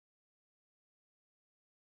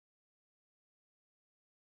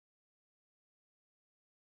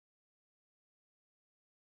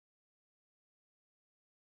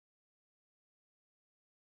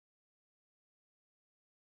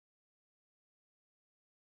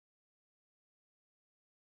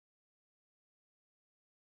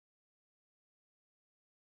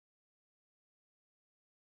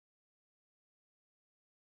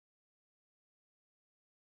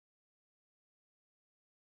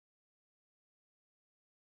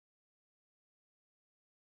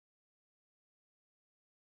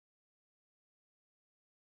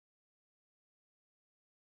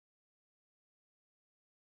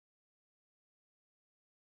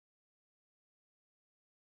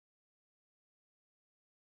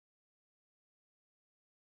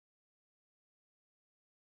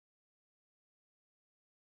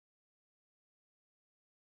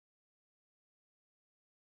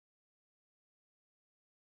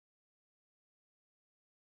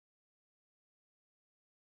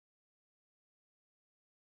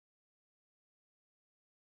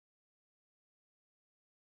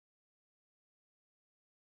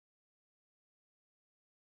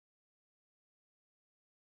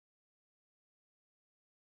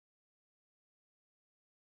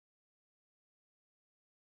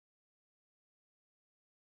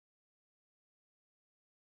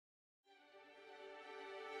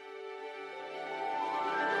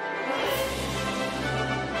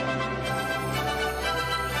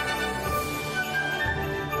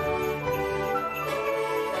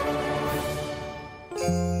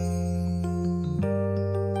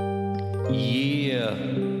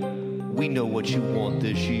know what you want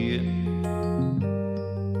this year.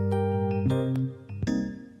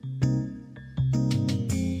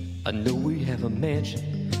 I know we have a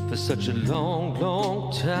mansion for such a long,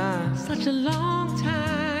 long time. Such a long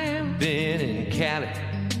time. Been in Cali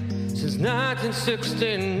since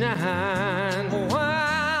 1969.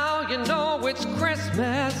 Wow, you know it's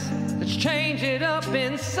Christmas. Let's change it up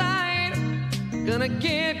inside. Gonna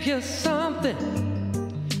give you something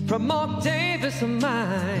from Mark Davis of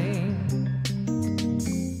mine.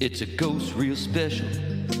 It's a ghost real special.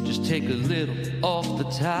 Just take a little off the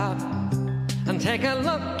top and take a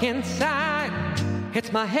look inside.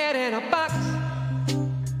 It's my head in a box.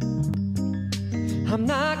 I'm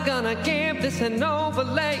not gonna give this an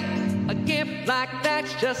overlay. A gift like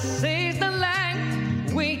that's just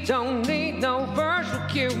seasonally. We don't need no virtual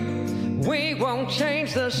cue. We won't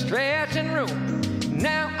change the stretching room.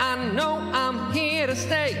 Now I know I'm here to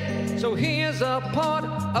stay. So here's a part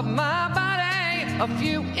of my body, a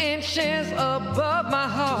few inches above my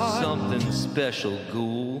heart. Something special,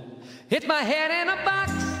 ghoul. It's my head in a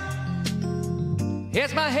box.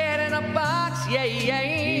 It's my head in a box, yeah,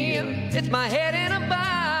 yeah. It's my head in a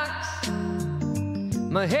box.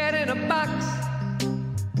 My head in a box.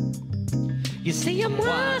 You see, I'm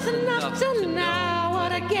wise enough to know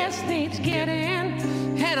what a guest needs getting.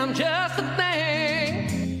 And I'm just a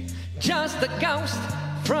thing, just a ghost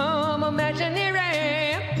from imaginary.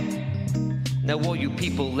 Now all you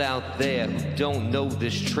people out there who don't know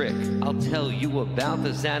this trick, I'll tell you about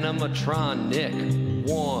this animatronic.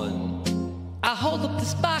 1, I hold up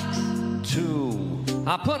this box. 2,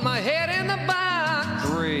 I put my head in the box.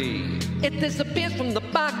 3, it disappears from the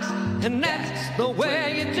box. And that's the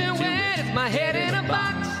way you do it. It's my head in a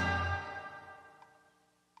box.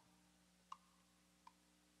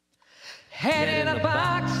 Head in a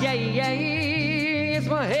box, yeah, yeah. It's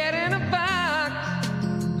my head in a box.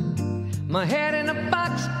 My head in a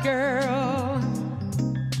box, girl.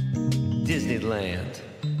 Disneyland.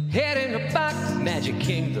 Head in a box. Magic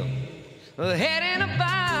Kingdom. Head in a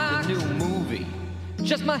box. The new movie.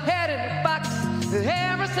 Just my head in a box.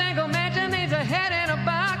 Every single mansion needs a head in a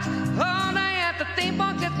box. All day at the theme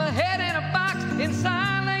parks, it's my head in a box.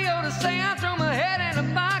 Inside the Yoda say I throw my head in a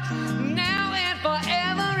box. Now and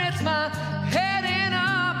forever, it's my head in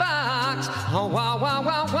a box. Oh, wow, wow,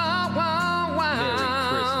 wow, wow, wow, wow. Merry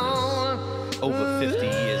Christmas. Over 50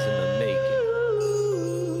 years in the making.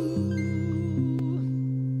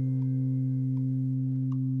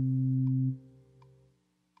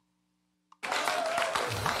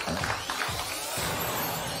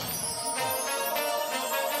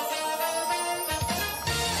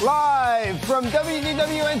 Live from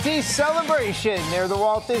WDWNT Celebration near the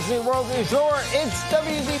Walt Disney World Resort, it's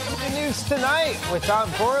WDW News Tonight with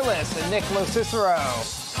Tom Corliss and Nick Cicero.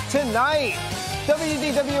 Tonight,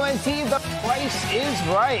 WDWNT, The Price is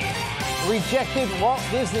Right. Rejected Walt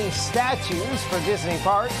Disney statues for Disney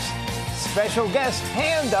parks. Special guest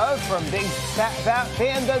Panda from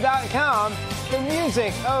BigFatPanda.com. The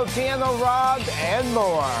music of Piano Rob and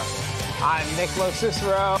more. I'm Nick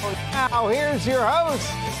Cicero. Now here's your host,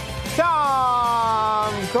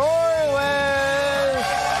 Tom Corliss.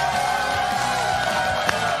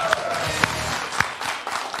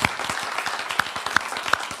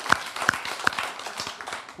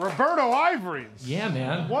 Roberto Ivories. Yeah,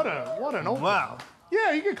 man. What an opening. Wow.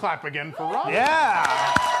 Yeah, you can clap again for Rob.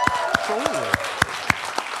 Yeah. Absolutely.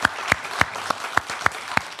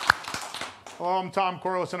 Well, I'm Tom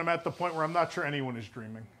Corliss, and I'm at the point where I'm not sure anyone is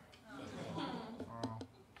dreaming.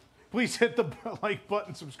 Please hit the like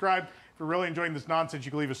button, subscribe. If you're really enjoying this nonsense,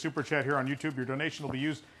 you can leave a super chat here on YouTube. Your donation will be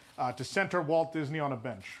used to center Walt Disney on a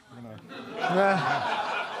bench.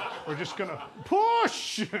 We're just gonna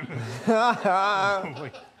push.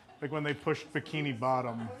 like when they pushed Bikini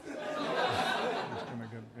Bottom.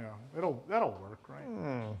 That'll work, right?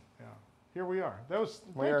 Yeah. Here we are. Thank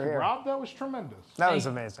you, Rob. That was tremendous. That was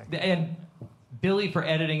amazing. And Billy for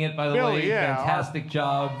editing it, by the way. Yeah, fantastic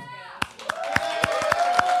job.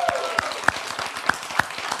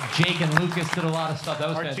 Jake and Lucas did a lot of stuff. That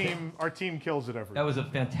was fantastic. Our team kills it every day. That was a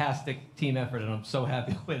fantastic team effort, and I'm so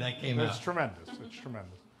happy the way that came out. It's tremendous. It's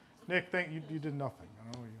tremendous. Nick, you did nothing. I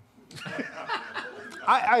don't know you.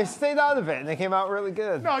 I stayed out of it, and it came out really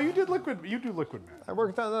good. No, you did liquid. You do liquid man. I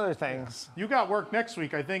worked on other things. You got work next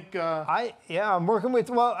week, I think. I'm working with.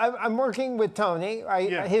 Well, I'm working with Tony.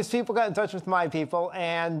 His people got in touch with my people,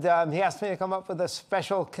 and he asked me to come up with a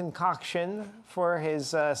special concoction for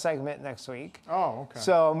his segment next week. Oh, okay.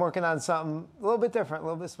 So I'm working on something a little bit different, a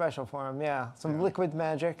little bit special for him. Yeah, some liquid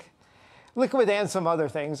magic, liquid and some other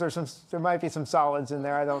things. There might be some solids in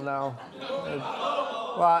there. I don't know.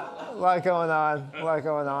 A lot going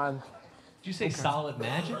on. Did you say solid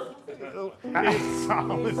magic? It's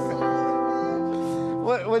solid.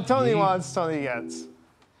 What Tony wants, Tony gets.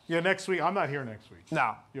 Yeah, next week. I'm not here next week.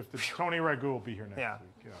 No. You have to. Tony Ragu will be here next Yeah.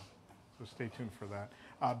 week. Yeah. So stay tuned for that.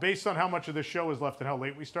 Based on how much of this show is left and how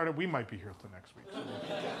late we started, we might be here till next week. So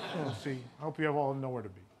we'll see. I hope you have all nowhere to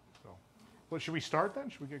be. So, well, should we start then?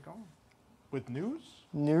 Should we get going with news?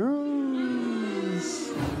 News.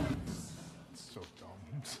 It's so dumb.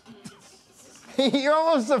 You're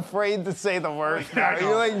almost afraid to say the word. Yeah, I know.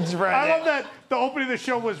 You like dread I it. love that the opening of the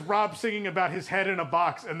show was Rob singing about his head in a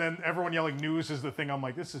box, and then everyone yelling "news" is the thing. I'm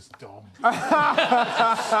like, this is dumb.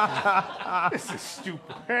 This is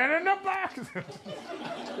stupid. Head in a box.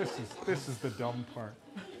 this is the dumb part.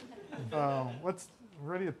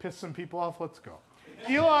 Ready to piss some people off? Let's go.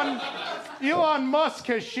 Elon Musk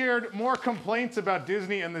has shared more complaints about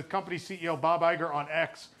Disney and the company's CEO Bob Iger on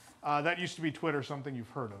X. That used to be Twitter, something you've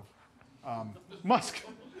heard of.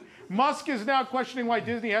 Musk is now questioning why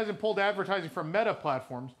Disney hasn't pulled advertising from Meta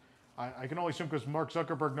platforms. I can only assume because Mark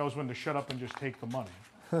Zuckerberg knows when to shut up and just take the money.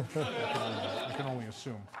 I can only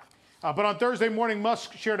assume. But on Thursday morning,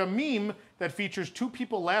 Musk shared a meme that features two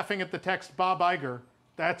people laughing at the text Bob Iger.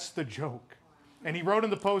 That's the joke. And he wrote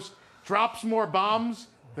in the post, drops more bombs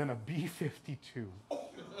than a B-52.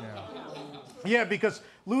 Yeah, because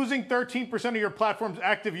losing 13% of your platform's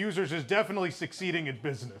active users is definitely succeeding at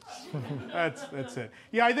business. That's it.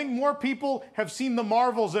 Yeah, I think more people have seen the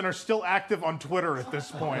Marvels and are still active on Twitter at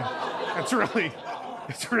this point. It's really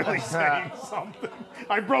saying something.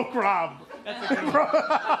 I broke Rob.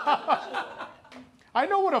 I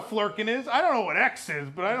know what a flirkin is. I don't know what X is,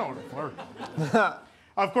 but I know what a flirkin is.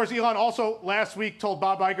 Of course, Elon also last week told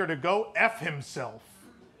Bob Iger to go F himself.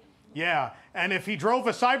 Yeah, and if he drove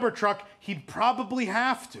a Cybertruck, he'd probably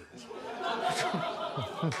have to.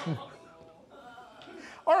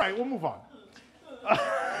 All right, we'll move on. A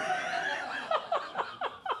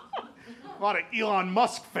lot of Elon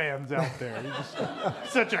Musk fans out there. He's just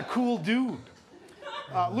such a cool dude.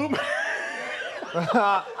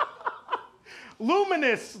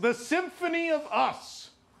 Luminous, the Symphony of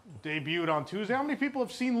Us, debuted on Tuesday. How many people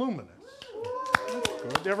have seen Luminous?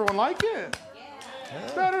 Good. Did everyone like it?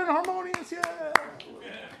 Yeah. Better than Harmonious,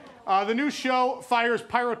 yeah. The new show fires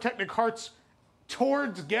pyrotechnic hearts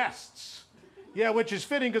towards guests. Yeah, which is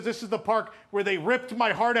fitting because this is the park where they ripped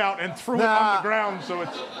my heart out and threw it on the ground, so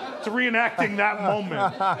it's reenacting that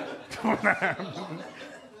moment.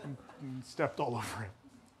 Stepped all over it.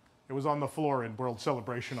 It was on the floor in World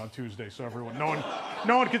Celebration on Tuesday, so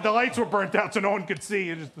no one could. The lights were burnt out, so no one could see.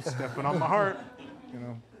 It just was stepping on my heart, you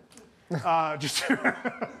know.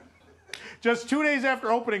 Just 2 days after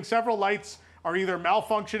opening, several lights are either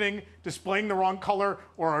malfunctioning, displaying the wrong color,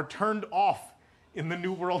 or are turned off in the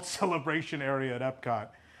new World Celebration area at Epcot.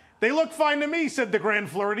 They look fine to me, said the Grand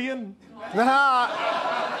Floridian.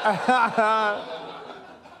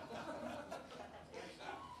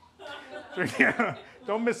 Yeah,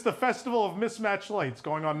 don't miss the Festival of Mismatched Lights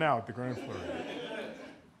going on now at the Grand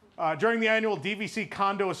Floridian. During the annual DVC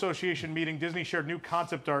Condo Association meeting, Disney shared new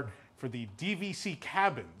concept art for the DVC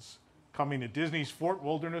cabins coming to Disney's Fort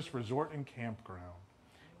Wilderness Resort and Campground.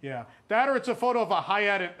 Yeah, that or it's a photo of a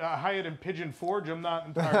Hyatt in Pigeon Forge. I'm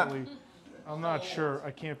not sure.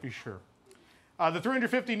 I can't be sure. The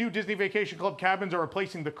 350 new Disney Vacation Club cabins are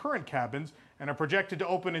replacing the current cabins and are projected to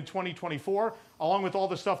open in 2024, along with all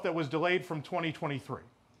the stuff that was delayed from 2023.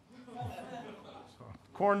 So,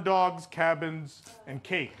 corn dogs, cabins, and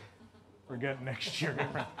cake. We're getting next year.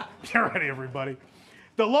 Get ready, everybody.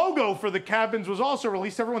 The logo for the cabins was also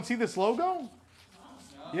released. Everyone see this logo?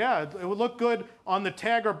 Yeah, it would look good on the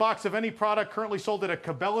tag or box of any product currently sold at a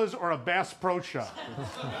Cabela's or a Bass Pro Shop.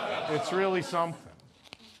 It's really something.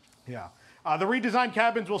 Yeah. The redesigned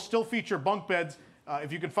cabins will still feature bunk beds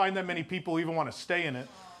if you can find that many people even want to stay in it.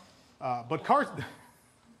 But cars,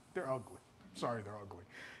 they're ugly. Sorry, they're ugly.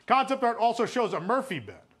 Concept art also shows a Murphy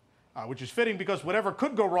bed, which is fitting because whatever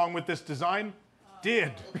could go wrong with this design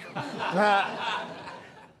did.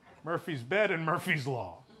 Murphy's bed and Murphy's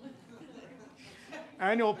Law.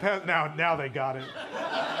 Annual pass. Now they got it.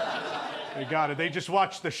 They got it. They just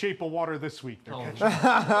watched The Shape of Water this week. They're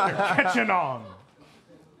catching on.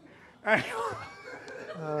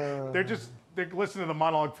 They're listening to the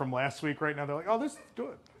monologue from last week right now. They're like, oh, this is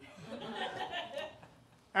good.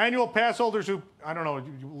 Annual pass holders who, I don't know,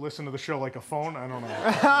 you listen to the show like a phone? I don't know.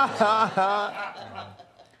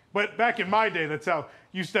 But back in my day, that's how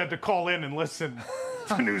you used to have to call in and listen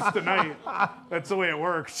to News Tonight. That's the way it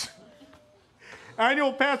works.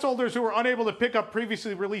 Annual pass holders who were unable to pick up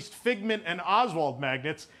previously released Figment and Oswald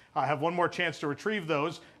magnets have one more chance to retrieve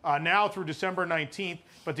those now through December 19th.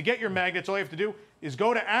 But to get your magnets, all you have to do is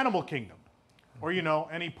go to Animal Kingdom Or, you know,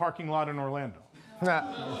 any parking lot in Orlando. Nah.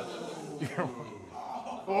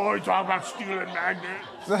 Oh, you talk about stealing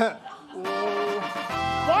magnets. Why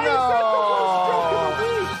is that the worst joke of the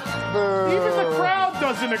week? Even the crowd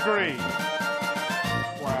doesn't agree.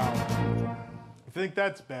 Wow. If you think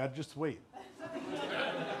that's bad, just wait.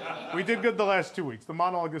 We did good the last 2 weeks. The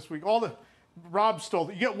monologue this week, Rob stole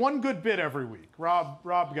it. You get one good bit every week. Rob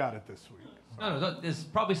got it this week. No, there's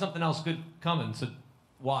probably something else good coming, so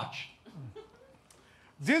watch.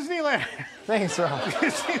 Disneyland. Thanks, Rob.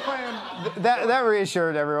 Disneyland. That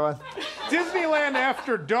reassured everyone. Disneyland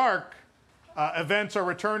After Dark events are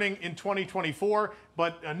returning in 2024,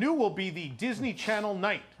 but new will be the Disney Channel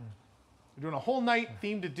night. We're doing a whole night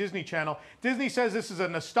themed to Disney Channel. Disney says this is a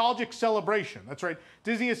nostalgic celebration. That's right.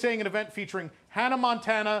 Disney is saying an event featuring Hannah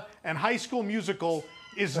Montana and High School Musical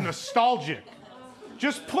is nostalgic.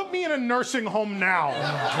 Just put me in a nursing home now.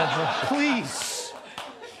 Please.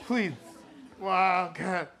 Please. Wow,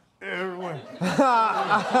 God. Everyone.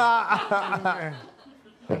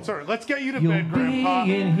 Sorry, let's get you to bed, Grandpa.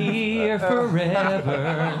 You'll be in here forever.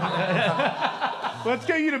 Let's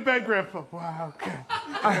get you to bed, Grandpa. Wow, God.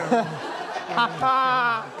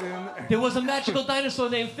 There was a magical dinosaur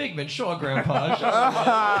named Figment. Sure, Grandpa. Sure.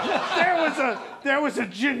 There was a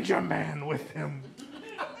ginger man with him.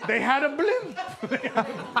 They had a blimp.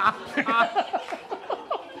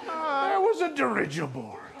 There was a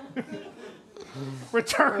dirigible.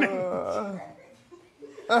 Returning.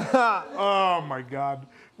 Oh my God.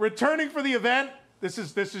 Returning for the event. This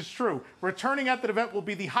is true. Returning at the event will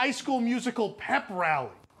be the High School Musical pep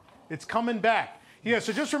rally. It's coming back. Yeah,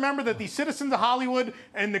 so just remember that the Citizens of Hollywood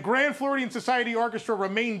and the Grand Floridian Society Orchestra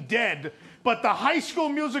remain dead, but the High School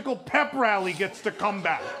Musical pep rally gets to come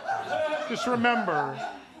back. Just remember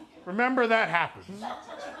that happens.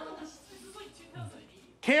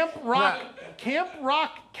 Camp Rock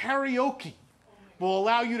Karaoke will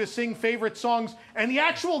allow you to sing favorite songs, and the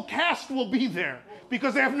actual cast will be there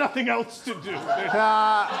because they have nothing else to do.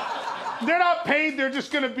 They're not paid, they're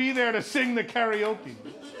just going to be there to sing the karaoke.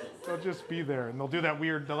 They'll just be there, and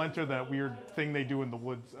they'll enter that weird thing they do in the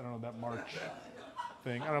woods. I don't know, that march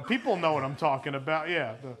thing. I don't know, people know what I'm talking about.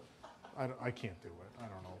 Yeah, I can't do it. I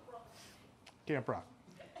don't know. Camp Rock.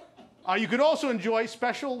 You could also enjoy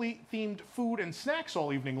specially themed food and snacks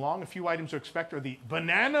all evening long. A few items to expect are the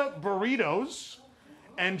banana burritos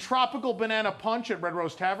and tropical banana punch at Red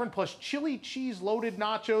Rose Tavern, plus chili cheese loaded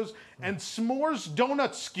nachos and s'mores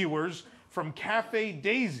donut skewers from Cafe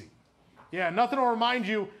Daisy. Yeah, nothing will remind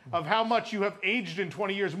you of how much you have aged in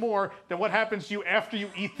 20 years more than what happens to you after you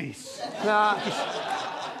eat these.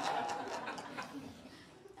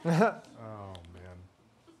 Oh, man.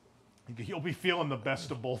 You'll be feeling the best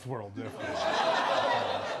of both worlds after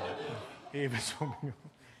this.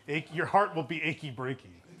 Your heart will be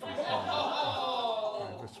achy-breaky.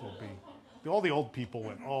 This will be... All the old people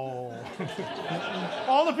went, oh.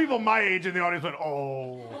 All the people my age in the audience went,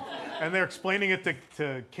 oh. And they're explaining it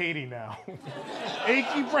to Katie now.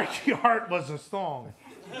 Achy Breaky Heart was a song.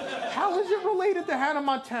 How is it related to Hannah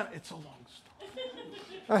Montana? It's a long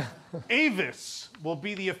story. Avis will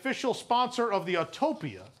be the official sponsor of the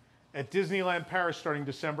Autopia at Disneyland Paris starting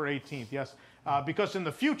December 18th. Yes, because in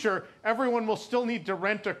the future, everyone will still need to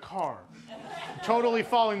rent a car. Totally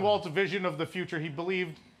following Walt's vision of the future, he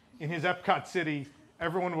believed in his Epcot City,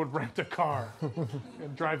 everyone would rent a car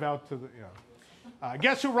and drive out to the,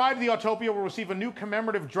 guests who ride the Autopia will receive a new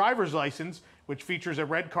commemorative driver's license, which features a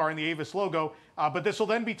red car and the Avis logo, but this will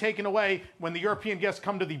then be taken away when the European guests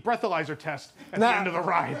come to the breathalyzer test at the end of the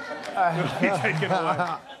ride. It'll be taken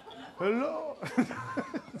away. Hello?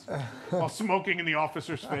 While smoking in the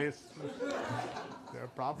officer's face. Their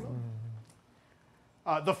problem.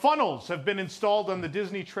 The funnels have been installed on the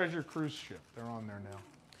Disney Treasure cruise ship. They're on there now.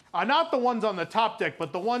 Not the ones on the top deck,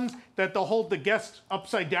 but the ones that they'll hold the guests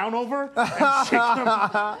upside down over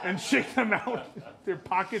and shake them out. Their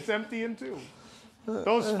pockets empty into.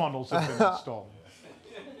 Those funnels have been installed.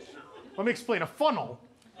 Let me explain. A funnel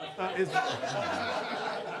is...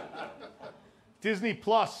 Disney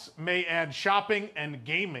Plus may add shopping and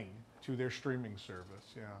gaming to their streaming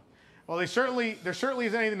service. Yeah. Well, there certainly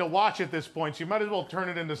isn't anything to watch at this point, so you might as well turn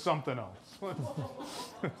it into something else.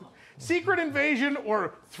 Secret Invasion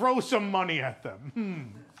or throw some money at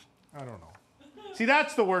them. I don't know. See,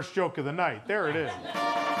 that's the worst joke of the night. There it is.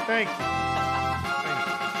 Thank you.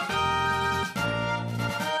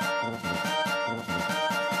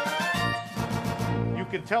 You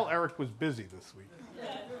could tell Eric was busy this week.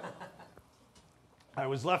 I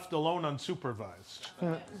was left alone unsupervised.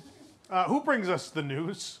 Who brings us the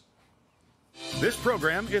news? This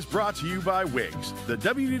program is brought to you by WIGS, the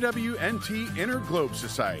WDWNT Inner Globe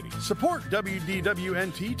Society. Support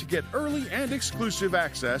WDWNT to get early and exclusive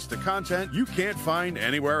access to content you can't find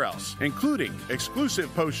anywhere else, including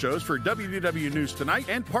exclusive post shows for WDW News Tonight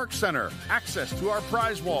and Park Center, access to our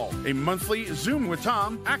prize wall, a monthly Zoom with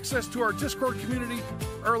Tom, access to our Discord community,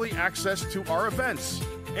 early access to our events,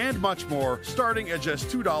 and much more, starting at just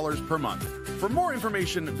 $2 per month. For more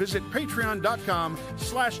information, visit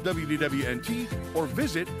patreon.com/WDWNT or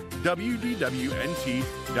visit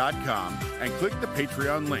WDWNT.com and click the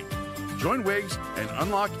Patreon link. Join WIGS and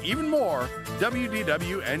unlock even more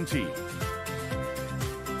WDWNT.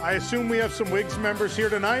 I assume we have some WIGS members here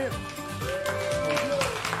tonight.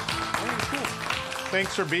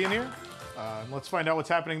 Thanks for being here. Let's find out what's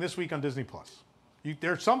happening this week on Disney Plus.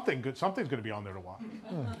 There's something good. Something's going to be on there to watch.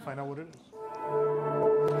 Find out what it is.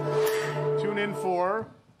 Tune in for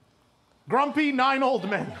Grumpy 9 Old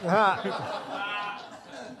Men.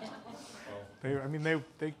 They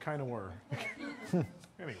kind of were.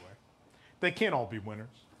 Anyway, they can't all be winners.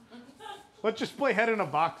 Let's just play Head in a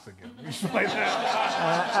Box again. We should play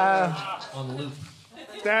that. On loop.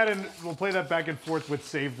 That, and we'll play that back and forth with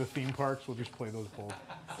Save the Theme Parks. We'll just play those both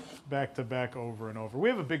back to back over and over. We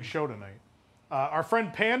have a big show tonight. Our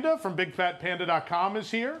friend Panda from BigFatPanda.com is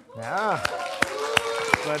here. Yeah.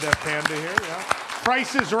 Glad to have Panda here. Yeah.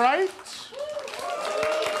 Price is Right.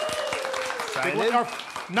 Excited?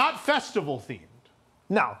 Not festival themed.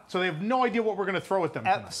 No. So they have no idea what we're going to throw at them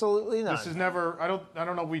tonight. Absolutely not. This is never. I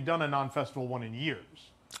don't know if we've done a non-festival one in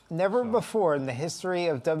years. Never before in the history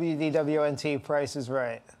of WDWNT Price is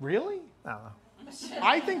Right. Really? I don't know.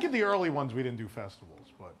 I think in the early ones we didn't do festivals,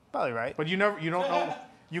 but Probably right. you don't know.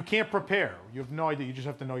 You can't prepare. You have no idea. You just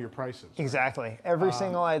have to know your prices. Exactly. Every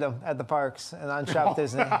single item at the parks and on Shop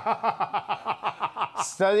Disney.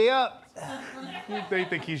 Study up. They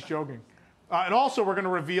think he's joking. And also, we're going to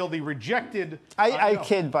reveal the rejected. I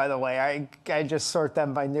kid, by the way. I just sort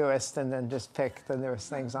them by newest and then just pick the newest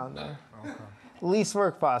things on there. Okay. Least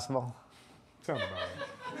work possible. Sounds about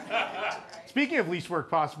right. Speaking of least work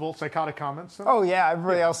possible, psychotic comments. Oh, yeah.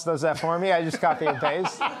 Everybody else does that for me. I just copy and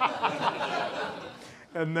paste.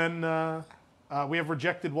 And then we have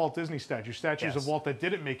rejected Walt Disney statues Yes. of Walt that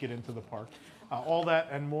didn't make it into the park. All that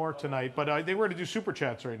and more tonight. But they were to do super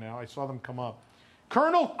chats right now. I saw them come up.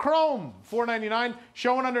 Colonel Chrome, $4.99,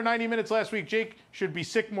 showing under 90 minutes last week. Jake should be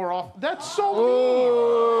sick more often. That's so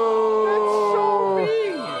mean. That's so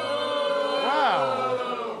mean.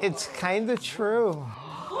 Wow. It's kind of true.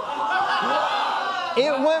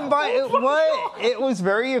 It went by. It was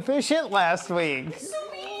very efficient last week.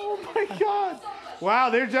 Oh my God. Wow,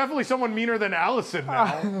 there's definitely someone meaner than Allison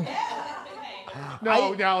now.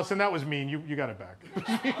 No, Allison, that was mean. You got it back.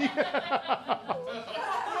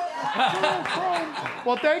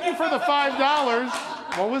 Well, thank you for the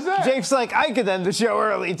 $5. What was that? Jake's like, I could end the show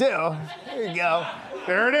early too. There you go.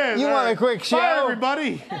 There it is. You All want right. a quick show? Bye,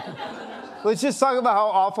 everybody. Let's just talk about how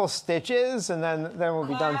awful Stitch is, and then we'll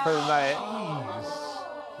be done for the night.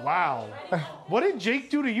 Wow. What did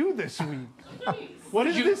Jake do to you this week? What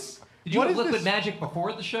is this? Did you What have is liquid this? magic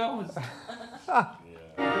before the show? I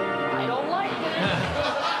don't like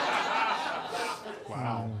it.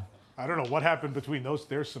 Wow. I don't know what happened between those.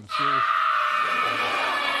 There's some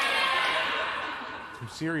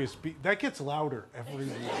serious that gets louder every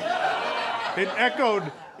week. It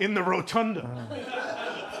echoed in the rotunda.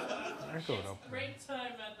 Echoed up. Break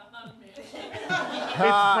time at the Haunted Mansion.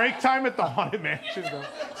 It's break time at the Haunted Mansion. Though.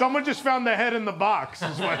 Someone just found the head in the box,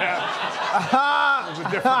 is what happened. It was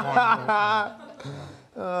a different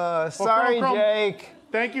one. Sorry, Chrome, Jake.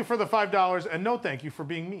 Thank you for the $5, and no thank you for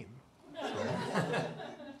being mean.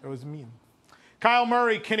 That was mean. Kyle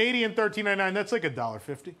Murray, Canadian, $13.99. That's like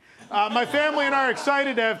 $1.50. My family and I are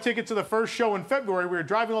excited to have tickets to the first show in February. We're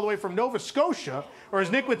driving all the way from Nova Scotia, or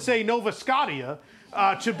as Nick would say, Nova Scotia,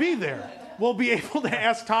 to be there. We'll be able to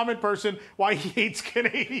ask Tom in person why he hates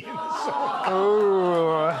Canadians so much.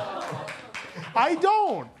 Ooh. I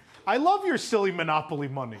don't. I love your silly Monopoly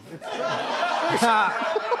money.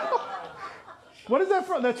 What is that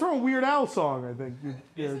from? That's from a Weird Al song, I think.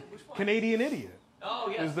 You're Canadian Idiot. Oh,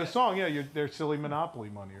 yes. Is the song, yeah, their silly Monopoly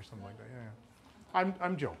money or something like that. Yeah.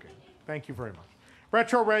 I'm joking. Thank you very much.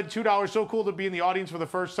 Retro Red, $2. So cool to be in the audience for the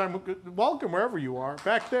first time. Welcome wherever you are.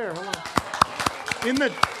 Back there. Hello.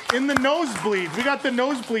 In the nosebleeds. We got the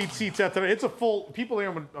nosebleed seats out tonight. It's a full, people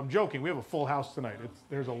here, I'm joking, we have a full house tonight.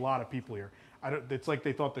 There's a lot of people here. It's like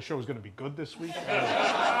they thought the show was going to be good this week.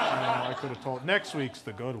 I could have told. Next week's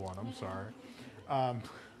the good one. I'm sorry.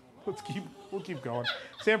 We'll keep going.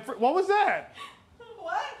 What was that?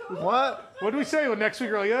 What? What? What did we say? Well, next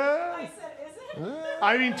week we're like, I said, is it?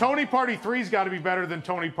 I mean, Tony Party 3's got to be better than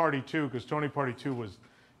Tony Party 2 because Tony Party 2 was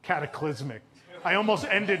cataclysmic. I almost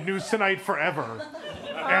ended News Tonight forever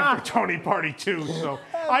after Tony Party 2. So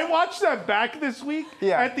I watched that back this week.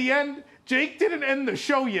 Yeah. At the end, Jake didn't end the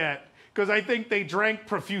show yet because I think they drank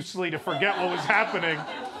profusely to forget what was happening.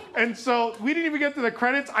 And so we didn't even get to the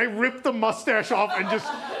credits. I ripped the mustache off and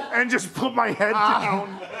just put my head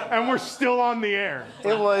down, and we're still on the air.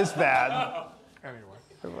 It was bad.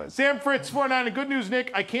 Anyway. Sam Fritz 49. Good news,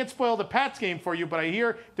 Nick. I can't spoil the Pats game for you, but I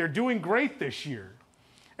hear they're doing great this year.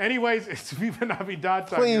 Anyways, it's Viva Navidad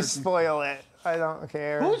time. Please spoil it. I don't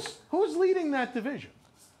care. Who's leading that division?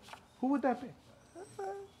 Who would that be?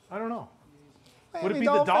 I don't know. Would it be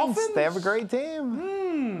the Dolphins? They have a great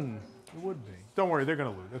team. It would be. Don't worry, they're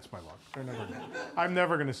going to lose. That's my luck. I'm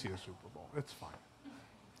never going to see a Super Bowl. It's fine.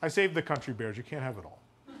 I saved the country bears. You can't have it all.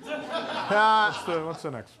 What's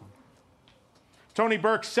the next one? Tony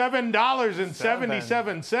Burke,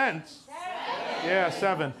 $7.77. Yeah,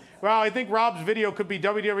 7. Well, I think Rob's video could be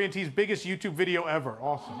WDWNT's biggest YouTube video ever.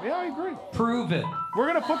 Awesome. Yeah, I agree. Prove it. We're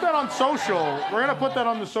going to put that on social. We're going to put that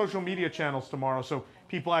on the social media channels tomorrow so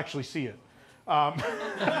people actually see it.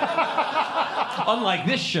 Unlike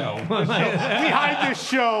this show.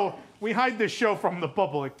 We hide this show from the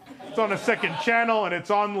public. It's on a second channel and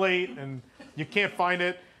it's on late and you can't find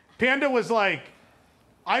it. Panda was like,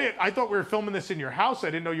 I thought we were filming this in your house.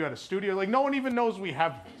 I didn't know you had a studio. Like, no one even knows we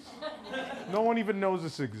have this. No one even knows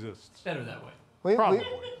this exists. It's better that way. Probably.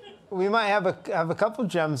 We might have a couple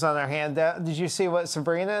gems on our hand. Did you see what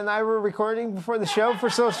Sabrina and I were recording before the show for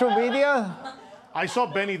social media? I saw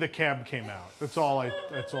Benny the Cab came out. That's all I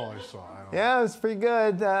saw. Yeah, it was pretty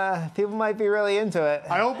good. People might be really into it.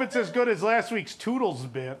 I hope it's as good as last week's Toodles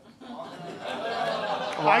bit.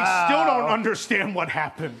 I still don't understand what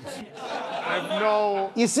happened. I have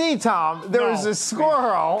no... You see, Tom, there was a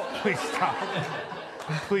squirrel. Please stop.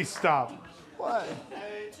 Please stop. What?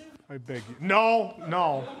 I beg you.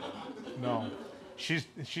 No. She's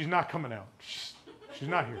not coming out. She's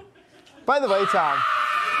not here. By the way, Tom.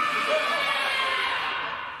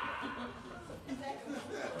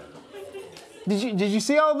 Did you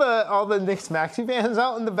see all the Knicks Maxi vans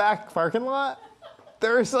out in the back parking lot?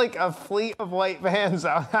 There's like a fleet of white vans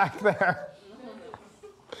out back there.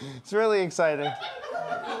 It's really exciting.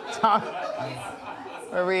 Tom,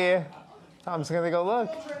 Tom's gonna go look.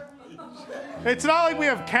 It's not like we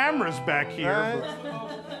have cameras back here.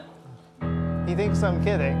 He thinks I'm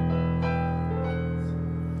kidding.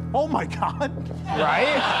 Oh my God.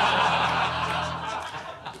 Right?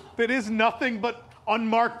 That is nothing but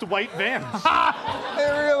unmarked white vans.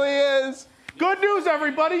 It really is. Good news,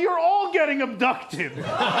 everybody. You're all getting abducted.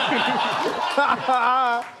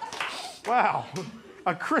 Wow.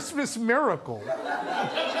 A Christmas miracle.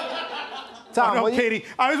 Tom, oh, no, Katie.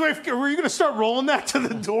 I was waiting. Were you going to start rolling that to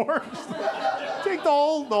the door? Take the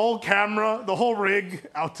whole camera, the whole rig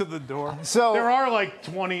out to the door. So there are like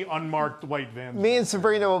 20 unmarked white vans. Me and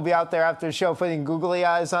Sabrina will be out there after the show putting googly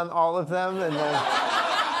eyes on all of them, and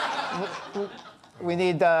then we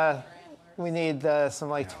need some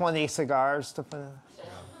like 20 cigars to put in.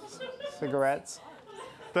 Cigarettes.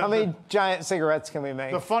 How many giant cigarettes can we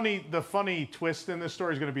make? The funny twist in this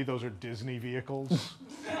story is going to be those are Disney vehicles.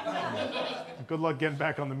 Good luck getting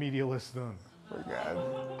back on the media list then. We're good.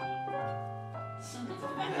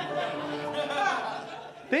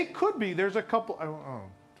 They could be. There's a couple.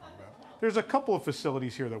 There's a couple of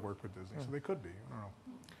facilities here that work with Disney, so they could be. I don't know.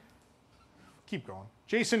 Keep going.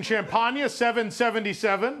 Jason Champagne,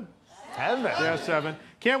 777. Yeah, 7.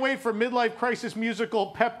 Can't wait for midlife crisis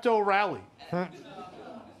musical Pepto Rally.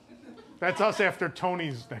 That's us after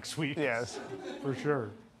Tony's next week. Yes. For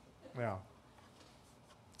sure. Yeah.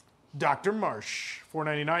 Dr. Marsh,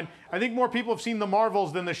 $4.99. I think more people have seen The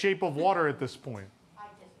Marvels than The Shape of Water at this point.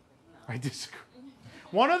 I disagree.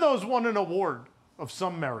 One of those won an award of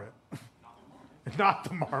some merit. Not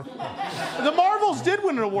The Marvels. The Marvels did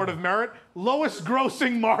win an award of merit. Lowest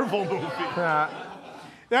grossing Marvel movie.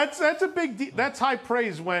 That's a big deal. That's high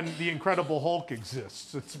praise when The Incredible Hulk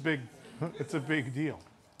exists. It's a big deal.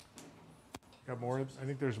 Got more? I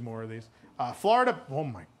think there's more of these. Florida, oh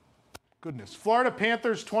my goodness. Florida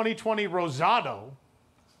Panthers 2020 Rosado,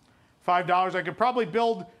 $5. I could probably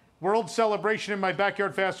build World Celebration in my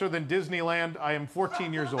backyard faster than Disneyland. I am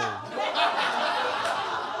 14 years old.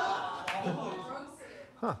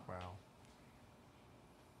 Huh. Wow.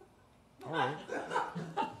 All right.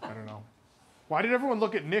 I don't know. Why did everyone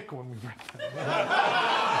look at Nick when we read that?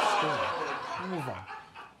 We'll move on.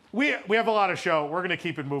 We have a lot of show. We're going to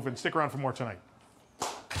keep it moving. Stick around for more tonight.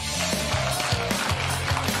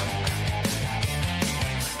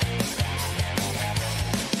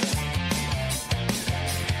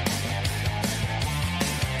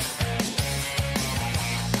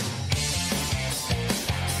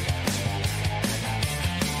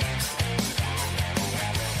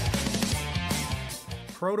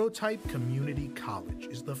 Prototype Community College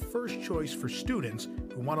is the first choice for students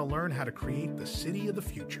who want to learn how to create the city of the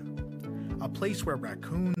future. A place where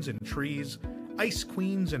raccoons and trees, ice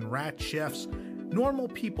queens and rat chefs, normal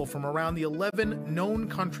people from around the 11 known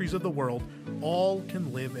countries of the world all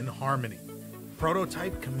can live in harmony.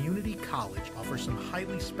 Prototype Community College offers some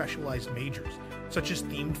highly specialized majors, such as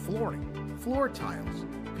themed flooring, floor tiles,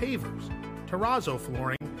 pavers, terrazzo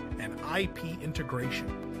flooring, and IP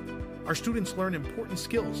integration. Our students learn important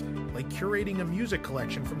skills like curating a music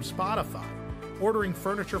collection from Spotify, ordering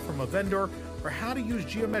furniture from a vendor, or how to use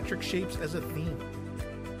geometric shapes as a theme.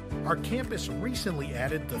 Our campus recently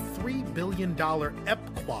added the $3 billion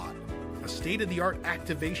EPQuad, a state-of-the-art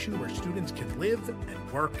activation where students can live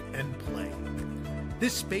and work and play.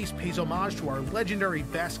 This space pays homage to our legendary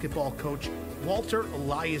basketball coach, Walter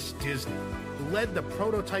Elias Disney, who led the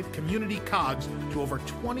Prototype Community Cogs to over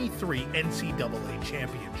 23 NCAA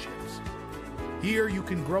championships. Here you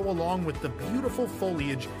can grow along with the beautiful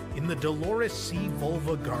foliage in the Dolores C.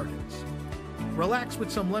 Volva Gardens. Relax with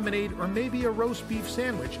some lemonade or maybe a roast beef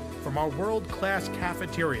sandwich from our world-class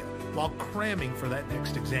cafeteria while cramming for that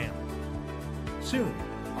next exam. Soon,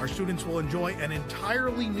 our students will enjoy an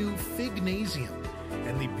entirely new Fignasium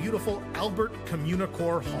and the beautiful Albert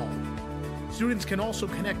Communicore Hall. Students can also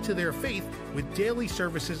connect to their faith with daily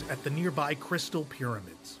services at the nearby Crystal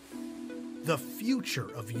Pyramids. The future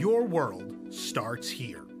of your world starts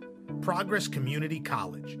here. Progress Community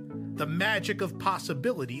College. The magic of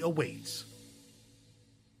possibility awaits.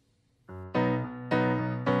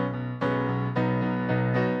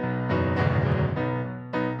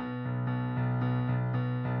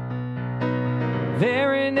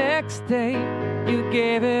 Very next day, you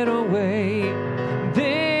gave it away.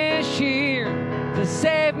 This year, to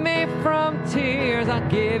save me from tears, I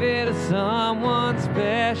give it to someone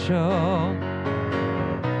special.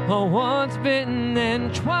 Oh, once bitten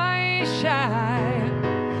and twice shy.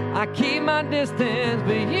 I keep my distance,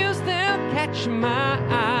 but you still catch my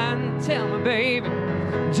eye. And tell me, baby,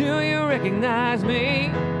 do you recognize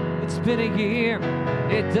me? It's been a year,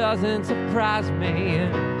 it doesn't surprise me.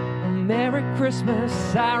 Merry Christmas,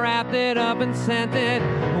 I wrapped it up and sent it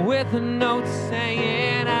with a note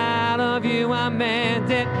saying I love you, I meant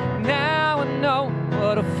it. Now I know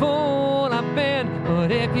what a fool I've been,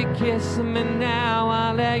 but if you kiss me now,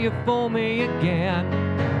 I'll let you fool me again.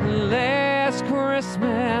 Last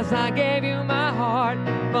Christmas I gave you my heart,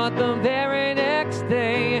 but the very next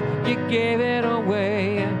day you gave it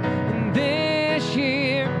away. And this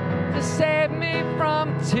year, to save me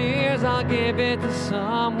from tears, I'll give it to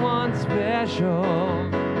someone special.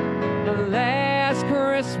 The last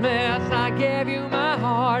Christmas I gave you my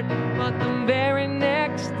heart, but the very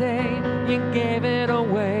next day you gave it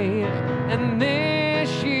away. And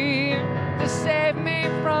this year, to save me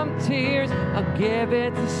from tears, I'll give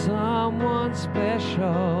it to someone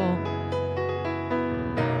special.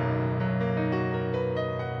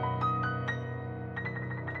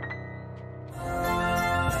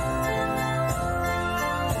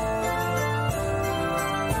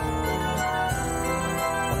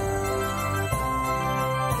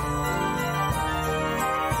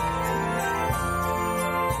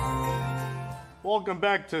 Welcome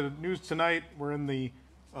back to News Tonight. We're in the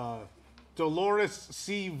Dolores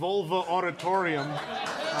C. Volva Auditorium,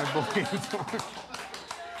 I believe.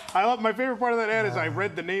 My favorite part of that ad is I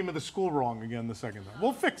read the name of the school wrong again the second time.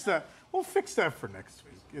 We'll fix that. We'll fix that for next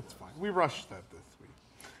week. It's fine. We rushed that this week.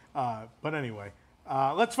 But anyway,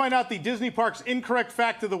 let's find out the Disney Parks incorrect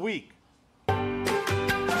fact of the week.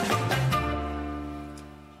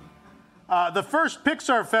 The first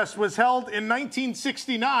Pixar Fest was held in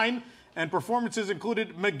 1969, and performances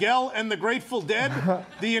included Miguel and the Grateful Dead,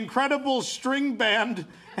 the Incredible String Band,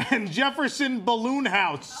 and Jefferson Balloon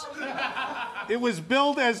House. It was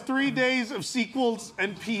billed as 3 days of sequels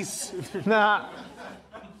and peace. Nah.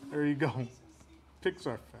 There you go.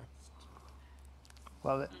 Pixar Fest.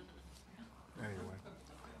 Love it.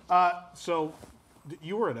 Anyway. So,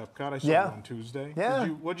 you were at Epcot. I saw you on Tuesday. Yeah.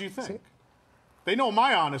 What'd you think? They know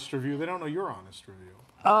my honest review. They don't know your honest review.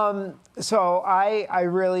 So I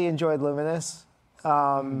really enjoyed Luminous.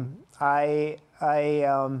 I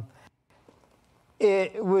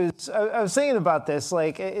was thinking about this,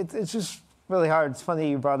 like it's just really hard. It's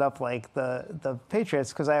funny you brought up like the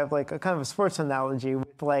Patriots, because I have like a kind of a sports analogy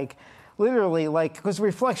with like literally like, because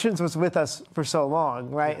Reflections was with us for so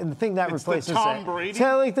long, right? And the thing that replaces the Tom it. Brady? It's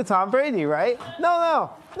kind of like the Tom Brady, right?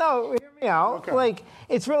 No, hear me out. Okay. Like,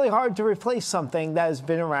 it's really hard to replace something that has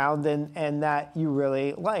been around and that you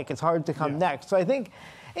really like. It's hard to come next. So I think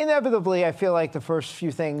inevitably I feel like the first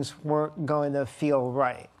few things weren't going to feel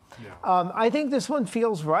right. I think this one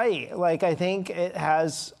feels right. Like, I think it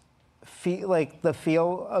has like the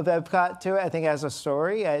feel of Epcot to it. I think it has a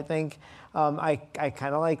story. I think I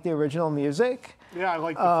kind of like the original music. Yeah, I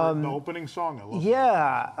like the opening song. I love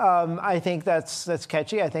Yeah, I think that's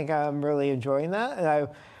catchy. I think I'm really enjoying that,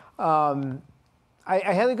 and I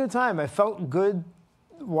had a good time. I felt good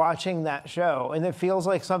watching that show, and it feels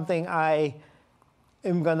like something I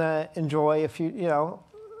am gonna enjoy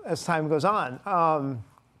as time goes on.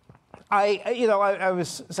 I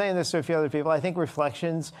was saying this to a few other people. I think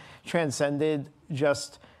Reflections transcended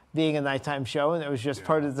just being a nighttime show, and it was just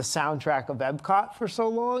part of the soundtrack of Epcot for so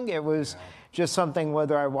long. It was just something,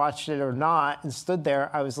 whether I watched it or not, and stood there,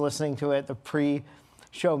 I was listening to it, the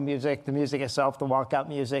pre-show music, the music itself, the walkout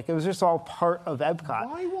music. It was just all part of Epcot.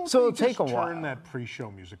 Why won't so they it'll take a just while. turn that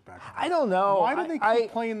pre-show music back on? I don't know. Why do they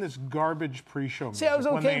keep playing this garbage pre-show music? See, I was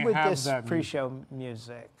when okay they with have this that pre-show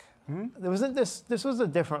music. There wasn't this. This was a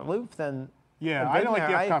different loop than. Yeah, had I been didn't like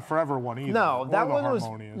the there. Epcot Forever one either. No, or that the one was.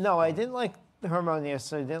 Harmonious. No, I didn't like the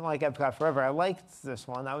Harmonious. I didn't like Epcot Forever. I liked this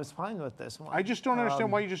one. I was fine with this one. I just don't understand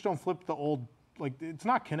why you just don't flip the old. Like, it's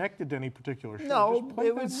not connected to any particular show. No, Just play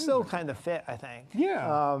it that would still music. kind of fit, I think.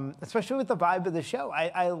 Yeah. Especially with the vibe of the show.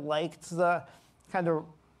 I liked the kind of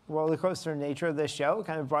roller coaster nature of this show. It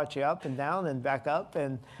kind of brought you up and down and back up.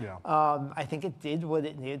 And I think it did what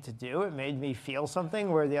it needed to do. It made me feel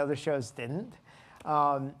something where the other shows didn't.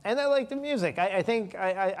 And I like the music. I think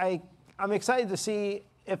I'm excited to see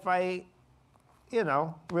if I,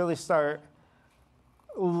 really start,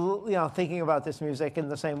 thinking about this music in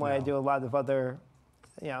the same way I do a lot of other,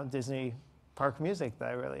 Disney park music that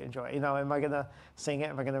I really enjoy. Am I going to sing it?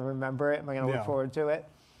 Am I going to remember it? Am I going to look forward to it?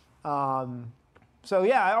 So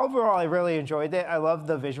yeah, overall, I really enjoyed it. I love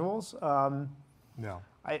the visuals.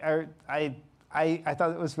 I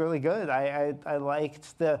thought it was really good. I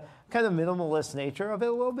liked the kind of minimalist nature of it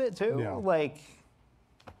a little bit too. Yeah. Like,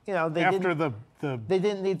 they After didn't, the they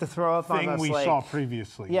didn't need to throw up on thing us we like, saw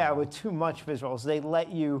previously. Yeah, with too much visuals. They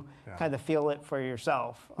let you kind of feel it for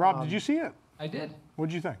yourself. Rob, did you see it? I did. What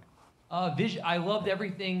did you think? I loved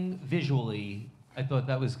everything visually. I thought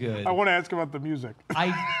that was good. I want to ask about the music.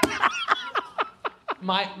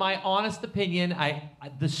 My honest opinion,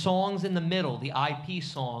 the songs in the middle, the IP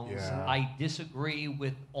songs, Yeah. I disagree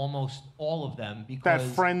with almost all of them because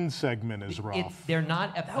That Friends segment is rough. they're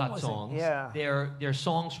not Epcot wasn't- songs. yeah. They're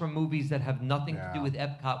songs from movies that have nothing to do Yeah. with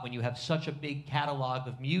Epcot. When you have such a big catalog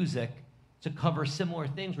of music to cover similar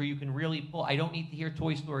things, where you can really pull. I don't need to hear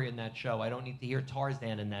Toy Story in that show. I don't need to hear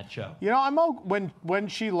Tarzan in that show. When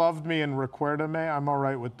She Loved Me and Recuerda Me, I'm all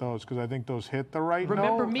right with those because I think those hit the right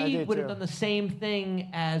Remember note. I Me did would have too. done the same thing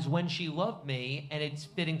as When She Loved Me, and it's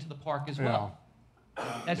fitting to the park as well.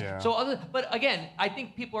 Yeah. But again, I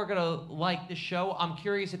think people are gonna like this show. I'm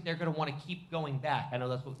curious if they're gonna want to keep going back. I know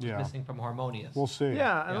that's what was missing from Harmonious. We'll see.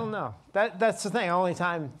 Yeah, I don't know. That's the thing. Only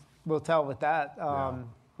time will tell with that.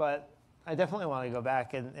 But I definitely want to go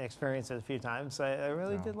back and experience it a few times. I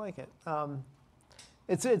really did like it.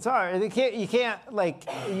 It's hard.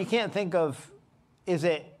 You can't think of, is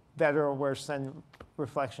it better or worse than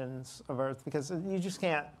Reflections of Earth, because you just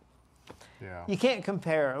can't. Yeah. You can't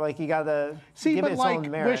compare. Like, you gotta See, give but its like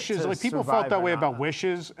own merit Wishes, to like people survive felt that or way not. about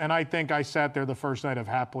Wishes, and I think I sat there the first night of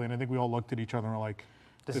Happily, and I think we all looked at each other and were like,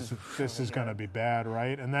 "This is going to be bad,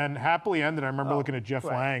 right?" And then Happily ended. I remember looking at Jeff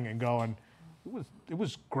Lang and going, "It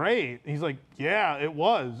was great." And he's like, "Yeah, it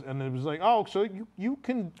was," and it was like, "Oh, so you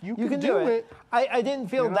can do it." I didn't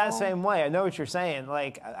feel You that know? same way. I know what you're saying.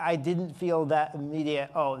 Like, I didn't feel that immediate,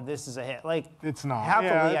 oh, this is a hit. Like, It's not. Happily,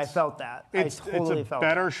 Yeah, I it's- felt that. It's I totally a felt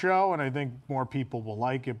better that. show, and I think more people will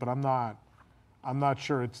like it. But I'm not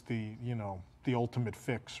sure it's the the ultimate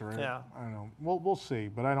fix, right? Yeah. I don't know. We'll see,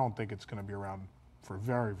 but I don't think it's going to be around for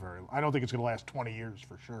very, very. I don't think it's going to last 20 years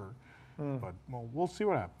for sure. But we'll see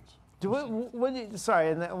what happens.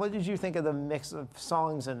 What did you think of the mix of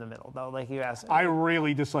songs in the middle, though? Like you asked. I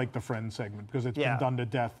really dislike the Friends segment because it's been done to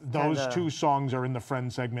death. Those Kinda- two songs are in the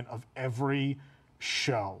Friends segment of every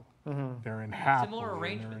show. They're in Happily. Similar and they're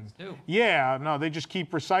arrangements too. Yeah, no, they just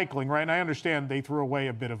keep recycling, right? And I understand they threw away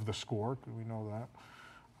a bit of the score. 'Cause we know that.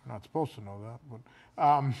 We're not supposed to know that,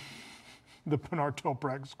 but the Bernard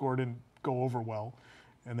Toprak score didn't go over well,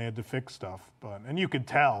 and they had to fix stuff. And you could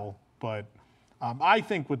tell, but I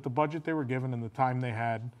think with the budget they were given and the time they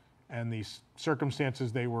had and the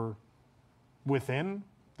circumstances they were within,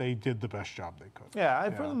 they did the best job they could. Yeah, I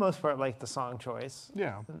for the most part like the song choice.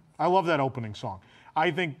 Yeah, I love that opening song. I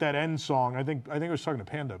think that end song. I think I was talking to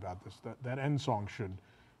Panda about this. That end song should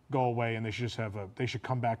go away, and they should just have they should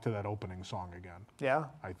come back to that opening song again. Yeah.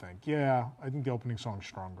 I think. Yeah, I think the opening song's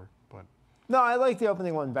stronger, but No, I like the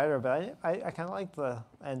opening one better, but I kind of like the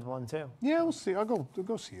end one too. Yeah, we'll see. I'll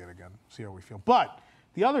go see it again, see how we feel. But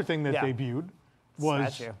the other thing that debuted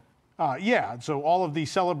was Statue. So all of the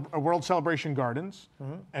World Celebration Gardens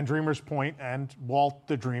and Dreamer's Point and Walt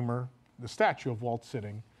the Dreamer, the statue of Walt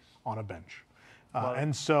sitting on a bench.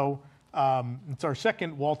 And so it's our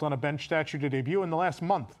second Walt on a bench statue to debut in the last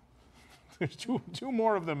month. There's two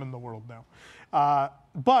more of them in the world now.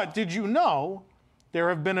 But did you know there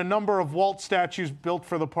have been a number of Walt statues built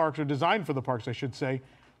for the parks, or designed for the parks, I should say,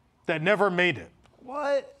 that never made it?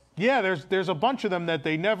 What? Yeah, there's a bunch of them that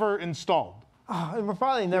they never installed. Oh, and we're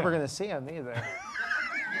probably never going to see them either.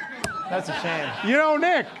 That's a shame. You know,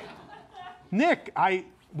 Nick,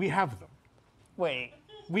 we have them. Wait.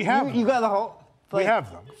 We have them. You got a whole... We have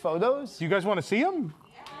them. Photos? Do you guys want to see them?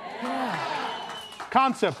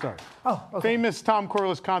 Concept art. Oh, okay. Famous Tom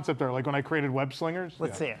Corliss concept art, like when I created Web Slingers.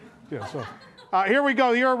 Let's see it. Yeah, so here we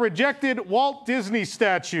go. Your rejected Walt Disney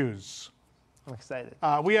statues. I'm excited.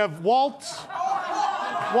 We have Walt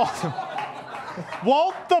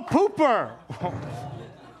the Pooper.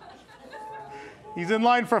 He's in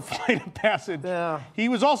line for a flight of passage. Yeah. He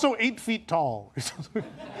was also 8 feet tall.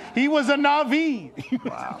 He was a Navi.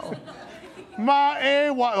 Wow.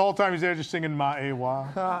 Ma-e-wa. The whole time he's there just singing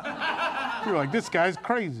Ma-e-wa. You're like, this guy's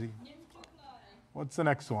crazy. What's the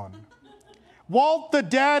next one? Walt the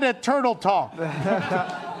Dad at Turtle Talk.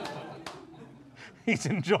 He's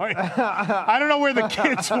enjoying it. I don't know where the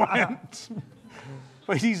kids went,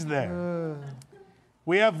 but he's there.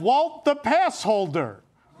 We have Walt the Pass Holder.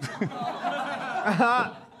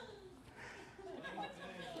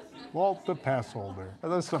 Walt the Pass Holder. Are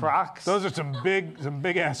those Crocs? Those are some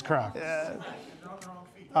big ass Crocs.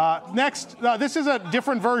 Yeah. Next, this is a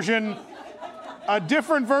different version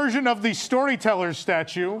of the Storyteller's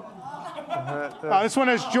statue. This one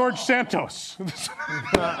has George Santos.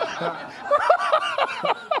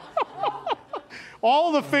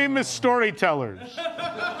 All the famous storytellers.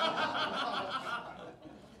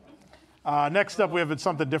 Next up, we have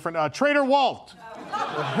something different. Trader Walt.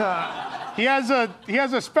 He has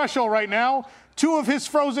a special right now. 2 of his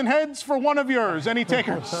frozen heads for 1 of yours. Any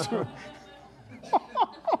takers?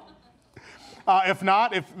 If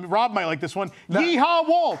not, if Rob might like this one. No. Yeehaw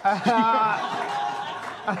Walt.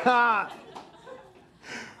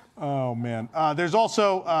 Oh man. There's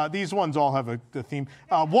also these ones all have a theme.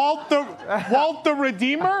 Walt the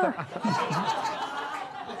Redeemer.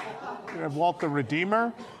 We have Walt the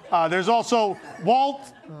Redeemer. There's also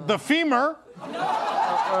Walt the Femur.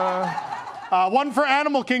 One for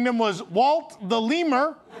Animal Kingdom was Walt the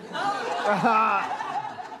Lemur.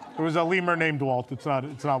 There was a lemur named Walt. It's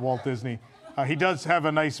not Walt Disney. He does have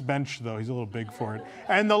a nice bench, though. He's a little big for it.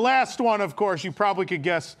 And the last one, of course, you probably could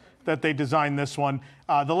guess that they designed this one.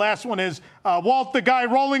 The last one is Walt the guy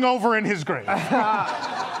rolling over in his grave.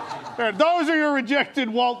 There, those are your rejected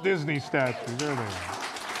Walt Disney statues. There they are.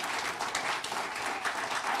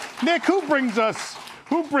 Nick, who brings us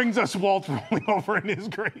Walt rolling over in his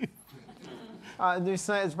grave? News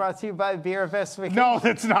Tonight is brought to you by Beer Fest Weekend. No,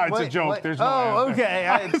 that's not. It's a joke. There's no ad there.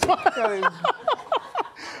 Okay.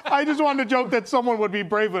 I just wanted to joke that someone would be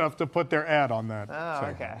brave enough to put their ad on that. Oh,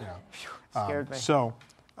 segment. okay. Yeah. Scared me. So,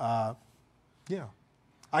 yeah.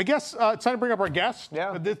 I guess it's time to bring up our guest.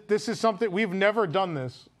 Yeah. This is something, we've never done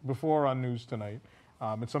this before on News Tonight.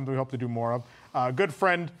 It's something we hope to do more of. A good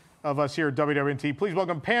friend of us here at WDWNT. Please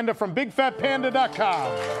welcome Panda from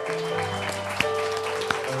BigFatPanda.com.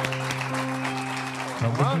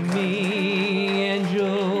 Come with me and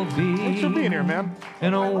you'll be. Thanks for being here, man.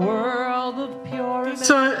 In a world of pure. It's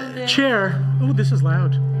a chair. Oh, this is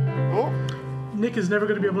loud. Oh. Nick is never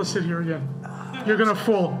going to be able to sit here again. You're going to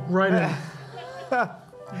fall right in.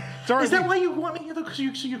 Sorry. Is that why you want me here, though? So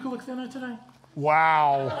you can look thinner today?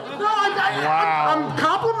 Wow. No, I'm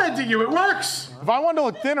complimenting you. It works. If I wanted to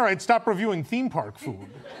look thinner, I'd stop reviewing theme park food.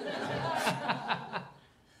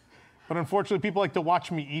 But unfortunately, people like to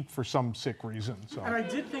watch me eat for some sick reason. So. And I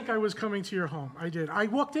did think I was coming to your home. I did. I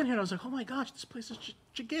walked in here and I was like, oh my gosh, this place is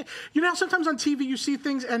gigantic. You know how sometimes on TV you see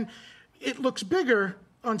things and it looks bigger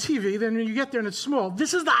on TV than when you get there and it's small.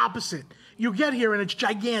 This is the opposite. You get here and it's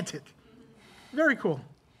gigantic. Very cool.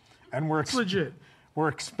 And it's legit. We're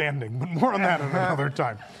expanding, but more on that another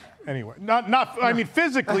time. Anyway, I mean,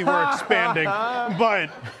 physically we're expanding,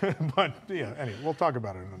 but yeah. Anyway, we'll talk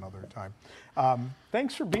about it in another time.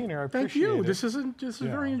 Thanks for being here. I appreciate it. Thank you. This is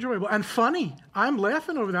very enjoyable and funny. I'm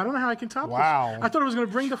laughing over that. I don't know how I can top this. Wow. I thought I was going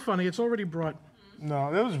to bring the funny. It's already brought.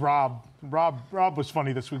 No, it was Rob. Rob was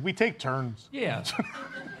funny this week. We take turns. Yeah.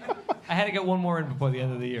 I had to get one more in before the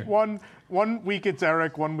end of the year. One week it's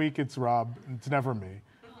Eric. 1 week it's Rob. It's never me.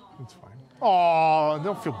 It's fine. Oh,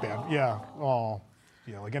 don't feel bad. Yeah. Oh,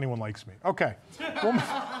 yeah. Like anyone likes me. Okay.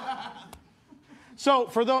 So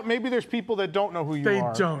for maybe there's people that don't know who you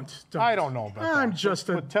are. They don't. I don't know about that. I'm just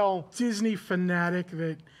a tell Disney fanatic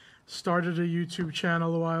that started a YouTube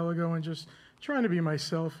channel a while ago and just trying to be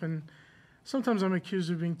myself. And sometimes I'm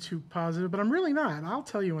accused of being too positive, but I'm really not. I'll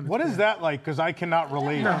tell you when it's What bad. is that like? Because I cannot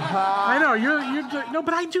relate. No, I know no,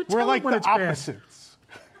 but I do tell We're like when the it's opposites.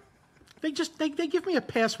 bad. They give me a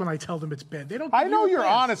pass when I tell them it's bad. They don't. I give know you a you're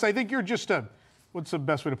pass. honest. I think you're just what's the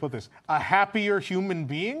best way to put this? A happier human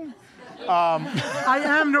being? I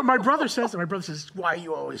am. No, my brother says that. My brother says, "Why are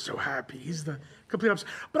you always so happy?" He's the complete opposite.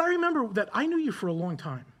 But I remember that I knew you for a long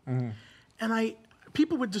time, and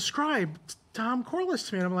people would describe Tom Corliss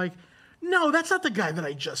to me, and I'm like, "No, that's not the guy that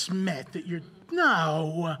I just met.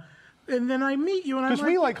 No." And then I meet you, and I'm like,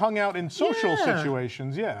 Because we like hung out in social Yeah.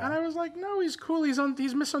 situations, yeah. and I was like, "No, he's cool. He's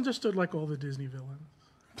misunderstood like all the Disney villains."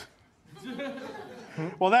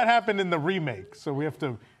 Well, that happened in the remake, so we have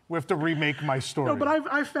to remake my story. No, but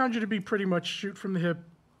I've found you to be pretty much shoot from the hip,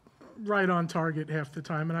 right on target half the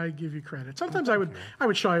time, and I give you credit. Sometimes I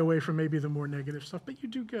would shy away from maybe the more negative stuff, but you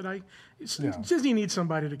do good. Disney needs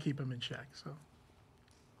somebody to keep him in check. So.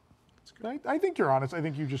 I think you're honest. I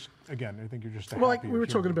think you just a Well, like happier we were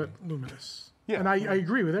talking human about Luminous. Yeah. And I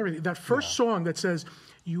agree with everything. That first song that says,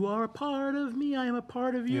 "You are a part of me, I am a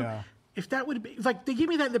part of you." Yeah. If that would be, like, they gave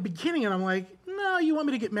me that in the beginning, and I'm like, no, you want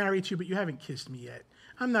me to get married to you, but you haven't kissed me yet.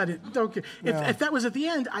 I'm not, don't care. If that was at the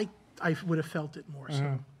end, I would have felt it more,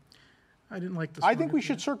 so I didn't like this. I think we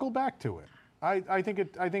should circle back to it. I think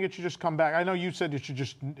it should just come back. I know you said it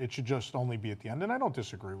should just only be at the end, and I don't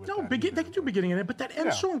disagree with that. They can do beginning and end, but that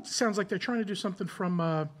end song sounds like they're trying to do something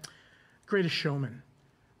from Greatest Showman.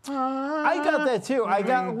 I got that too. I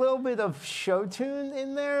got a little bit of show tune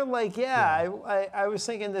in there. Like, I was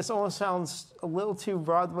thinking this almost sounds a little too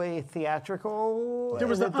Broadway theatrical. There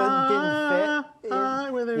was the didn't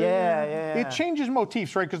fit. Yeah. It changes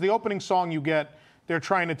motifs, right? Because the opening song you get, they're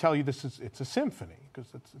trying to tell you it's a symphony because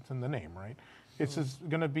it's in the name, right? It's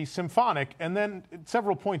going to be symphonic, and then at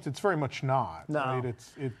several points it's very much not. No. Right?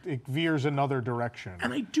 It veers another direction.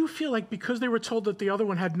 And I do feel like because they were told that the other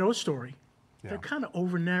one had no story, Yeah. they're kind of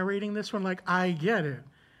over narrating this one. Like, I get it.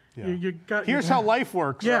 Yeah. Here's how life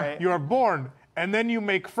works. Yeah. Right. You are born, and then you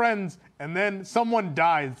make friends, and then someone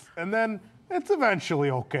dies, and then it's eventually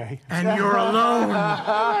okay. And you're alone.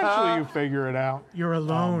 Eventually you figure it out. You're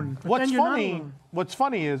alone. But then you're not alone. What's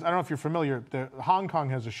funny is, I don't know if you're familiar, Hong Kong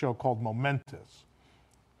has a show called Momentous.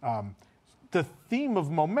 The theme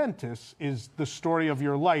of Momentous is the story of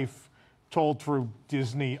your life told through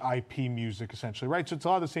Disney IP music, essentially, right? So it's a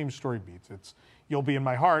lot of the same story beats. It's You'll Be in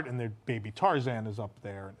My Heart, and their baby Tarzan is up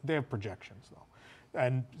there. They have projections, though.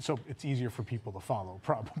 And so it's easier for people to follow,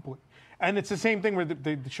 probably. And it's the same thing where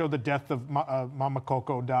they show the death of Mama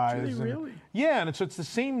Coco dies. Really? Yeah, and so it's the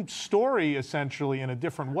same story, essentially, in a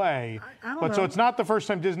different way. I don't But know. so it's not the first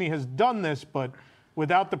time Disney has done this, but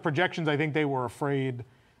without the projections, I think they were afraid,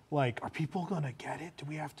 like, are people going to get it?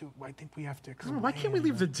 I think we have to explain. Why can't we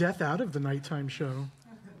leave the death out of the nighttime show?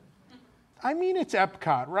 I mean, it's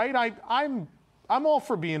Epcot, right? I'm all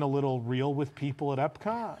for being a little real with people at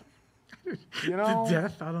Epcot. You know? The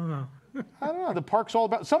death? I don't know. I don't know. The park's all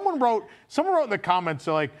about. Someone wrote in the comments,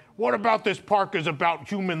 they're like, "What about this park is about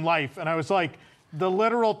human life?" And I was like, the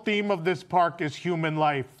literal theme of this park is human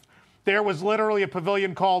life. There was literally a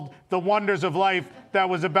pavilion called "The Wonders of Life" that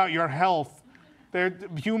was about your health.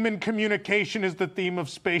 Human communication is the theme of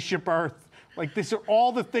Spaceship Earth. Like, these are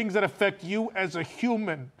all the things that affect you as a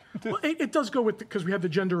human. Well, it does go with, because we had the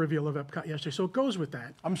gender reveal of Epcot yesterday, so it goes with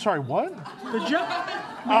that. I'm sorry, what?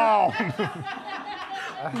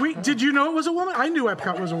 Did you know it was a woman? I knew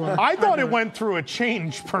Epcot was a woman. I thought it went through a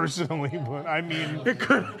change personally, but I mean, It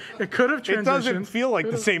could have transitioned. it doesn't feel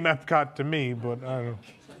like the same Epcot to me, but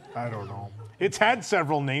I don't know. It's had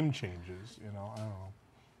several name changes, I don't know.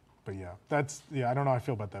 But I don't know how I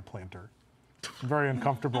feel about that planter. I'm very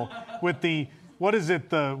uncomfortable with what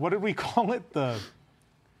did we call it? The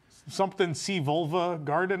something sea vulva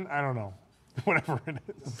garden? I don't know. Whatever it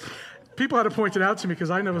is. People had to point it out to me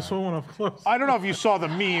because I never saw one up close. I don't know if you saw the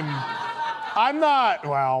meme. I'm not,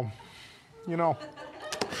 I'll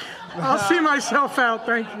see myself out,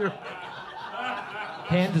 thank you.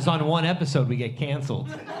 Panda's on one episode, we get canceled.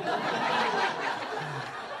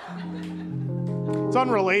 It's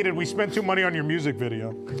unrelated. We spent too money on your music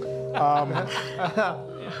video.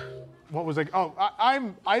 What was I? Oh,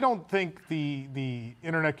 I don't think the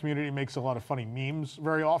internet community makes a lot of funny memes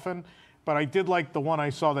very often, but I did like the one I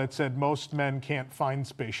saw that said "Most men can't find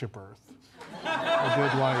Spaceship Earth."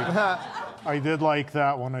 I did like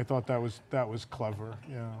that one. I thought that was clever.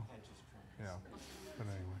 Yeah. But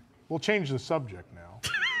anyway, we'll change the subject now.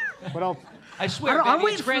 What else? I swear, I'm baby,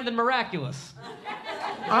 waiting it's grand and miraculous.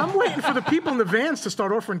 I'm waiting for the people in the vans to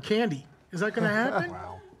start offering candy. Is that going to happen?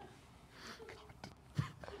 Wow.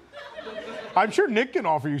 I'm sure Nick can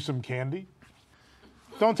offer you some candy.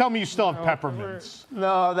 Don't tell me you still have peppermints.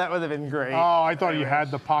 No, that would have been great. Oh, I thought you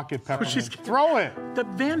had the pocket peppermints. Throw it. The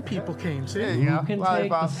van people came, see? There you go. You can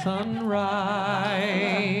Lollipop. take the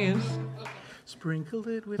sunrise. Sprinkle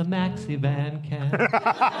it with... The maxi van can.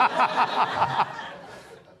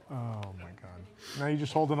 Oh, my God. Now you're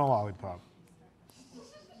just holding a lollipop.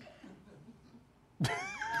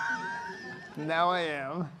 Now I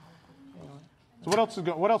am. So what else is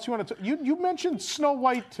going? What else you want to? You mentioned Snow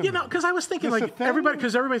White to me. You know, because I was thinking, This a like, thing?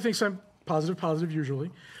 everybody thinks I'm positive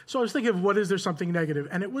usually. So I was thinking of what is there something negative?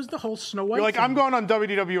 And it was the whole Snow White You're like, thing. I'm going on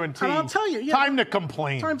WDWNT. And I'll tell you, yeah. Time to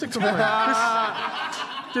complain. Time to complain.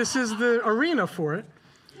 This is the arena for it.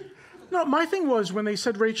 No, my thing was when they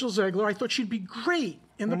said Rachel Zegler, I thought she'd be great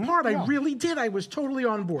in the part. yeah. I really did. I was totally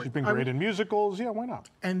on board. She's been great in musicals. Yeah, why not?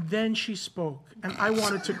 And then she spoke, and I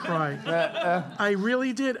wanted to cry. I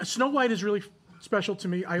really did. Snow White is really special to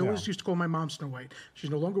me. I always used to call my mom Snow White. She's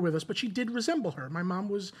no longer with us, but she did resemble her. My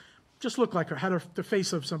mom just looked like her, had the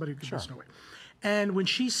face of somebody who could be Snow White. And when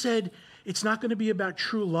she said, it's not going to be about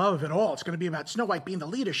true love at all, it's going to be about Snow White being the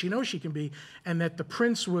leader she knows she can be, and that the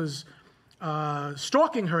prince was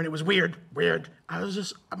stalking her, and it was weird. I was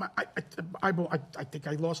just, I think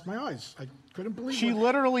I lost my eyes. I couldn't believe it. She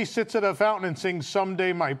literally sits at a fountain and sings,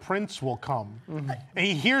 "Someday my prince will come." And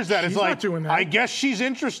he hears that. She's It's like, not doing that. I guess she's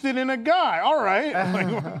interested in a guy. All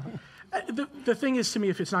right. The thing is, to me,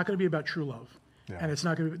 if it's not going to be about true love, and it's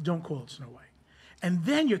not going to be, don't call it Snow White. And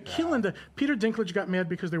then you're killing Peter Dinklage got mad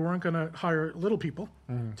because they weren't going to hire little people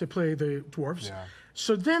to play the dwarves. Yeah.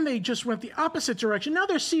 So then they just went the opposite direction. Now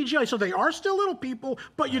they're CGI, so they are still little people,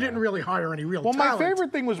 but you didn't really hire any real Well, talent. my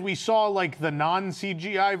favorite thing was we saw like the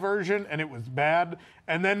non-CGI version, and it was bad.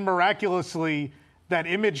 And then miraculously, that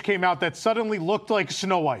image came out that suddenly looked like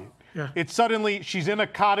Snow White. Yeah. It's suddenly she's in a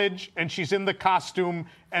cottage and she's in the costume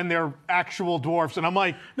and they're actual dwarfs, and I'm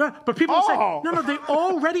like, No, but people say, Oh. no, they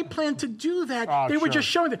already planned to do that. Oh, They were sure. just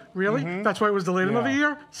showing that. Really? That's why it was delayed another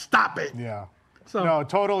year? Stop it. yeah. So, No,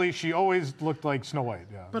 totally. She always looked like Snow White.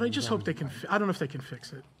 Yeah. but I just hope they can, I don't know if they can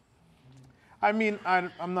fix it. I mean,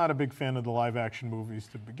 I'm not a big fan of the live-action movies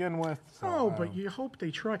to begin with. So Oh, but you hope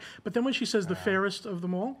they try. But then when she says the fairest of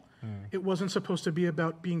them all, it wasn't supposed to be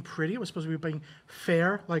about being pretty. It was supposed to be being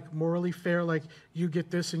fair, like morally fair, like you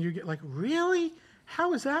get this and you get, like, really?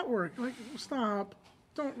 How does that work? Like, stop.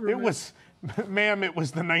 Don't ruin It was, ma'am, it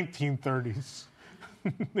was the 1930s.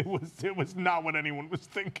 It was not what anyone was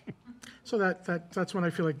thinking. So that's when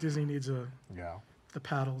I feel like Disney needs Yeah. the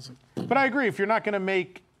paddles. But I agree. If you're not going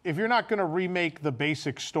to remake the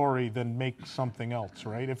basic story, then make something else,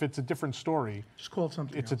 right? If it's a different story, Just call it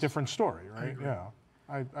something it's else. a different story, right? agree. Yeah.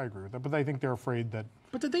 I agree with that. But I think they're afraid that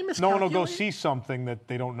But did they miscalculate? no one will go see something that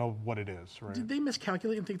they don't know what it is, right? Did they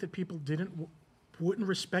miscalculate and think that people wouldn't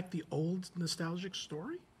respect the old nostalgic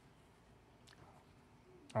story?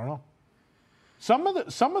 I don't know. Some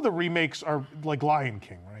of the remakes are like Lion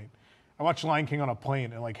King, right? I watched Lion King on a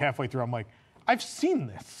plane, and like halfway through, I'm like, I've seen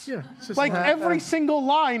this. Yeah. It's just Like every single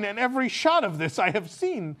line and every shot of this I have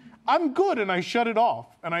seen. I'm good, and I shut it off,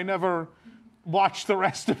 and I never watched the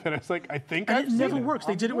rest of it. It's like, I think and I've it seen never it. works.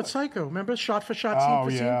 They I'm did it with good. Psycho. Remember, shot for shot, scene Oh,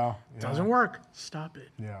 for scene? yeah. Doesn't work. Stop it.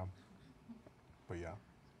 Yeah. But yeah.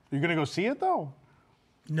 You're gonna go see it though?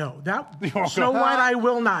 No, that won't Snow go- White. I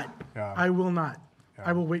will not. Yeah. I will not.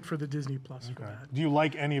 I will wait for the Disney Plus for that. Do you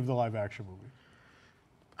like any of the live action movies?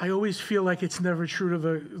 I always feel like it's never true to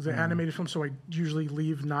Mm. the animated film, so I usually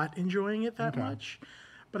leave not enjoying it that much.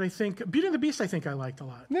 But I think Beauty and the Beast, I think I liked a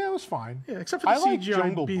lot. Yeah, it was fine. Yeah, except for the I like CGI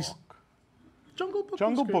Jungle Beast. Book. Jungle Book.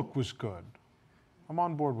 Jungle was good. Book was good. I'm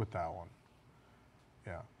on board with that one.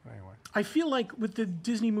 Yeah. Anyway. I feel like with the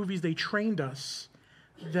Disney movies, they trained us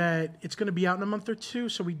that it's going to be out in a month or two.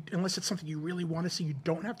 So unless it's something you really want to see, you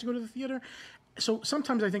don't have to go to the theater. So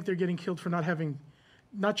sometimes I think they're getting killed for not having,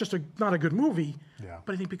 not a good movie,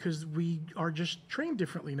 but I think because we are just trained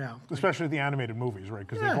differently now. Especially the animated movies, right?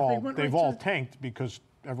 Because Yeah, they've all tanked because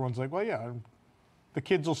everyone's like, well, yeah, the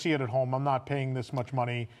kids will see it at home. I'm not paying this much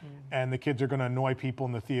money, and the kids are going to annoy people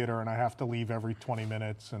in the theater, and I have to leave every 20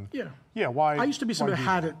 minutes. And Yeah. Why? I used to be somebody that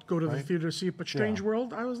why had do to go to the right? theater to see it, but Strange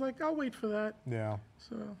World, I was like, I'll wait for that. Yeah.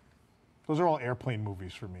 So Those are all airplane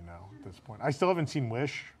movies for me now at this point. I still haven't seen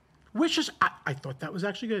Wish. Wish is, I thought that was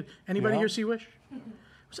actually good. Anybody Yeah. here see Wish? It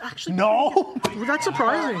was actually No. Well, that's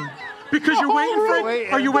surprising. Because you're waiting for really?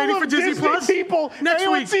 Are you waiting for Disney Disney Plus? people. Next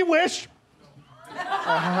Anyone week. see Wish?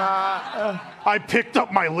 I picked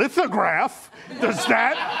up my lithograph. Does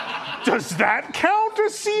that count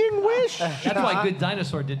as seeing Wish? That's why Good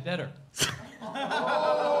Dinosaur did better.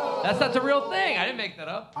 That's a real thing. I didn't make that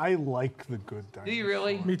up. I like the Good Dinosaur. Do you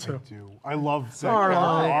really? Me too. I do. I love that Arlo.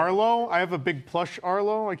 character. Arlo. I have a big plush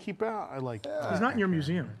Arlo I keep out. I like He's not in your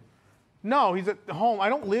museum. No, he's at home. I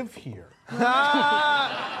don't live here.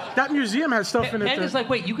 That museum has stuff in it. Panda's like,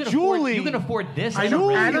 wait, you can Julie- afford this? I know.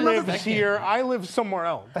 Julie And another lives here. I live somewhere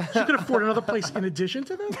else. You could afford another place in addition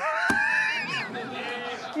to this?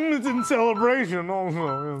 It's in celebration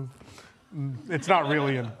also. It's not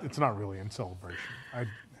really in celebration.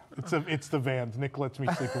 It's the vans. Nick lets me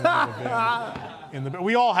sleep in one of the vans.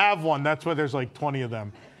 We all have one. That's why there's like 20 of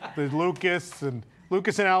them. There's Lucas and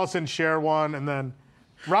Allison share one, and then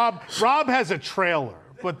Rob has a trailer.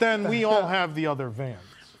 But then we all have the other vans.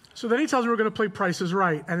 So then he tells me we're going to play Price is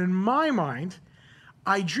Right. And in my mind,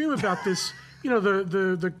 I dream about this,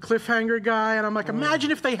 the cliffhanger guy. And I'm like,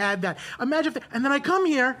 imagine if they had that. Imagine if and then I come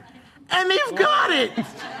here, and they've got it.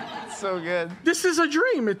 So good. This is a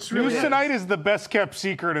dream. It's really News Tonight is the best kept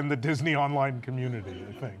secret in the Disney online community,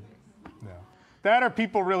 I think. Yeah. That or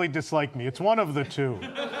people really dislike me. It's one of the two.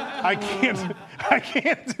 I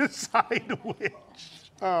can't decide which.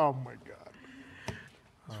 Oh my God.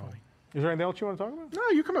 Is there anything else you want to talk about? No,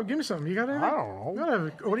 you come up. Give me something. You got anything? I don't know. You gotta have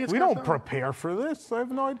an audience. We got don't something? prepare for this. I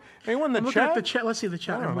have no idea. Anyone in the I'm looking chat? at the chat. Let's see the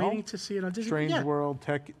chat. I don't I'm know. waiting to see it on Disney. Strange Yeah. world,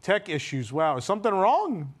 tech issues. Wow, is something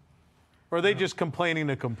wrong? Or are they just complaining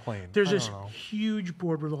to complain? There's I this don't know. huge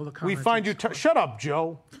board with all the We comments. find you. Shut up,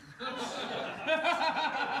 Joe.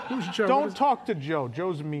 Who's Joe? Don't talk to Joe.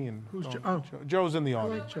 Joe's mean. Who's Don't- Joe? Oh. Joe's in the I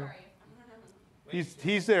audience. like Joe.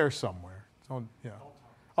 He's there somewhere. Yeah.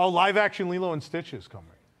 Oh, live action Lilo and Stitch is coming.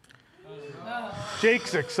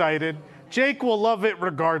 Jake's excited. Jake will love it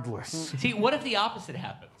regardless. See, what if the opposite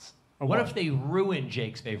happens? What if they ruin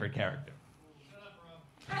Jake's favorite character?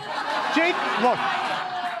 Jake, look.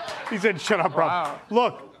 He said, "Shut up, Rob." Wow.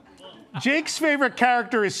 Look, Jake's favorite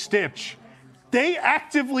character is Stitch. They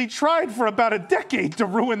actively tried for about a decade to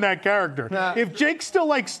ruin that character. Nah. If Jake still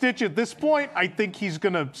likes Stitch at this point, I think he's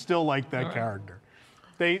gonna still like that character.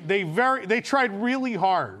 They tried really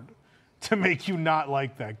hard to make you not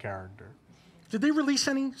like that character. Did they release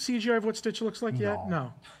any CGI of what Stitch looks like yet? No.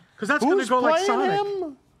 No. Because that's going to Who's go like playing Sonic.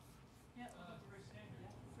 him?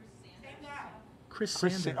 Chris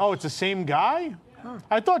Chris Sanders. Oh, it's the same guy?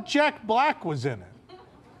 I thought Jack Black was in it.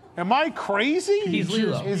 Am I crazy? He's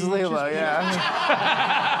Lilo. He's Lilo, yeah.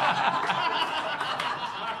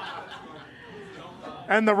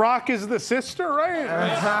 And The Rock is the sister, right?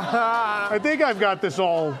 I think I've got this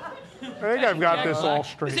all.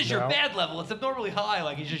 Straight. This is your now. bad level. It's abnormally high,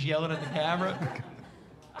 like he's just yelling at the camera.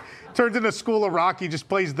 Turns into School of Rock. He just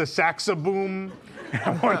plays the saxoboom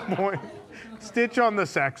at one point. Stitch on the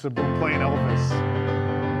saxoboom playing Elvis.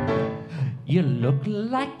 You look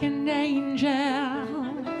like an angel.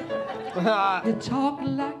 You talk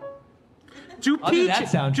like. Do I'll do that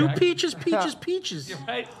peaches. soundtrack. Do peaches, peaches, peaches.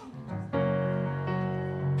 Right?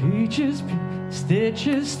 Peaches,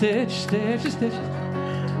 stitches, stitches.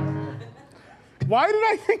 Why did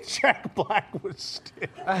I think Jack Black was Stitch?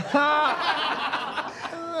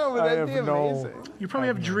 Oh, but that'd be have no- amazing. You probably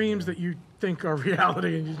have dreams that you think are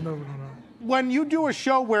reality and you just know. When you do a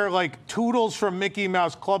show where like Toodles from Mickey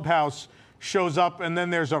Mouse Clubhouse shows up and then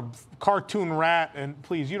there's a cartoon rat, and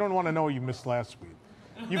please, you don't want to know what you missed last week.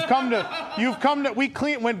 When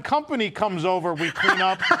company comes over, we clean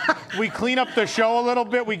up the show a little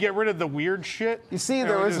bit. We get rid of the weird shit. You see, And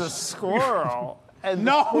there we was a just- squirrel, and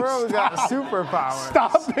No, the squirrel got stop. superpowers.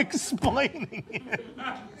 Stop explaining it.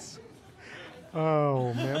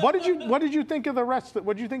 Oh man, what did you think of the rest?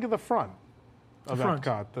 What did you think of the front of front.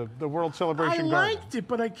 Epcot, the World I Celebration Garden? liked it,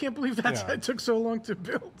 but I can't believe Yeah. it took so long to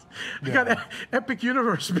build. You got Epic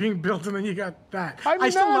Universe being built, and then you got that. I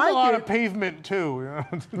mean, still that was like a lot it. of pavement too.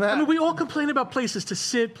 You know? I mean, we all complain about places to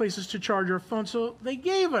sit, places to charge our phone, so they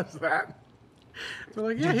gave us that. They're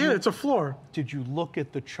like, yeah, it's a floor. Did you look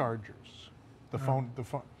at the chargers? The phone.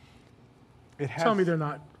 It has. Tell me they're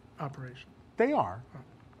not operational. They are.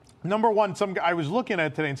 Number one, I was looking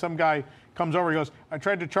at it today, and some guy comes over. He goes, "I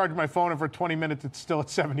tried to charge my phone, and for 20 minutes, it's still at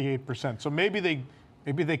 78%." So maybe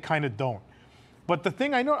they kind of don't. But the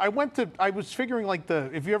thing I know, I was figuring like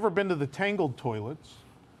if you ever been to the Tangled toilets,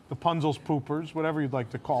 the Punzel's poopers, whatever you'd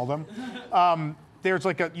like to call them, there's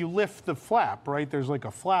like you lift the flap, right? There's like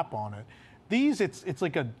a flap on it. These, it's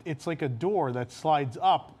like a door that slides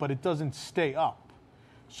up, but it doesn't stay up.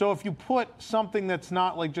 So if you put something that's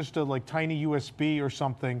not like just a like tiny USB or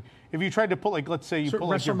something, if you tried to put like, let's say you So it put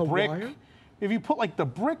like rests your on the brick, wire? if you put like the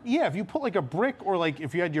brick, if you put like a brick, or like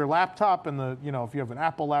if you had your laptop and the, if you have an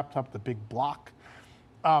Apple laptop, the big block,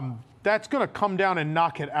 that's gonna come down and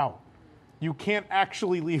knock it out. You can't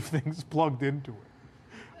actually leave things plugged into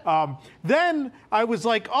it. Then I was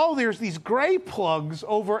like, oh, there's these gray plugs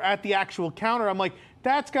over at the actual counter. I'm like,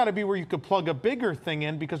 that's gotta be where you could plug a bigger thing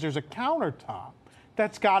in because there's a countertop.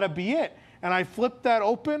 That's gotta be it. And I flipped that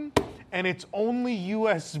open and it's only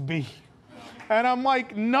USB. And I'm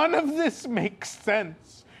like, none of this makes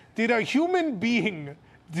sense. Did a human being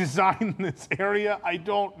design this area? I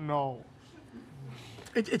don't know.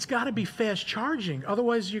 It's got to be fast charging.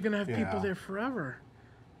 Otherwise, you're going to have people there forever.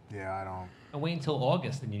 Yeah, I don't. And wait until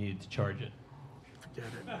August and you need to charge it. Forget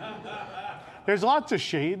it. There's lots of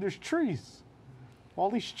shade. There's trees. All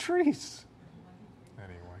these trees.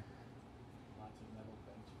 Anyway.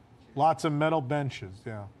 Lots of metal benches,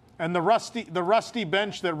 yeah. And the rusty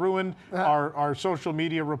bench that ruined our social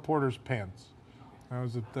media reporter's pants. That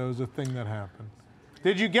was a thing that happened.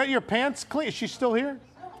 Did you get your pants clean? Is she still here?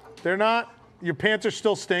 They're not? Your pants are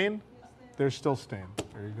still stained? They're still stained.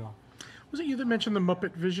 There you go. Was it you that mentioned the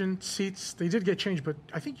Muppet Vision seats? They did get changed, but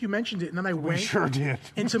I think you mentioned it, and then I went sure did.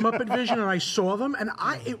 into Muppet Vision, and I saw them, and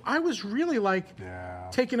I was really like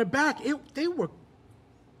taken aback. They were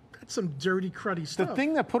some dirty, cruddy stuff. The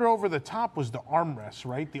thing that put it over the top was the armrests,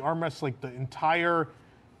 right? The armrests, like the entire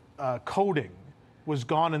coating was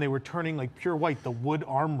gone, and they were turning like pure white, the wood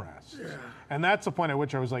armrests. Yeah. And that's the point at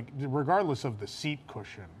which I was like, regardless of the seat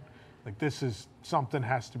cushion, like this is something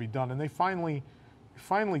has to be done. And they finally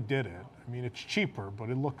did it. I mean, it's cheaper, but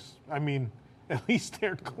it looks, I mean, at least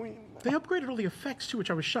they're clean. They upgraded all the effects too, which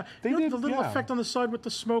I was shocked. They did, the little yeah. effect on the side with the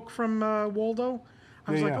smoke from Waldo?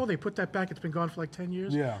 I was like, yeah. oh, they put that back. It's been gone for like 10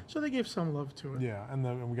 years. Yeah. So they gave some love to it. Yeah,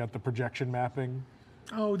 and we got the projection mapping.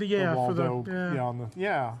 Oh, The Waldo,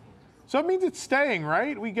 yeah. So it means it's staying,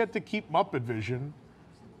 right? We get to keep Muppet Vision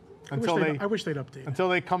I wish they'd update it. until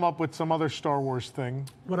they come up with some other Star Wars thing.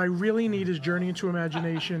 What I really need is Journey into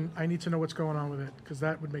Imagination. I need to know what's going on with it, because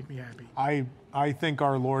that would make me happy. I think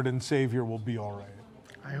our Lord and Savior will be all right.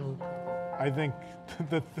 I hope. I think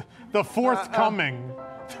the forthcoming,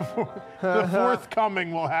 the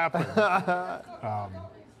forthcoming will happen.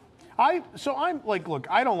 I'm like, look,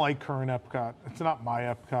 I don't like current Epcot. It's not my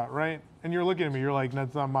Epcot, right? And you're looking at me, you're like,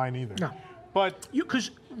 that's not mine either. No. But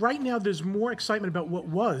because right now there's more excitement about what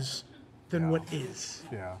was than what is.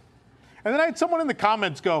 Yeah. And then I had someone in the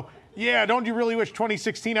comments go, yeah, don't you really wish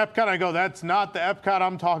 2016 Epcot? I go, that's not the Epcot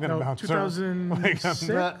I'm talking about,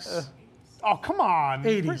 2006? Oh, come on.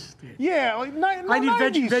 80s. Yeah, like I need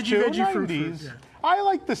 90s veggie too, fruit. 90s. Yeah. I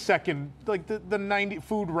like the second, like the 90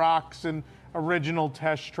 Food Rocks and original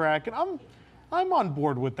Test Track, and I'm on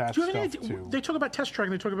board with that Do you have stuff any idea? too. They talk about Test Track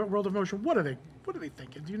and they talk about World of Motion. What are they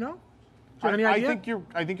thinking? Do you know? Do you have any I idea?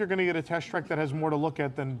 think you're going to get a Test Track that has more to look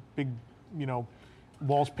at than big,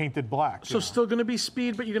 walls painted black. So still going to be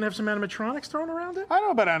speed, but you're going to have some animatronics thrown around it? I don't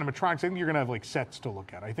know about animatronics. I think you're going to have like sets to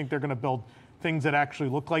look at. I think they're going to build things that actually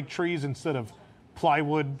look like trees instead of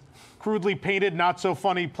plywood, crudely painted, not so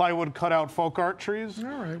funny plywood cutout folk art trees. All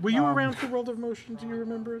right. Were you around for World of Motion? Do you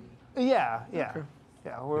remember it? Yeah. Okay.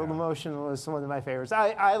 Yeah, World of Motion was one of my favorites.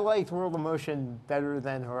 I liked World of Motion better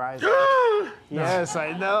than Horizon. Yes,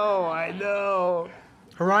 I know.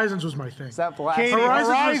 Horizons was my thing. Is that black? Katie,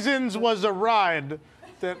 Horizons was a ride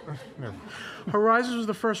that... Horizons was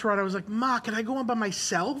the first ride. I was like, Ma, can I go on by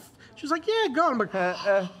myself? She was like, yeah, go. I'm like,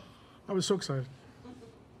 I was so excited.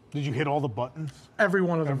 Did you hit all the buttons? Every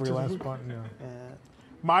one of them. Every last button, yeah.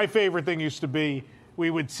 My favorite thing used to be we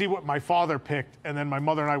would see what my father picked, and then my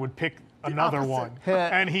mother and I would pick another one.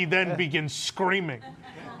 And he'd then begin screaming.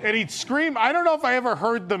 And he'd scream. I don't know if I ever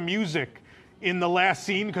heard the music in the last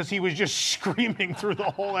scene because he was just screaming through the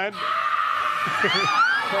whole end.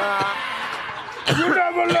 You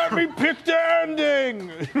never let me pick the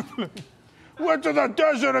ending. Went to the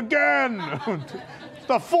desert again.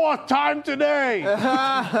 The fourth time today.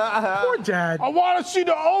 Poor Dad. I want to see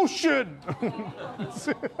the ocean.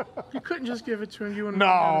 You couldn't just give it to him. You and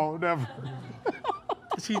No, never.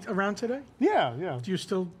 Is he around today? Yeah. Do you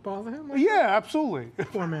still bother him? Like Yeah, absolutely.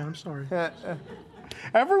 Poor man. I'm sorry.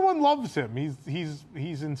 Everyone loves him.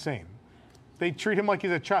 He's insane. They treat him like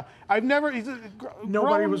he's a child.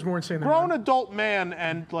 Nobody was more insane than grown him. adult man,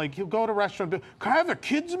 and like he'll go to a restaurant. And be, can I have a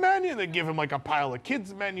kids menu? And they give him like a pile of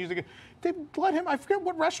kids menus. They let him. I forget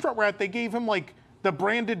what restaurant we're at. They gave him like the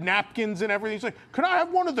branded napkins and everything. He's like, can I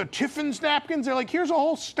have one of the Tiffin's napkins? They're like, here's a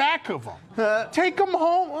whole stack of them. Take them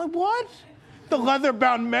home. Like, what? The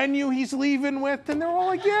leather-bound menu he's leaving with, and they're all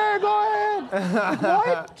like, yeah, go ahead. Like,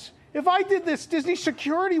 what? If I did this, Disney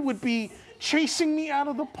security would be chasing me out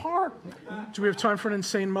of the park. Do we have time for an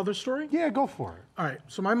insane mother story? Yeah, go for it. All right,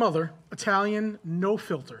 so my mother, Italian, no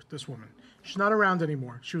filter, this woman. She's not around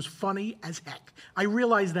anymore. She was funny as heck. I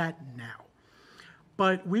realize that now.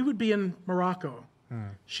 But we would be in Morocco.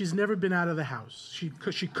 She's never been out of the house. She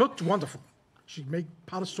cooked wonderful. She'd make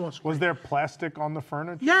pot of sauce. Was there plastic on the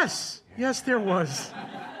furniture? Yes. Yes, there was.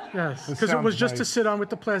 Yes, because it was just to sit on with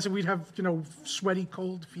the plastic. We'd have, sweaty,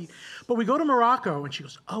 cold feet. But we go to Morocco, and she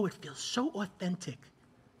goes, oh, it feels so authentic.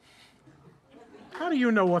 How do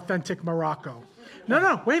you know authentic Morocco?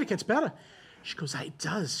 No, wait, it gets better. She goes, it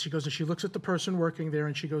does. She goes, and she looks at the person working there,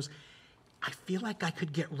 and she goes, I feel like I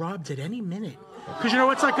could get robbed at any minute. Because,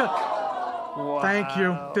 it's like a, thank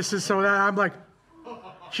you. This is so, I'm like,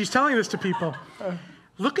 she's telling this to people.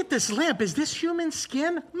 Look at this lamp. Is this human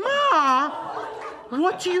skin? Ma,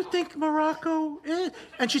 what do you think Morocco is?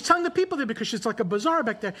 And she's telling the people there because she's like a bazaar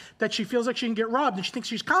back there that she feels like she can get robbed and she thinks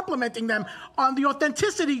she's complimenting them on the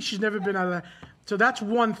authenticity. She's never been out of that. So that's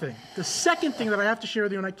one thing. The second thing that I have to share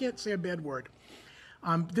with you, and I can't say a bad word.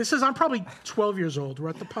 I'm probably 12 years old. We're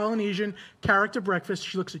at the Polynesian character breakfast.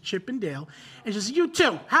 She looks at Chip and Dale and she says, you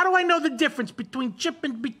two, how do I know the difference between Chip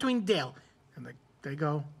and between Dale? And they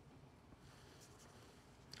go,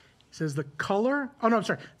 he says the color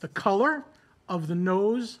of the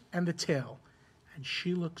nose and the tail. And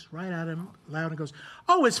she looks right at him loud and goes,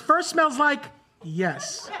 oh, his fur smells like,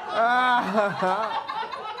 yes.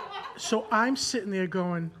 So I'm sitting there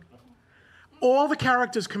going, all the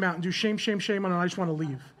characters come out and do shame, shame, shame, and I just want to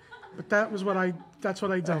leave. But that's what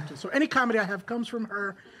I dealt with. So any comedy I have comes from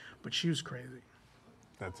her, but she was crazy.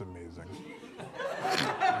 That's amazing.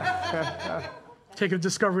 Take a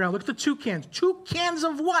Discovery out. Look at the 2 cans. 2 cans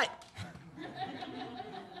of what?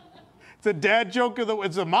 It's a dad joke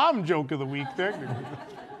it's a mom joke of the week there.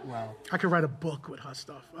 Wow. I could write a book with her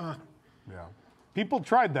stuff. Yeah. People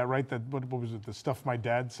tried that, right? What was it? The Stuff My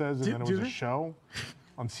Dad Says, and then it was a show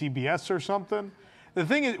on CBS or something. The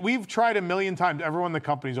thing is, we've tried a million times. Everyone in the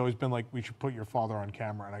company's always been like, we should put your father on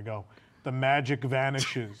camera. And I go, the magic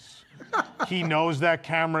vanishes. He knows that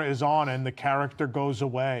camera is on and the character goes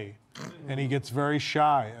away. And he gets very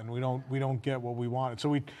shy and we don't get what we wanted. So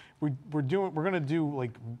we're gonna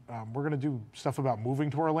do stuff about moving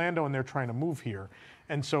to Orlando and they're trying to move here.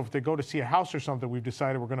 And so if they go to see a house or something, we've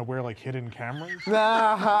decided we're gonna wear like hidden cameras.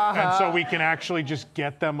 And so we can actually just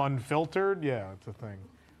get them unfiltered. Yeah, it's a thing.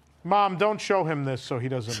 Mom, don't show him this so he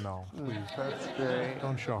doesn't know, please. That's great.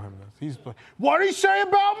 Don't show him this. He's like, what did he say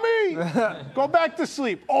about me? Go back to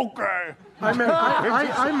sleep. Okay. I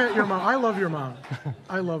met your mom. I love your mom.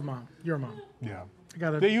 I love your mom. Yeah.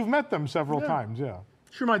 You've met them several times, yeah.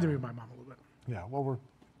 She reminded me of my mom a little bit. Yeah, well, we're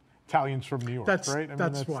Italians from New York, right?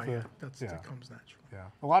 That's why. That comes natural. Yeah,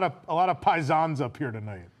 a lot of paisans up here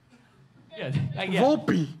tonight. Yeah,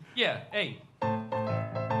 Volpe. Yeah, hey.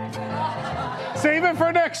 Save it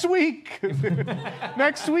for next week.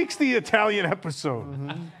 Next week's the Italian episode.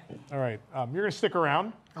 Mm-hmm. All right, you're gonna stick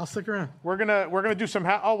around. I'll stick around. We're gonna do some.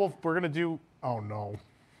 We're gonna do. Oh no.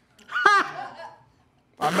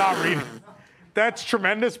 I'm not reading. That's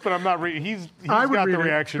tremendous, but I'm not reading. He's got the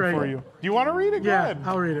reaction for you. Do you want to read it? Yeah, go ahead.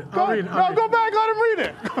 I'll read it. Go back. Let him read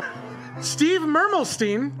it. Steve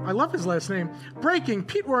Mermelstein, I love his last name. Breaking,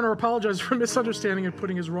 Pete Werner apologized for misunderstanding and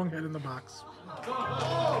putting his wrong head in the box.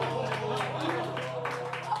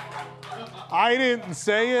 I didn't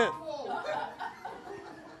say it.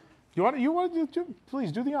 You want to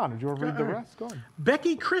please do the honor. Do you want to read the rest? Go on.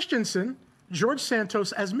 Becky Christensen, George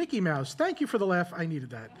Santos as Mickey Mouse. Thank you for the laugh. I needed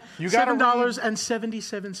that. You got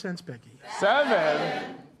 $7.77, Becky.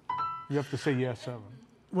 7. You have to say yes, 7.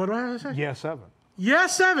 What do I have to say? Yes, 7.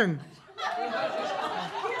 Yes, 7.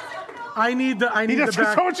 I need the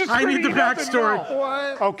backstory.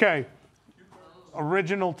 What? Okay.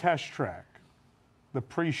 Original test track. The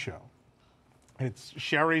pre-show. It's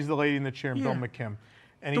Sherry's the lady in the chair and Bill McKim.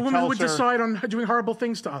 And the woman who would decide on doing horrible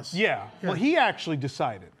things to us. Yeah. Well, he actually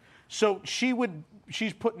decided. So she's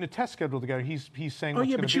putting a test schedule together. He's saying, oh,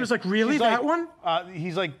 yeah, but she was like, really, that one?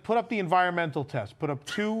 He's like, put up the environmental test. Put up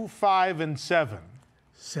 2, 5, and 7.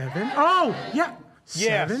 7? Oh, yeah.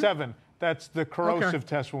 7? Yeah, 7. That's the corrosive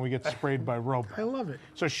test when we get sprayed by robots. I love it.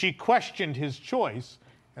 So she questioned his choice,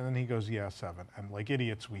 and then he goes, yeah, 7. And like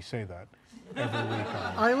idiots, we say that every week.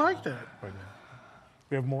 I like that.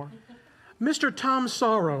 We have more? Mr. Tom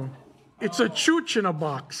Sorrow. It's a chooch in a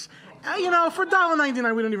box. For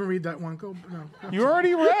 $1.99, we don't even read that one. No. You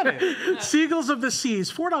already read it. Seagulls of the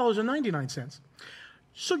Seas, $4.99.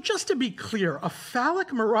 So just to be clear, a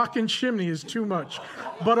phallic Moroccan chimney is too much,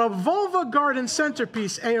 but a vulva garden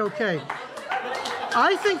centerpiece, A-OK.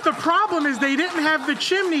 I think the problem is they didn't have the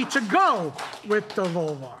chimney to go with the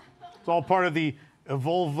vulva. It's all part of the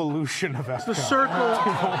evolution of Epcot. The circle.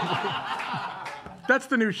 That's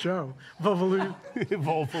the new show. Evolution.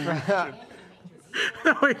 Evolution.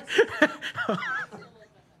 No, wait.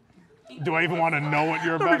 Do I even want to know what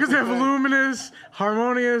you're about Because to they have say? luminous,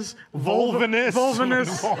 harmonious, Vulvanous.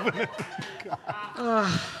 vulvanous.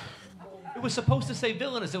 It was supposed to say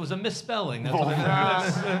villainous. It was a misspelling. That's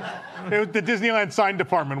what The Disneyland sign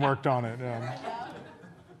department worked on it. Yeah.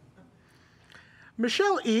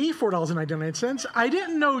 Michelle E., $4.99. I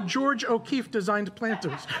didn't know George O'Keeffe designed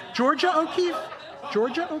planters. Georgia O'Keeffe?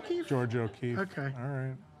 Georgia O'Keeffe? George O'Keeffe. Okay. All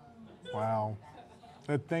right. Wow.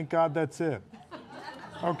 Thank God that's it.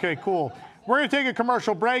 Okay, cool. We're going to take a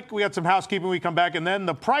commercial break. We got some housekeeping. We come back, and then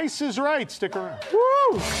The Price is Right. Stick around.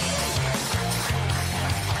 Woo!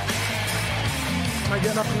 Am I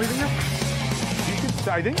getting up and leaving now?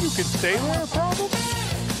 I think you could stay there, probably.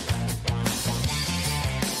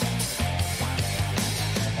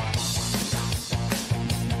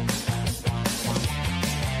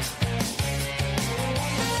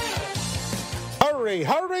 Hurry,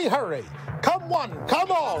 hurry, hurry. Come one,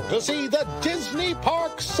 come all to see the Disney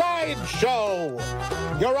Park Sideshow.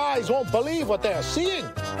 Your eyes won't believe what they're seeing.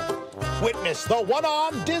 Witness the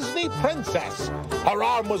one-armed Disney princess. Her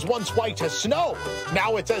arm was once white as snow.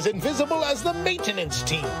 Now it's as invisible as the maintenance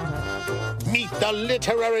team. Meet the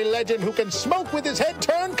literary legend who can smoke with his head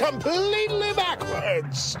turned completely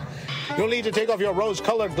backwards. You'll need to take off your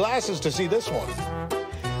rose-colored glasses to see this one.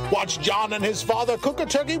 Watch John and his father cook a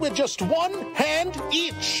turkey with just one hand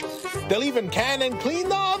each. They'll even can and clean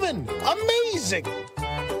the oven. Amazing!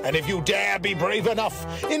 And if you dare be brave enough,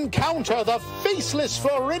 encounter the faceless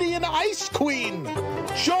Floridian Ice Queen.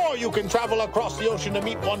 Sure, you can travel across the ocean to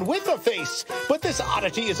meet one with a face, but this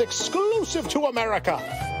oddity is exclusive to America.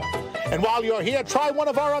 And while you're here, try one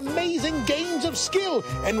of our amazing games of skill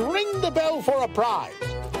and ring the bell for a prize.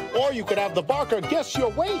 Or you could have the barker guess your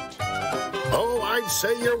weight. Oh, I'd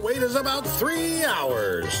say your wait is about 3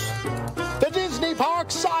 hours. The Disney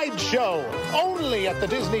Park Sideshow, only at the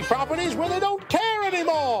Disney properties where they don't care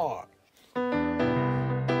anymore.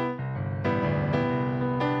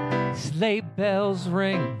 Sleigh bells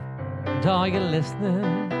ring, and are you listening?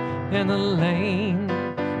 In the lane,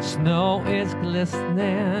 snow is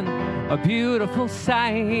glistening, a beautiful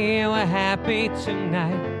sight. We're happy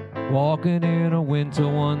tonight, walking in a winter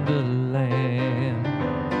wonderland.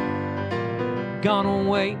 Gone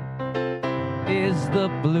away is the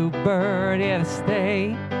bluebird, here to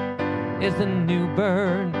stay is the new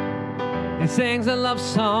bird. He sings a love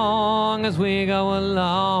song as we go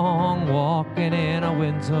along, walking in a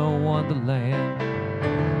winter wonderland.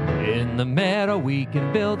 In the meadow we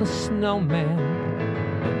can build a snowman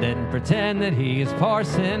and then pretend that he is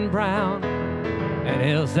Parson Brown. And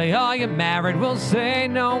he'll say, are you married? We'll say,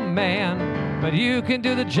 no, man. But you can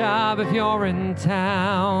do the job if you're in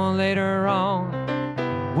town. Later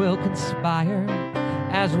on, we'll conspire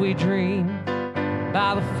as we dream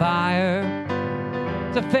by the fire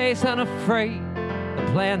to face unafraid the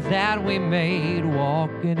plans that we made.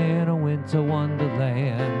 Walking in a winter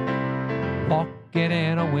wonderland. Walking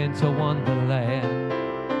in a winter wonderland.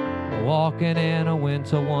 Walking in a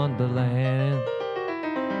winter wonderland.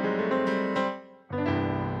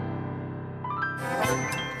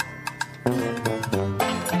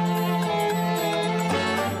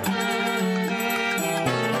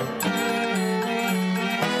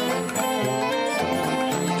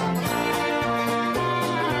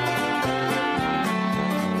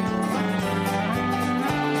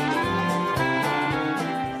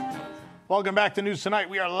 Welcome back to News Tonight.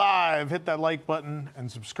 We are live. Hit that like button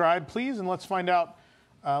and subscribe, please, and let's find out.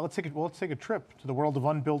 Let's take a trip to the world of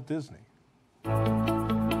unbuilt Disney.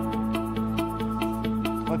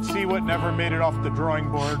 Let's see what never made it off the drawing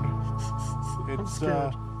board. It's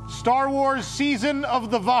Star Wars Season of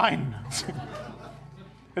the Vine.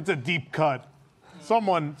 It's a deep cut.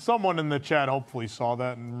 Someone in the chat hopefully saw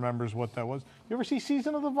that and remembers what that was. You ever see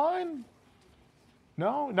Season of the Vine?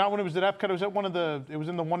 No, not when it was at Epcot. It was at it was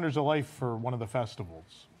in the Wonders of Life for one of the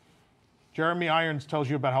festivals. Jeremy Irons tells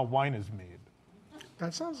you about how wine is made.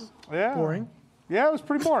 That sounds Yeah. boring. Yeah, it was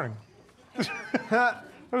pretty boring. It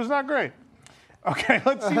was not great. Okay,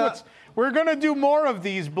 let's see we're going to do more of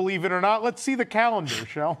these, believe it or not. Let's see the calendar,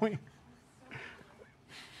 shall we?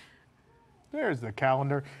 There's the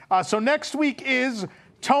calendar. So next week is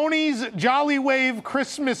Tony's Jolly Wave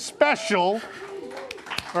Christmas Special.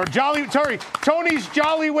 Or Tony's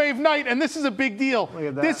Jolly Wave Night, and this is a big deal. Look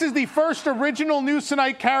at that. This is the first original News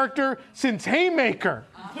Tonight character since Haymaker.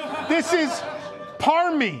 This is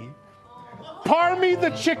Parmy. Parmy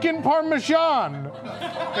the Chicken Parmesan.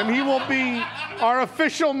 And he will be our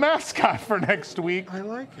official mascot for next week. I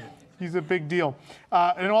like it. He's a big deal.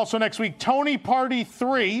 And also next week, Tony Party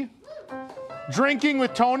 3, Drinking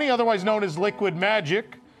with Tony, otherwise known as Liquid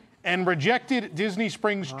Magic, and Rejected Disney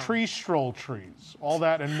Springs Tree Stroll Trees. All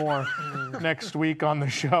that and more next week on the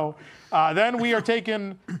show. Then we are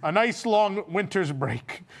taking a nice long winter's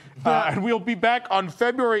break. And we'll be back on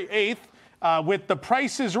February 8th with The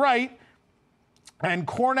Price is Right and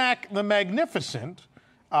Cornac the Magnificent.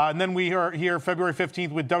 And then we are here February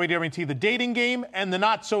 15th with WDWNT, The Dating Game, and the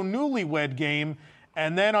Not So Newlywed Game.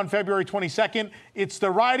 And then on February 22nd, it's The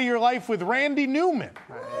Ride of Your Life with Randy Newman.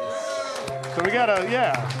 Nice. So we got a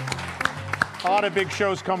lot of big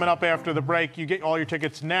shows coming up after the break. You get all your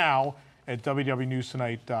tickets now at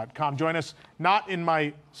WDWNewsTonight.com. Join us not in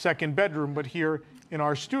my second bedroom, but here in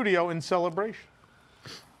our studio in celebration.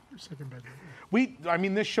 Your second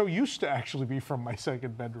bedroom. This show used to actually be from my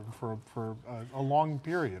second bedroom for a long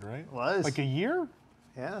period, right? It was. Like a year?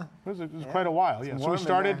 Yeah. It was quite a while, yeah. So we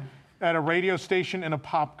started at a radio station in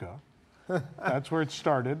Apopka. That's where it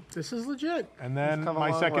started. This is legit. And then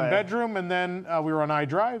my second bedroom, and then we were on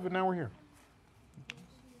iDrive, and now we're here.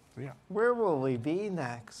 So, yeah. Where will we be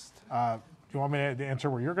next? Do you want me to answer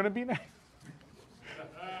where you're going to be next?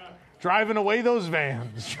 Driving away those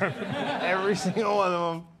vans. Every single one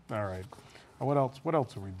of them. All right. What else? What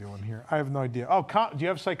else are we doing here? I have no idea. Oh, do you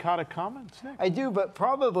have psychotic comments, Nick? I do, but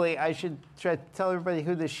probably I should try to tell everybody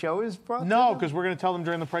who the show is brought to. No, because we're going to tell them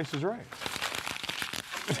during The Price is Right.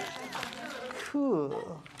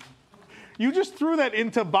 Cool. You just threw that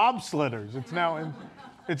into bobsledders. It's now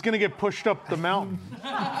it's going to get pushed up the mountain.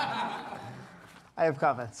 I have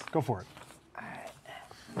comments. Go for it.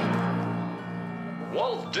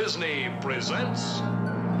 Walt Disney presents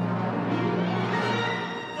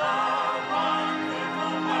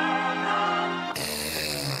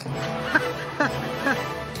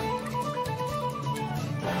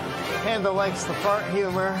Panda likes the fart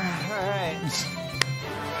humor. All right.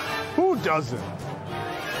 Who doesn't?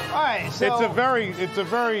 All right, so It's a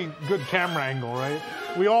very good camera angle, right?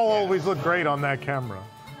 We all always look great on that camera.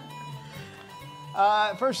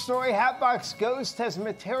 First story, Hatbox Ghost has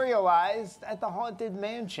materialized at the Haunted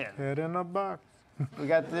Mansion. Head in a box. We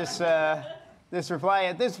got this this reply.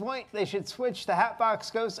 At this point, they should switch the Hatbox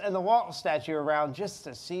Ghost and the Walt statue around just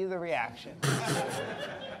to see the reaction.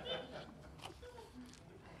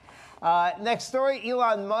 Next story,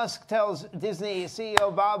 Elon Musk tells Disney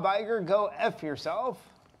CEO Bob Iger, go F yourself.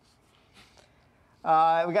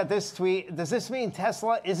 We got this tweet. Does this mean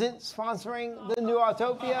Tesla isn't sponsoring the new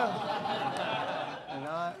Autopia?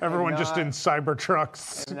 Not. Everyone just in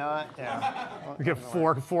Cybertrucks. Not, yeah. We get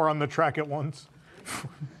four on the track at once.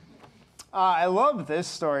 I love this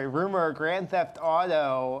story. Rumor Grand Theft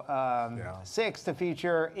Auto 6 to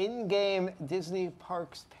feature in-game Disney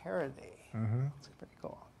Parks parody. Mm-hmm. It's pretty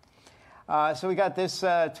cool. So we got this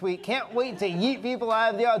tweet. Can't wait to yeet people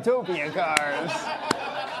out of the Autopia cars.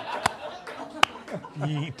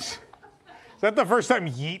 Yeet. Is that the first time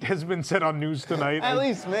yeet has been said on News Tonight? At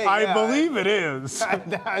least me. I believe it is.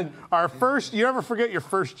 Our first, you never forget your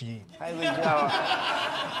first yeet. Highly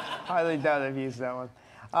doubt I've used that one.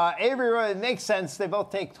 Avery wrote, it makes sense. They both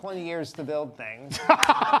take 20 years to build things.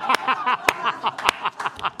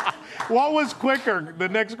 What was quicker, the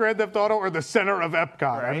next Grand Theft Auto or the center of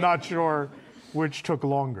Epcot? Right. I'm not sure which took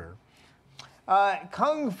longer.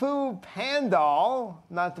 Kung Fu Pandal,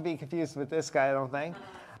 not to be confused with this guy, I don't think.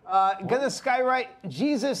 Gonna skywrite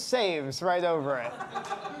Jesus Saves right over it.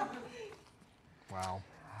 Wow.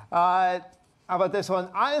 How about this one?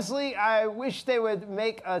 Honestly, I wish they would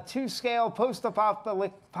make a 2-scale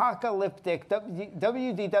post-apocalyptic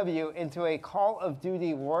WDW into a Call of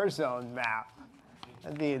Duty Warzone map.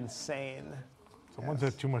 That'd be insane. Someone's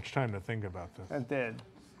had too much time to think about this. That did.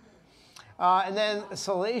 And then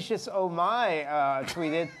Salacious Oh My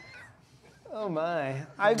tweeted, oh my,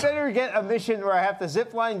 I better get a mission where I have to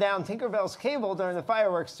zip line down Tinkerbell's cable during the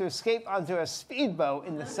fireworks to escape onto a speedboat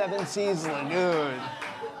in the Seven Seas Lagoon.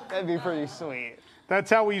 That'd be pretty sweet. That's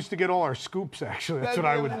how we used to get all our scoops, actually. That's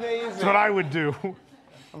what I would do.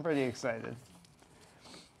 I'm pretty excited.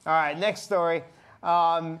 All right, next story.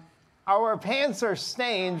 Our pants are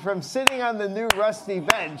stained from sitting on the new rusty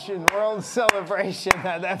bench in World Celebration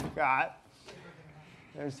at Epcot.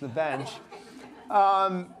 There's the bench.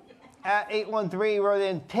 At 813 wrote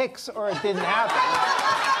in pics or it didn't happen.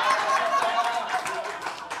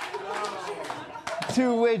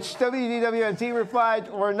 To which WDWNT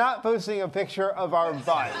replied, we're not posting a picture of our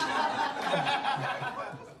butt.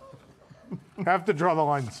 Have to draw the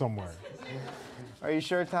line somewhere. Are you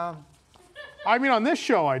sure, Tom? I mean, on this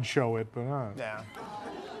show, I'd show it, but yeah.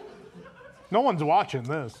 No one's watching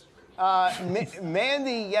this.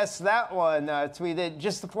 Mandy, yes, that one, tweeted,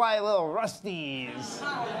 just apply a little Rusties.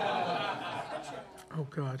 Oh,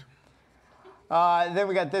 God. Then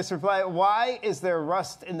we got this reply. Why is there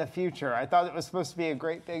rust in the future? I thought it was supposed to be a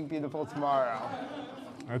great, big, beautiful tomorrow.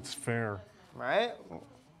 That's fair. Right?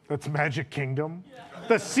 That's Magic Kingdom.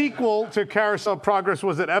 The sequel to Carousel Progress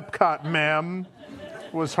was at Epcot, ma'am.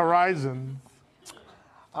 Was Horizon.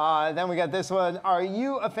 Then we got this one. Are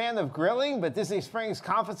you a fan of grilling, but Disney Springs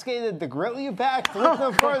confiscated the grill you packed? Look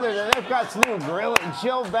no further than Epcot's new grill and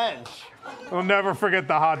chill bench. We'll never forget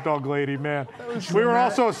the hot dog lady, man. We were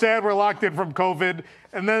all so sad we're locked in from COVID,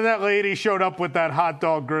 and then that lady showed up with that hot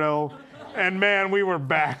dog grill, and man, we were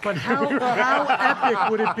back. But how epic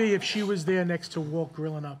would it be if she was there next to Walt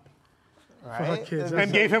grilling up for her kids?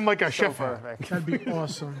 And gave him like a chef. That'd be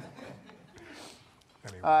awesome.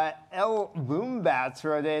 El Boombats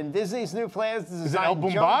wrote in, Disney's new plans to Is it El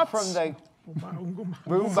design Boombats? jump from the...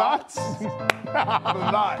 Boombats?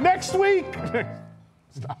 Boombats. Next week!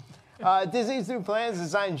 Disney's new plans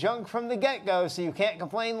design junk from the get-go so you can't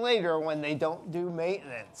complain later when they don't do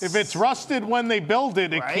maintenance. If it's rusted when they build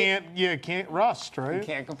it, Right? it can't rust, right? You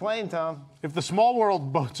can't complain, Tom. If the Small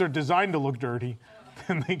World boats are designed to look dirty,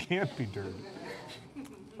 then they can't be dirty.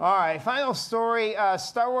 All right, final story.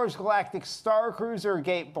 Star Wars Galactic Star Cruiser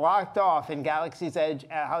Gate blocked off in Galaxy's Edge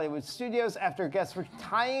at Hollywood Studios after guests were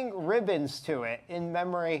tying ribbons to it in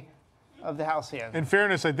memory of the Halcyon. In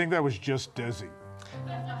fairness, I think that was just Desi.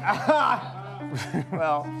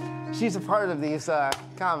 Well, she's a part of these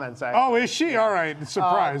comments. Oh, is she? All right,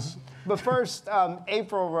 surprise. But first,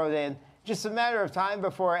 April wrote in, just a matter of time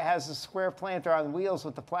before it has a square planter on wheels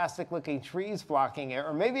with the plastic-looking trees blocking it.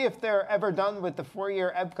 Or maybe if they're ever done with the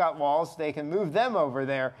 4-year Epcot walls, they can move them over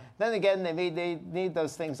there. Then again, they need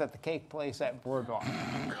those things at the cake place at Boardwalk.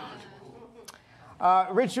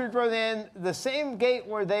 Richard wrote in, the same gate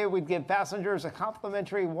where they would give passengers a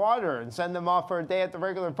complimentary water and send them off for a day at the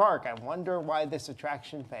regular park. I wonder why this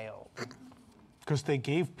attraction failed. Because they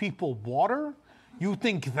gave people water? You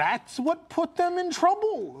think that's what put them in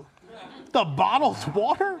trouble? The bottled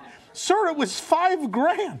water? Sir, it was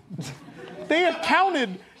 $5,000. They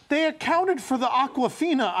accounted for the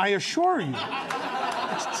Aquafina, I assure you.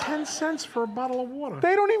 It's 10 cents for a bottle of water.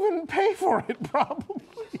 They don't even pay for it, probably.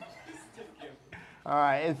 All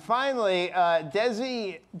right, and finally,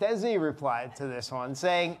 Desi replied to this one,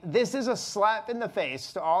 saying, this is a slap in the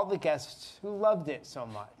face to all the guests who loved it so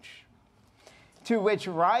much. To which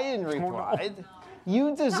Ryan replied,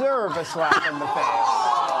 you deserve a slap in the face.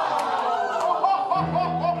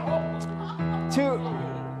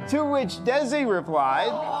 To which Desi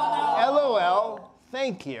replied, LOL,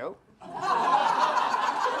 thank you.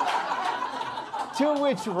 To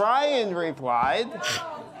which Ryan replied,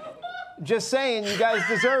 just saying, you guys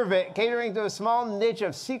deserve it. Catering to a small niche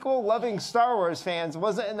of sequel-loving Star Wars fans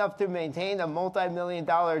wasn't enough to maintain a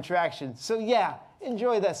multi-million-dollar attraction. So yeah,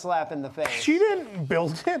 enjoy that slap in the face. She didn't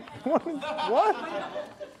build it? What?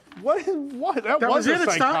 What? That was a it?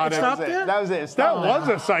 psychotic. It stopped there? That was it. That was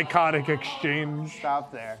a psychotic exchange.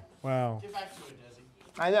 Stop there. Wow. Get back to it, Desi.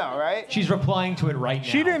 I know, right? She's replying to it right now.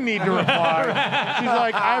 She didn't need to reply. She's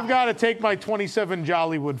like, I've got to take my 27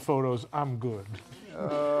 Jollywood photos. I'm good.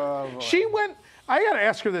 She went, I got to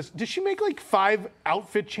ask her this. Did she make like 5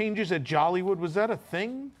 outfit changes at Jollywood? Was that a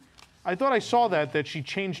thing? I thought I saw that she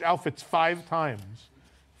changed outfits 5 times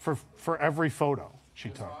for every photo she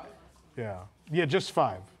took. Yeah. Yeah, just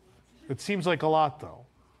 5. It seems like a lot, though.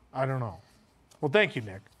 I don't know. Well, thank you,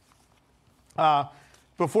 Nick.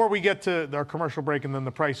 Before we get to our commercial break and then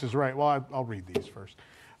the Price is Right, well, I'll read these first.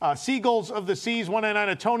 Seagulls of the Seas, 199,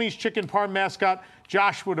 a Tony's Chicken Parm mascot.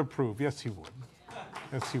 Josh would approve. Yes, he would.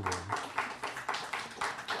 Yes, he would.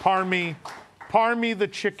 Parmy the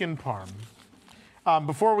chicken parm.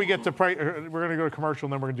 Before we get to price, we're going to go to commercial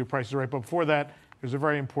and then we're going to do Prices Right. But before that, there's a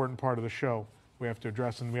very important part of the show we have to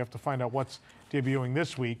address, and we have to find out what's debuting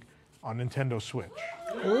this week on Nintendo Switch.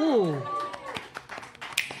 Ooh.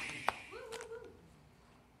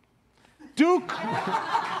 Duke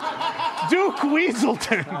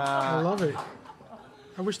Weaselton. I love it.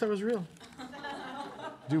 I wish that was real.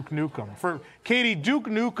 Duke Nukem. For Katie, Duke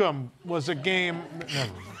Nukem was a game.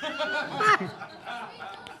 Never mind.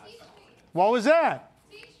 What was that?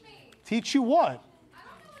 Teach me. Teach you what?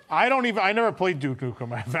 I never played Duke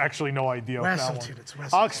Nukem. I have actually no idea what that one.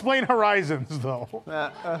 It's I'll explain Horizons, though,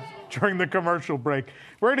 during the commercial break.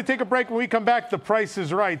 We're going to take a break. When we come back, the Price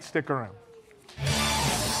is Right. Stick around.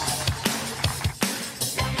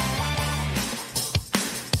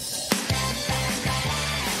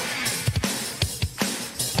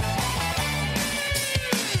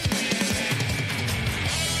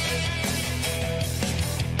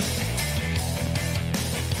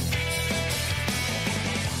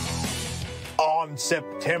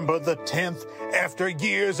 September the 10th, after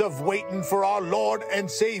years of waiting for our Lord and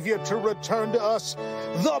Savior to return to us,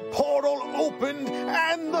 the portal opened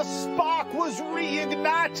and the spark was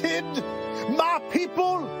reignited. My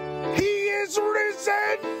people, he is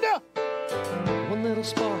risen! One little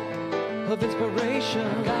spark of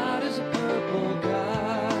inspiration. God is a purple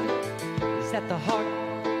God. Is at the heart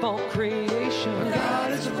of all creation.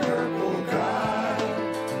 God is a purple God.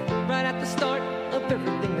 Right at the start of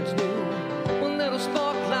everything that's new. One little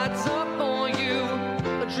spark lights up on you.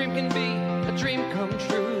 A dream can be a dream come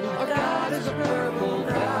true. Our God is a purple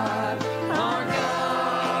God. Our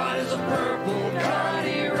God is a purple God.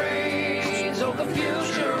 He reigns over the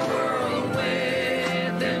future world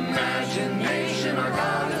with imagination. Our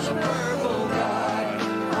God is a purple God.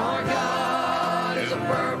 Our God is a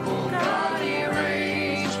purple God. He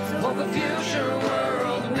reigns over the future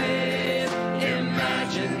world with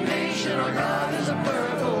imagination. Our God is a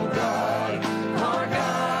purple God. Our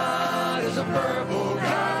God is a purple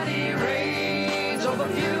God. He reigns over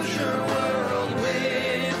the future world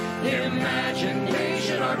with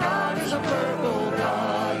imagination. Our God is a purple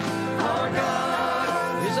God. Our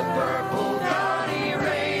God is a purple God. He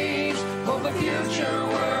reigns over the future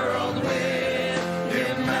world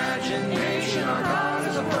with imagination. Our God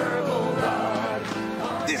is a purple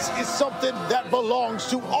God. This is something that belongs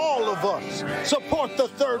to all of us. Support the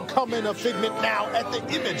third coming of Figment now at the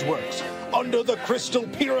Imageworks, under the crystal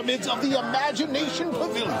pyramids of the Imagination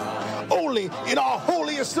Pavilion, only in our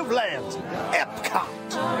holiest of lands, Epcot.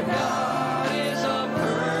 Our God is a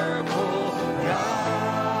purple God.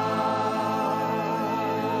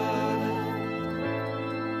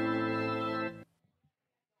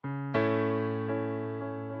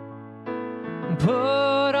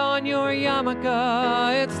 Put on your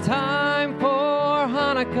yarmulke, it's time for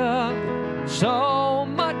Hanukkah. So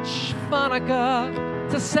much Hanukkah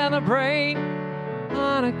to celebrate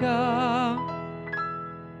Hanukkah.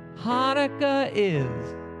 Hanukkah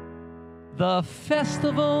is the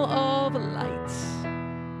festival of lights.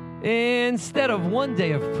 Instead of one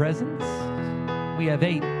day of presents, we have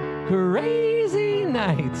 8 crazy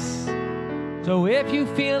nights. So if you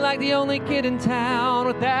feel like the only kid in town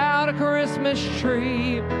without a Christmas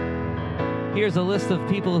tree, here's a list of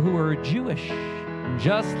people who are Jewish,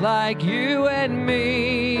 just like you and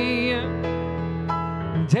me.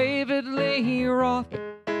 David Lee Roth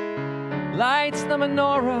lights the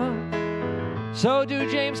menorah. So do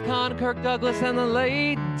James Caan, Kirk Douglas, and the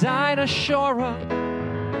late Dinah Shore.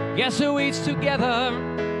 Guess who eats together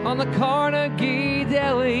on the Carnegie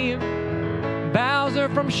Deli? Bowser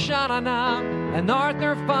from Sha-Na-Na and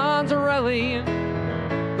Arthur Fonzarelli.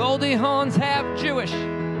 Goldie Hawn's half Jewish,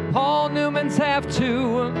 Paul Newman's half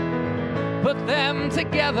too. Put them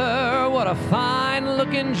together, what a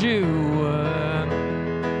fine-looking Jew.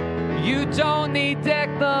 You don't need Deck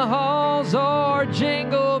the Halls or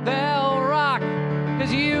Jingle Bell Rock,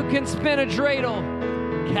 'cause you can spin a dreidel.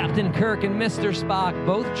 Captain Kirk and Mr. Spock,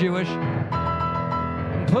 both Jewish.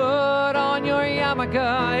 Put on your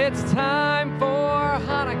yarmulke, it's time for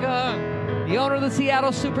Hanukkah. The owner of the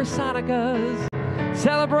Seattle Supersonicas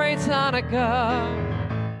celebrates Hanukkah.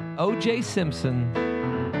 O.J. Simpson,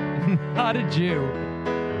 not a Jew.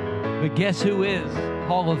 But guess who is?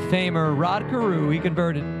 Hall of Famer Rod Carew, he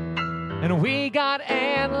converted. And we got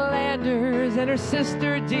Ann Landers and her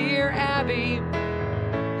sister, dear Abby.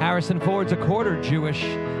 Harrison Ford's a quarter Jewish,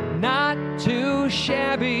 not too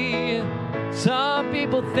shabby. Some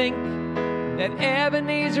people think that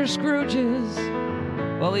Ebenezer Scrooge is.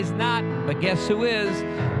 Well, he's not, but guess who is?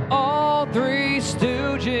 All Three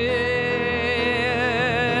Stooges.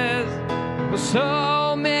 Well,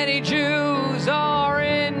 so many Jews are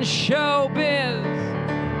in showbiz.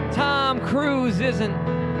 Tom Cruise isn't,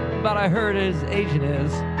 but I heard his agent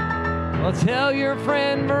is. Well, tell your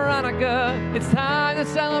friend Veronica it's time to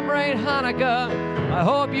celebrate Hanukkah. I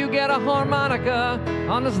hope you get a harmonica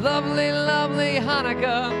on this lovely, lovely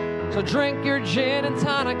Hanukkah. So drink your gin and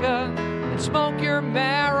tonica and smoke your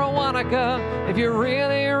marijuana if you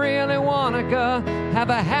really, really wanna have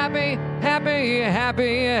a happy, happy,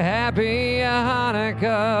 happy, happy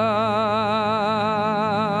Hanukkah.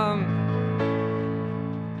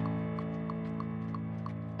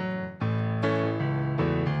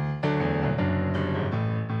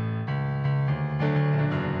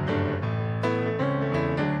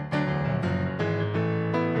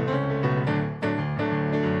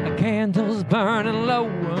 Candles burning low,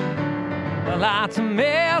 lots of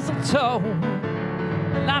mistletoe,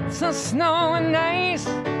 lots of snow and ice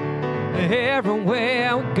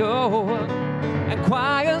everywhere we go, and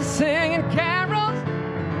choirs singing carols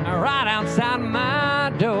right outside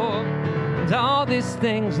my door, and all these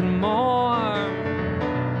things and more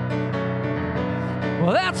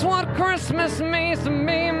Well, that's what Christmas means to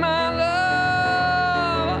me, my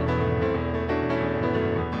love.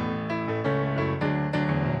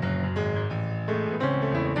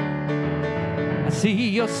 I see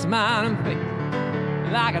your smiling face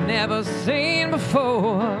like I've never seen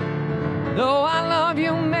before. Though I love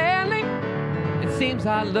you madly, it seems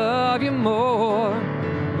I love you more.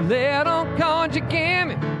 The little card you give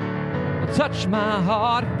me will touch my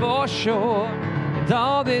heart for sure. And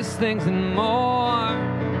all these things and more.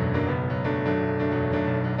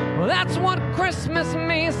 Well, that's what Christmas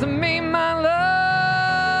means to me, my love.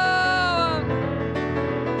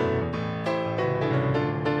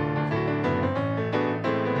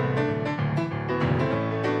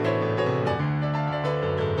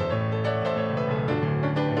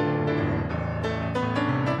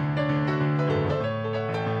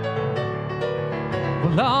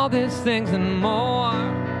 Well, all these things and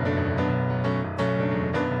more.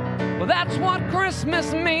 Well, that's what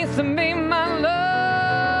Christmas means to me, my love.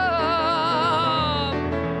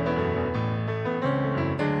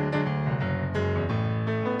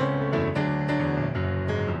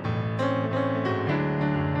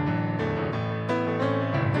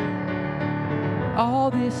 All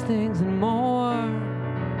these things and more.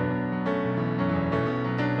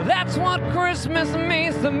 Well, that's what Christmas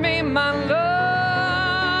means to me, my love.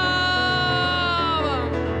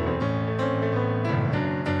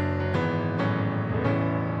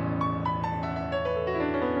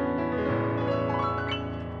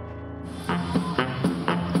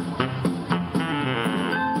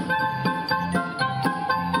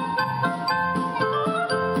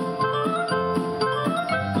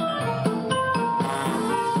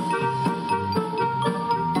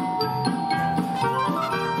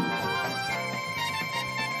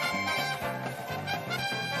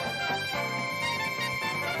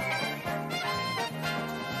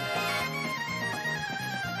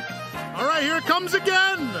 All right, here it comes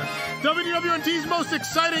again. WDWNT's most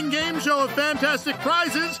exciting game show of fantastic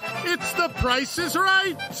prizes. It's The Price is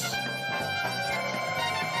Right.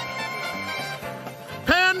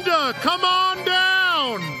 Panda, come on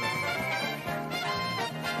down.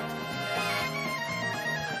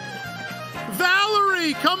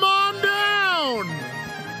 Valerie, come on down.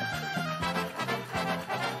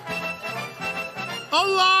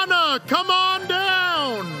 Alana, come on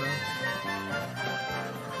down.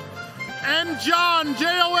 And John,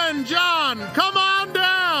 J-O-N, John, come on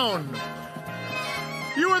down.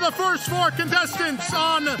 You are the first four contestants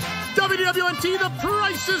on WDWNT, The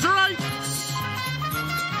Price is Right.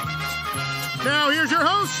 Now here's your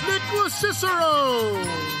host, Nick Cicero.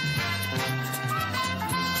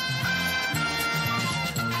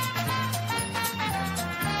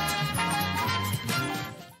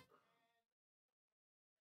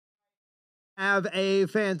 Have a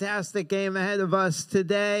fantastic game ahead of us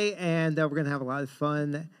today, and we're going to have a lot of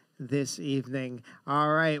fun this evening.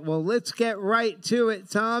 All right, well, let's get right to it,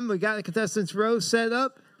 Tom. We got the contestants row set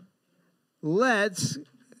up. Let's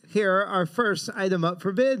hear our first item up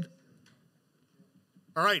for bid.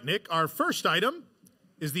 All right, Nick, our first item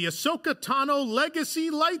is the Ahsoka Tano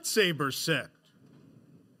Legacy Lightsaber Set.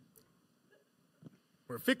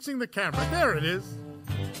 We're fixing the camera. There it is.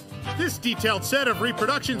 This detailed set of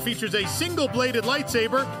reproductions features a single-bladed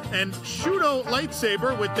lightsaber and Shudo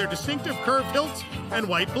lightsaber with their distinctive curved hilts and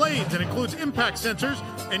white blades, and includes impact sensors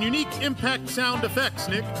and unique impact sound effects,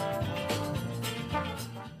 Nick.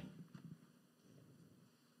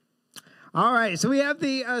 All right, so we have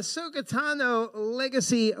the Ahsoka Tano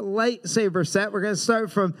Legacy Lightsaber Set. We're going to start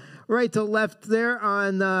from right to left there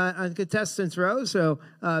on contestants row. So,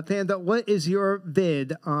 Panda, what is your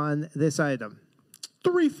bid on this item?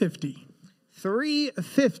 $350.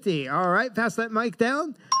 $350. All right, pass that mic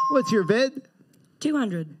down. What's your bid?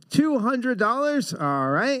 $200. $200. All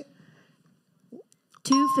right.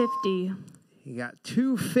 $250. You got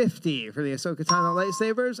 $250 for the Ahsoka Tano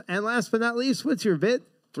lightsabers. And last but not least, what's your bid?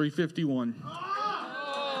 $351.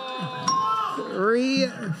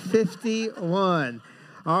 $351.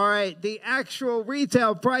 All right, the actual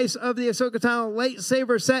retail price of the Ahsoka Tano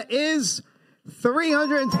lightsaber set is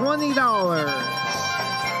 $320.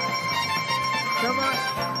 Come on,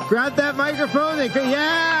 grab that microphone and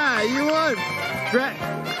yeah, you won.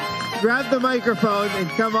 Grab the microphone and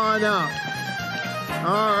come on up.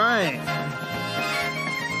 All right.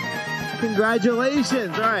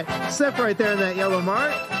 Congratulations. All right, step right there in that yellow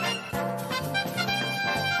mark.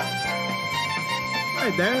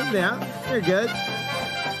 Right there, yeah, you're good.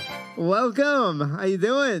 Welcome. How you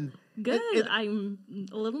doing? Good. I'm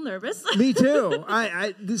a little nervous. Me too.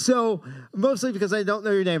 So mostly because I don't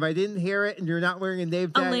know your name. I didn't hear it, and you're not wearing a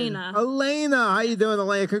name tag. Elena. Elena, how you doing,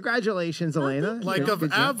 Elena? Congratulations, Elena. Like of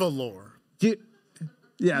Avalor. Yes.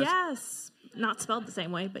 Yes. Not spelled the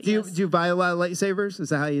same way, but Do yes. you buy a lot of lightsabers? Is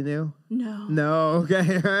that how you knew? No. No.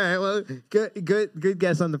 Okay. All right. Well, good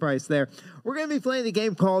guess on the price there. We're going to be playing a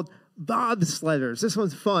game called Bobsledders. This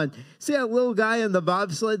one's fun. See that little guy in the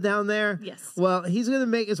bobsled down there? Yes. Well, he's going to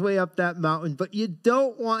make his way up that mountain, but you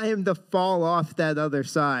don't want him to fall off that other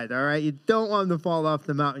side, all right? You don't want him to fall off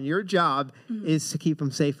the mountain. Your job is to keep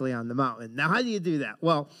him safely on the mountain. Now, how do you do that?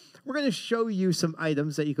 Well, we're going to show you some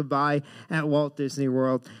items that you can buy at Walt Disney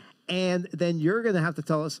World. And then you're going to have to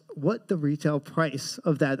tell us what the retail price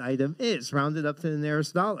of that item is, rounded up to the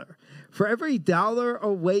nearest dollar. For every dollar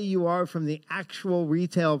away you are from the actual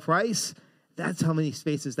retail price, that's how many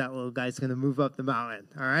spaces that little guy's going to move up the mountain,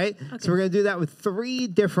 all right? Okay. So we're going to do that with 3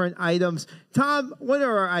 different items. Tom, what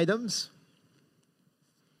are our items?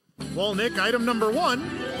 Well, Nick, item number 1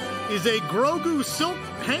 is a Grogu silk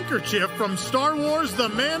handkerchief from Star Wars The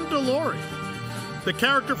Mandalorian. The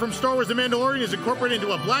character from Star Wars The Mandalorian is incorporated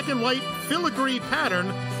into a black and white filigree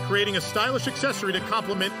pattern, creating a stylish accessory to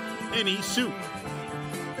complement any suit.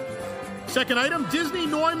 Second item, Disney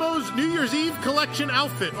Noimo's New Year's Eve collection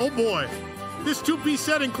outfit. Oh boy. This 2-piece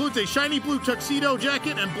set includes a shiny blue tuxedo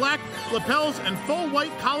jacket and black lapels and full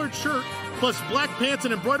white collared shirt, plus black pants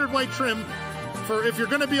and embroidered white trim for if you're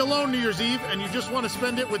going to be alone New Year's Eve and you just want to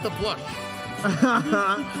spend it with the plush.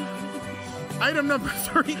 Item number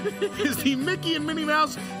 3 is the Mickey and Minnie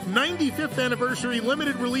Mouse 95th anniversary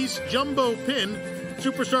limited release jumbo pin.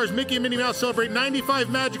 Superstars Mickey and Minnie Mouse celebrate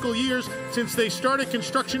 95 magical years since they started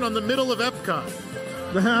construction on the middle of Epcot.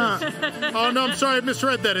 Oh, no, I'm sorry, I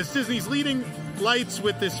misread that. It's Disney's leading lights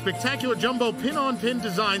with this spectacular jumbo pin-on-pin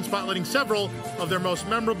design spotlighting several of their most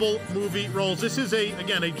memorable movie roles. This is,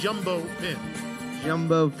 again, a jumbo pin.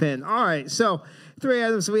 Jumbo pin. All right, so 3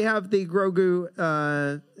 items. We have the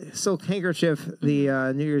Grogu silk handkerchief,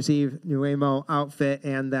 the New Year's Eve Nuemo outfit,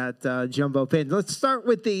 and that jumbo pin. Let's start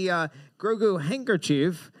with the Grogu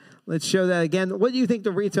handkerchief. Let's show that again. What do you think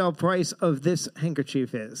the retail price of this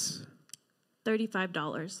handkerchief is?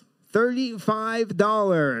 $35.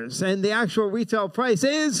 $35. And the actual retail price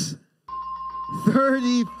is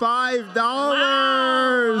 $35.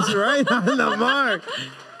 Wow. Right on the mark.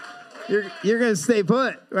 You're going to stay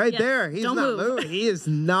put right there. He's not moving. He is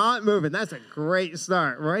not moving. That's a great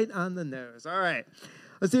start. Right on the nose. All right.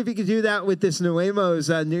 Let's see if you can do that with this Nuemo's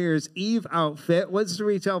New Year's Eve outfit. What's the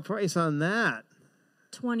retail price on that?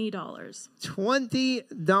 $20.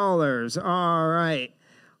 $20. All right.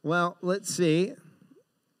 Well, let's see.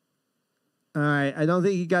 All right. I don't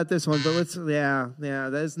think you got this one, but yeah,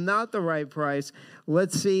 that's not the right price.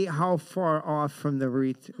 Let's see how far off from the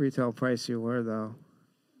retail price you were, though.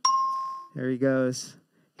 There he goes.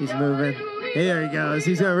 He's moving. There he goes.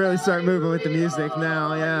 He's going to really start moving with the music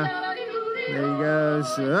now. Yeah. There he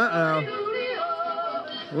goes. Uh-oh.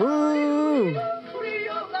 Ooh.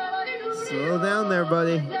 Slow down there,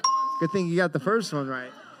 buddy. Good thing you got the first one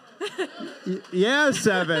right. Yeah,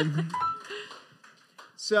 7.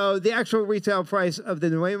 So the actual retail price of the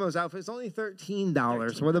Nuemo's outfit is only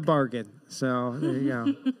 $13. What a bargain. So there you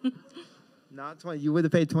go. Not 20. You would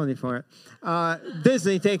have paid 20 for it.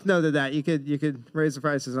 Disney, take note of that. You could raise the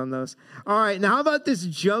prices on those. All right. Now, how about this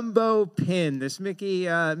jumbo pin? This Mickey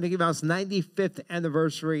Mouse 95th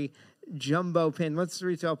anniversary jumbo pin. What's the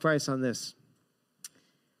retail price on this?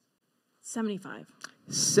 $75.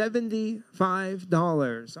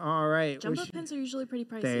 $75. All right. Jumbo pins are usually pretty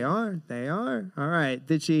pricey. They are. All right.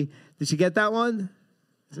 Did she get that one?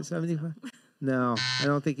 Is it 75? No, I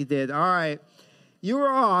don't think you did. All right. You were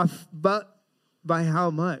off, but by how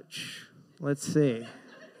much? Let's see.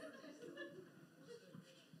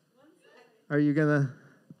 Are you gonna?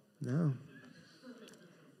 No.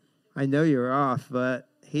 I know you're off, but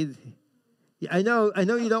I know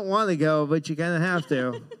you don't want to go, but you're gonna have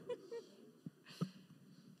to.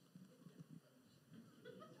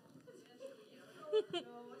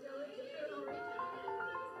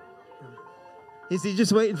 Is he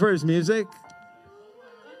just waiting for his music?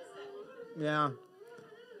 Yeah.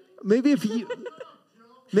 Maybe if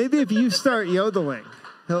you start yodeling,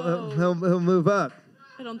 he'll move up.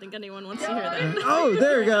 I don't think anyone wants to hear that. Oh,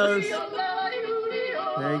 there he goes.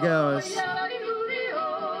 There he goes.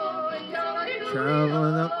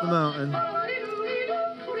 Traveling up the mountain.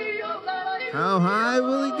 How high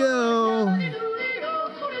will he go?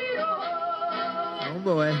 Oh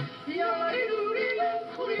boy.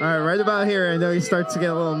 All right, right about here, I know he starts to get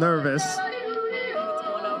a little nervous.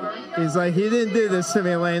 He's like, you didn't do this to me,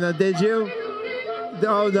 Elena, did you?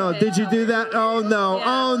 Oh no! Did you do that? Oh no! Yeah.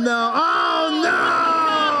 Oh no! Oh no!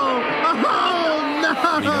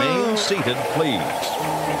 Oh no! Remain seated, please.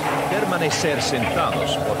 Permanecer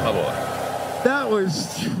sentados, por favor. That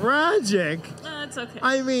was tragic. It's okay.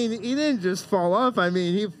 I mean, he didn't just fall off. I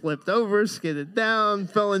mean, he flipped over, skidded down,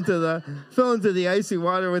 fell into the icy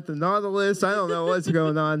water with the Nautilus. I don't know what's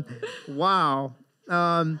going on. Wow.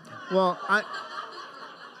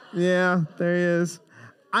 Yeah, there he is.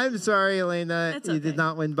 I'm sorry, Elena. It's You okay. did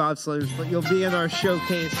not win bobsledders, but you'll be in our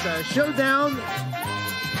showcase showdown.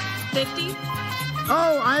 50?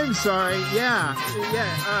 Oh, I'm sorry. Yeah.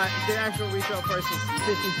 The actual retail price is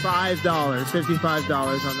 $55. $55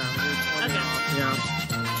 on that one. Okay. Yeah.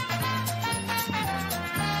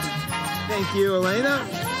 Thank you, Elena.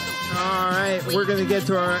 All right, we're going to get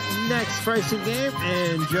to our next pricing game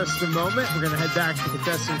in just a moment. We're going to head back to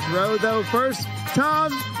Contestants Row, though. First,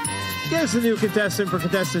 Tom, give us a new contestant for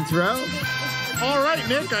Contestants Row. All right,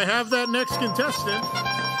 Nick, I have that next contestant.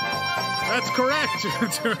 That's correct.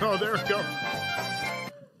 Oh, there we go.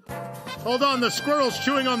 Hold on, the squirrel's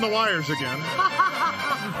chewing on the wires again.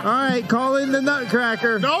 All right, call in the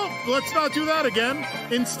Nutcracker. No, let's not do that again.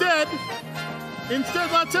 Instead,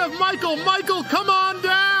 let's have Michael. Michael, come on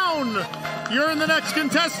down. You're the next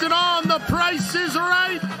contestant on The Price is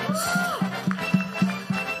Right.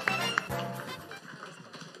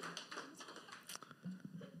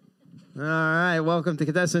 All right, welcome to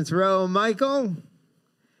Contestants Row, Michael.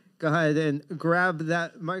 Go ahead and grab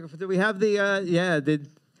that microphone. Did we have the, did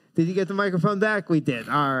you get the microphone back? We did.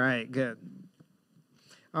 All right, good.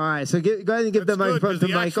 All right, so go ahead and give the microphone to the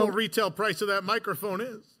Michael. actual retail price of that microphone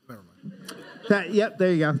is. Never mind. Yep,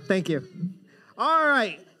 there you go. Thank you. All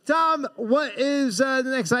right, Tom, what is the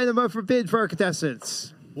next item up for bid for our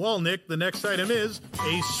contestants? Well, Nick, the next item is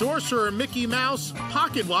a Sorcerer Mickey Mouse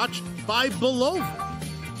pocket watch by Belova.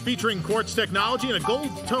 Featuring quartz technology and a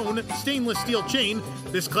gold-tone stainless steel chain,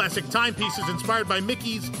 this classic timepiece is inspired by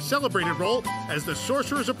Mickey's celebrated role as the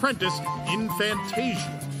Sorcerer's Apprentice in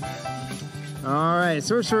Fantasia. All right,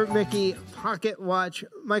 Sorcerer Mickey pocket watch.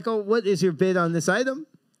 Michael, what is your bid on this item?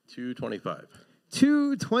 $225.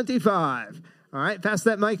 $225. All right, pass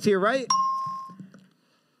that mic to your right.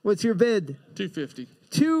 What's your bid? $250.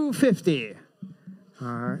 $250. All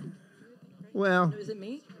right. Well, Is it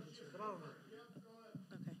me? Okay.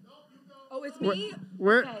 Oh, it's me?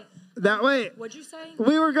 we're Okay. that way. What'd you say?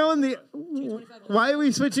 We were going the. Why are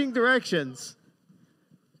we switching directions?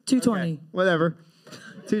 220. Okay, whatever.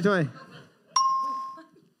 220.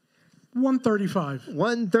 135.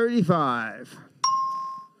 135.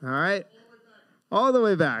 All right. All the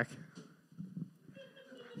way back.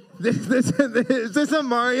 Is this a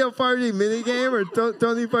Mario Party minigame or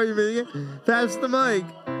Tony Party minigame? Pass the mic.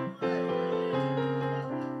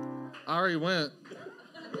 I already went.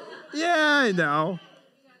 Yeah, I know.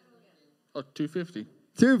 Oh, 250.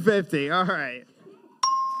 250. All right.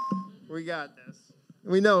 We got this.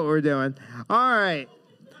 We know what we're doing. All right.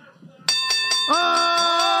 Oh!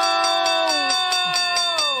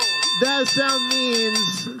 That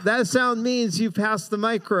sound means you passed the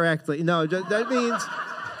mic correctly. No, that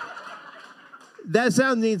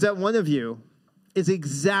sound means that one of you is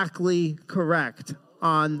exactly correct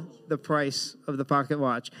on the price of the pocket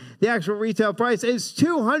watch. The actual retail price is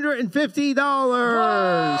 $250.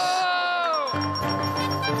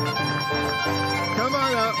 Come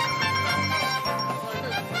on up.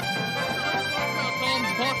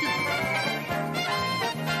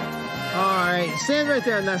 All right, stand right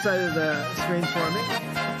there on that side of the screen for me.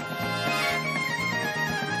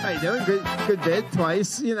 How you doing? Good bid.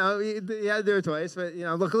 Twice. You know, you had to do it twice, but you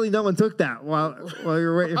know, luckily no one took that while you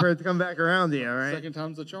were waiting for it to come back around to you. All right. Second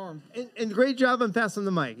time's the charm. And great job on passing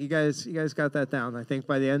the mic. You guys got that down, I think,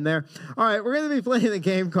 by the end there. All right, we're going to be playing a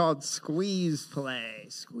game called Squeeze Play.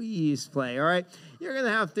 Squeeze Play. All right. You're going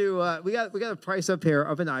to have to, we got a price up here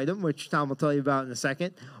of an item, which Tom will tell you about in a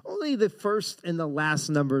second. Only the first and the last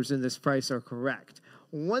numbers in this price are correct.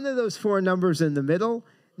 One of those four numbers in the middle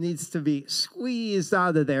needs to be squeezed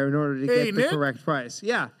out of there in order to get the correct price.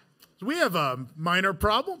 Yeah. We have a minor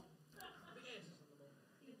problem.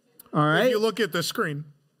 All right. If you look at the screen.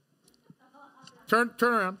 Turn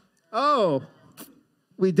around. Oh,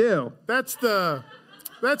 we do. That's the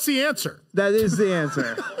answer. That is the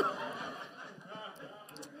answer.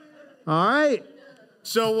 All right.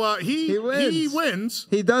 So he wins.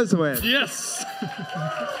 He does win. Yes.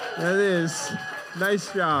 That is.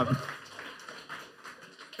 Nice job.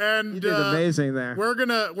 And you did amazing there.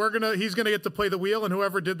 He's gonna get to play the wheel, and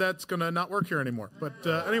whoever did that's gonna not work here anymore. But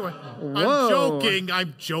anyway, Whoa.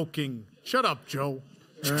 I'm joking. Shut up, Joe.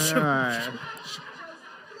 All right.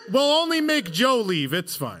 We'll only make Joe leave.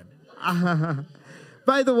 It's fine.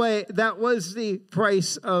 By the way, that was the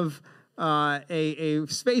price of a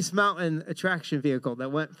Space Mountain attraction vehicle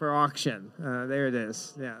that went for auction. There it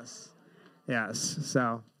is. Yes.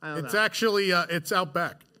 So I don't It's know. actually it's out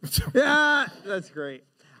back. Yeah, that's great.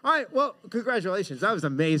 All right, well, congratulations. That was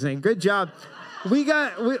amazing. Good job. We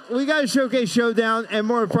got a showcase showdown and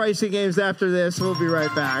more pricing games after this. We'll be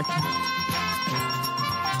right back.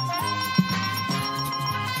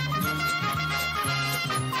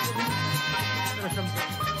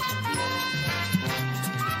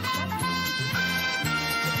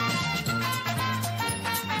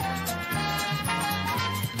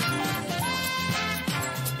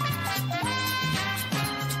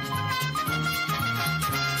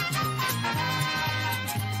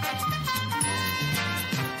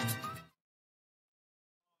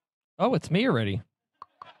 Oh, it's me already.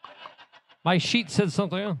 My sheet said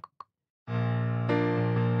something else.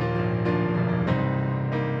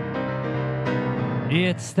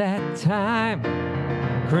 It's that time.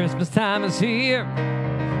 Christmas time is here.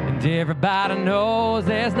 And everybody knows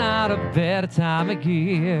there's not a better time of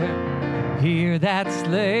year. Hear that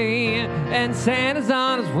sleigh and Santa's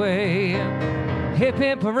on his way. Hip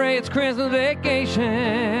hip hooray, it's Christmas vacation.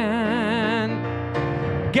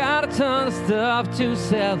 Got a ton of stuff to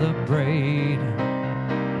celebrate.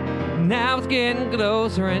 Now it's getting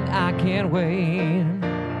closer and I can't wait.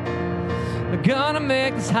 We're gonna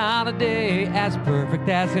make this holiday as perfect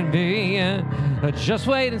as can be. Just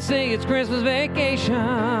wait and see, it's Christmas vacation.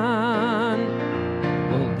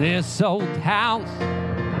 Well, this old house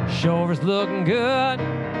sure is looking good.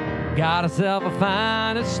 Got herself a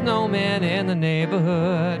finest snowman in the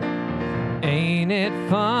neighborhood. Ain't it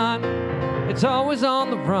fun? It's always on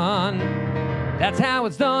the run. That's how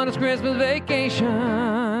it's done, it's Christmas vacation.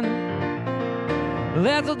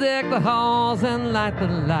 Let's all deck the halls and light the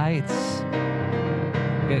lights.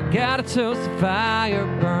 Gotta toast the fire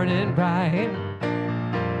burning bright.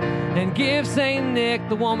 And give St. Nick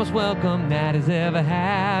the warmest welcome that he's ever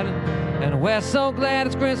had. And we're so glad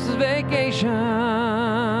it's Christmas vacation.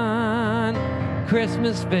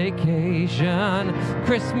 Christmas vacation,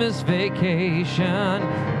 Christmas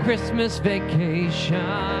vacation, Christmas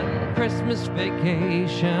vacation, Christmas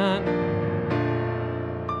vacation.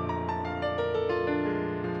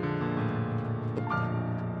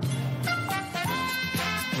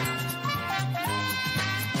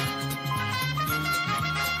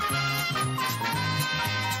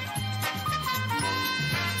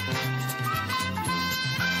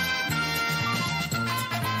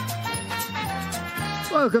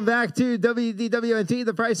 Welcome back to WDWNT.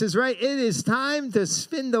 The Price is Right. It is time to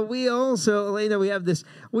spin the wheel. So, Elena, we have this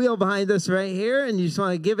wheel behind us right here, and you just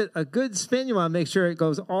want to give it a good spin. You want to make sure it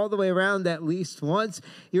goes all the way around at least once.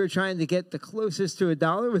 You're trying to get the closest to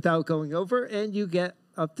 $1 without going over, and you get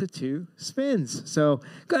up to 2 spins. So,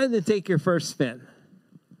 go ahead and take your first spin.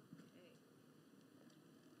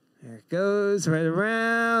 There it goes right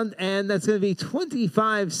around, and that's going to be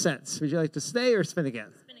 25 cents. Would you like to stay or spin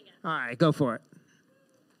again? Spin again. All right, go for it.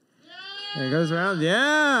 There it goes around.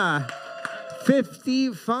 Yeah.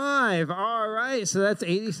 55. All right. So that's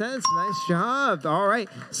 80 cents. Nice job. All right.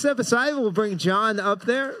 Step aside. We'll bring John up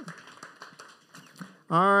there.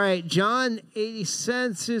 All right. John, 80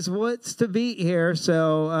 cents is what's to beat here.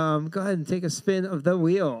 So go ahead and take a spin of the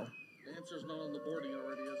wheel. The answer's not on the boarding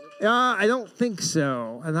already, is it? I don't think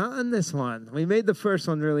so. Not on this one. We made the first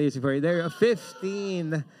one really easy for you. There you go.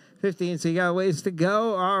 15. 15. So you got a ways to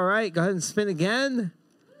go. All right. Go ahead and spin again.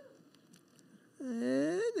 And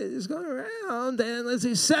it is going around, and let's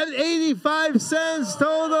see, 85 cents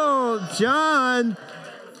total. John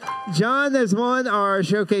has won our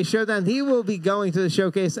Showcase Showdown. He will be going to the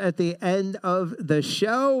showcase at the end of the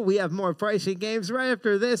show. We have more pricing games right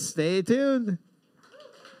after this. Stay tuned.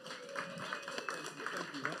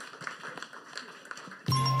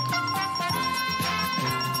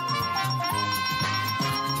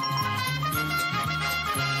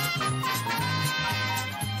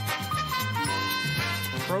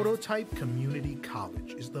 Prototype Community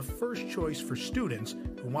College is the first choice for students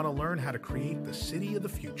who want to learn how to create the city of the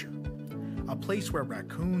future. A place where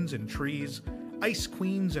raccoons and trees, ice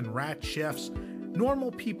queens and rat chefs,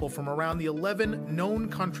 normal people from around the 11 known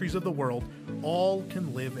countries of the world all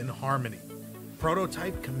can live in harmony.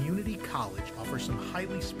 Prototype Community College offers some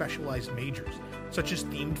highly specialized majors, such as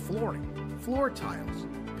themed flooring, floor tiles,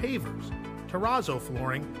 pavers, terrazzo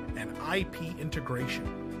flooring, and IP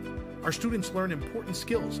integration. Our students learn important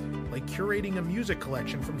skills like curating a music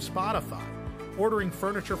collection from Spotify, ordering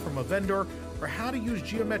furniture from a vendor, or how to use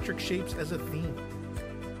geometric shapes as a theme.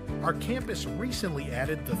 Our campus recently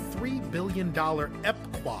added the $3 billion EP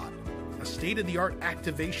Quad, a state-of-the-art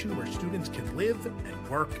activation where students can live and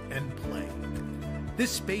work and play.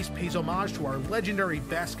 This space pays homage to our legendary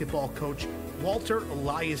basketball coach, Walter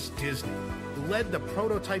Elias Disney, who led the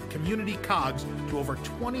prototype community Cogs to over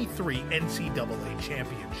 23 NCAA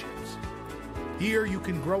championships. Here you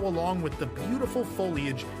can grow along with the beautiful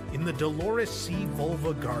foliage in the Dolores C.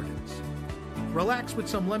 Vulva Gardens. Relax with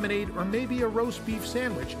some lemonade or maybe a roast beef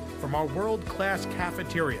sandwich from our world-class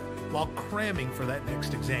cafeteria while cramming for that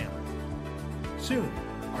next exam. Soon,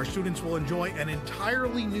 our students will enjoy an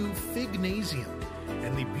entirely new Fignasium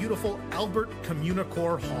and the beautiful Albert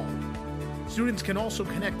Communicore Hall. Students can also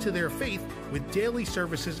connect to their faith with daily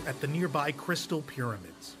services at the nearby Crystal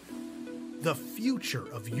Pyramids. The future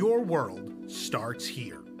of your world starts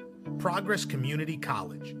here. Progress Community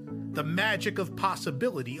College. The magic of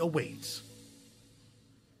possibility awaits.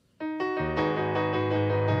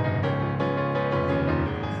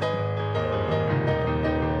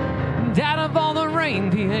 Dad of all the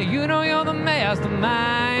reindeer, you know you're the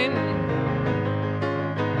mastermind.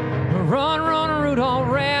 Run, run,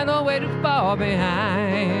 Rudolph, ran away too far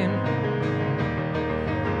behind.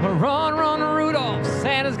 Run, run, Rudolph,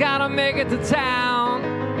 Santa's gotta make it to town.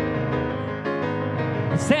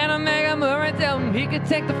 Santa make him hurry, tell him he could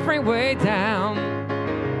take the freeway down.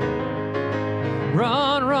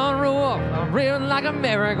 Run, run, Rudolph, I'm reeling like a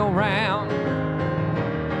merry-go-round.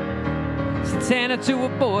 Santa to a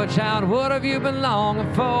boy child, what have you been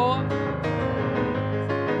longing for?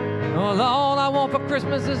 Well, all I want for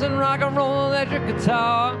Christmas is a rock and roll electric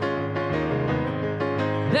guitar.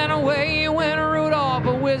 Then away you went, Rudolph,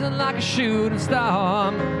 a whizzing like a shooting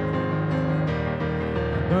star.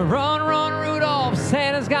 Run, run, Rudolph,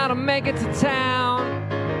 Santa's gotta make it to town.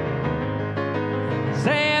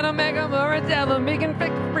 Santa, make him hurry, tell him he can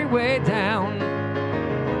pick the freeway down.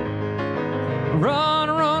 Run,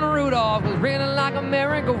 run, Rudolph, was reeling like a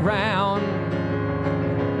merry-go-round.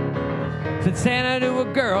 Said Santa to a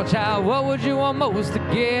girl child, what would you want most to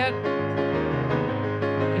get?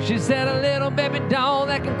 She said a little baby doll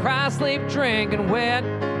that can cry, sleep, drink, and wet.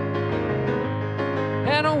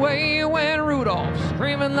 And away you went, Rudolph,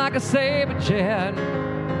 screaming like a saber jet.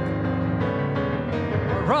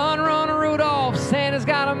 Run, run, Rudolph, Santa's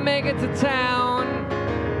gotta make it to town.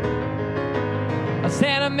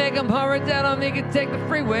 Santa, make him hurry, tell him he can take the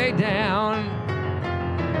freeway down.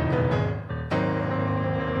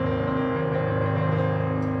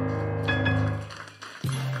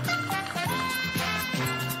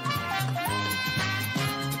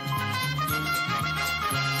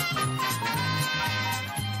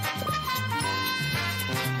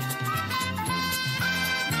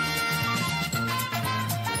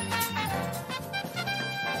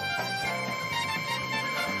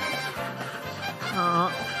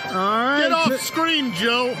 All right. Get off screen,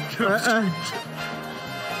 Joe.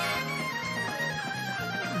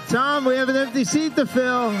 Tom, we have an empty seat to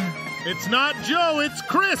fill. It's not Joe, it's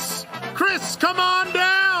Chris. Chris, come on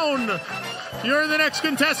down. You're the next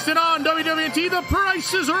contestant on WDWNT. The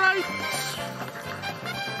Price is Right.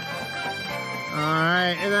 All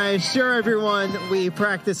right, and I assure everyone we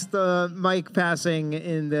practiced the mic passing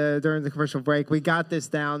during the commercial break. We got this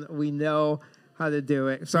down. We know how to do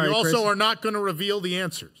it. Sorry, you also Chris. are not going to reveal the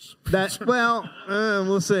answers.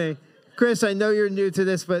 We'll see. Chris, I know you're new to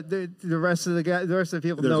this, but the rest of the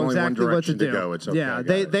people know exactly what to do. Go. It's okay, yeah,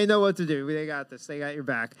 they know what to do. They got this. They got your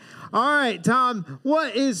back. All right, Tom,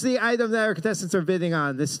 what is the item that our contestants are bidding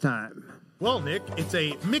on this time? Well, Nick, it's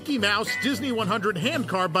a Mickey Mouse Disney 100 hand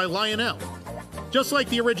card by Lionel. Just like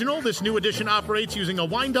the original, this new edition operates using a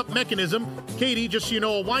wind-up mechanism. Katie, just so you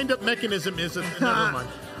know, a wind-up mechanism is never mind.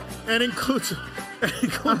 And includes a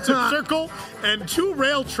circle and 2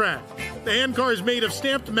 rail track. The hand car is made of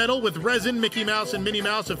stamped metal with resin, Mickey Mouse and Minnie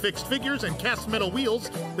Mouse affixed figures, and cast metal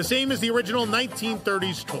wheels, the same as the original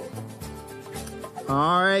 1930s toy.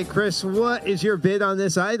 All right, Chris, what is your bid on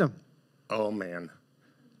this item? Oh, man.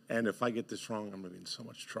 And if I get this wrong, I'm going to be in so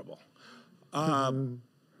much trouble. $125.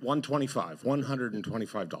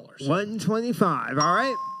 $125. All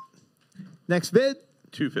right. Next bid?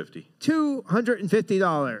 $250.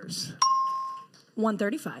 $250.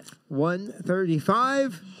 $135. $135.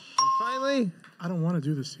 And finally? I don't want to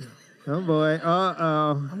do this here. Oh, boy.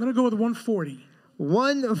 Uh-oh. I'm going to go with $140.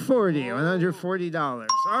 $140.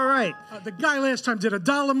 All right. The guy last time did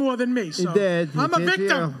 $1 more than me, so he did. I'm a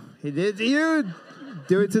victim. He did to you.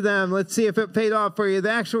 Do it to them. Let's see if it paid off for you.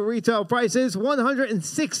 The actual retail price is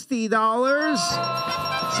 $160.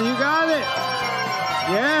 So you got it.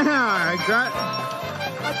 Yeah.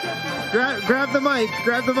 Grab the mic.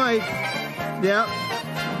 Grab the mic. Yep.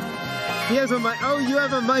 He has a mic. Oh, you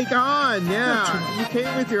have a mic on. Yeah. You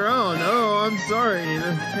came with your own. Oh, I'm sorry.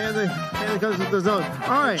 Panda comes with his own.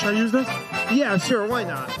 All right. Should I use this? Yeah, sure. Why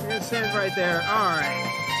not? You're going to stand right there. All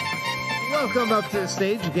right. Welcome up to the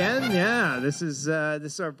stage again. Yeah, this is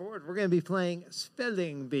our board. We're going to be playing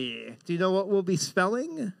Spelling Bee. Do you know what we'll be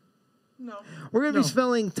spelling? No. We're going to be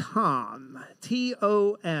spelling Tom.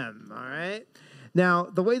 T-O-M. All right. Now,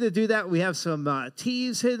 the way to do that, we have some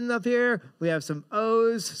T's hidden up here. We have some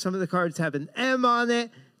O's. Some of the cards have an M on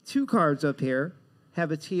it. 2 cards up here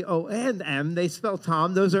have a T-O and M. They spell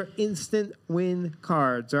Tom. Those are instant win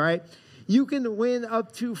cards, all right? You can win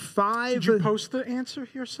up to 5. Did you post the answer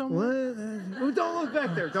here somewhere? What? Don't look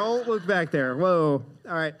back there. Don't look back there. Whoa.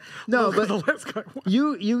 All right. No, but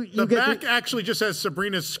you the get back actually just has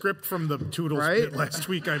Sabrina's script from the Toodles bit last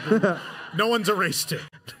week, I believe. No one's erased it.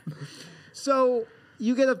 So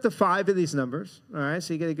you get up to 5 of these numbers, all right?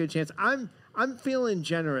 So you get a good chance. I'm feeling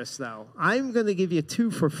generous, though. I'm going to give you 2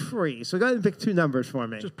 for free. So go ahead and pick 2 numbers for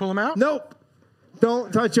me. Just pull them out? Nope.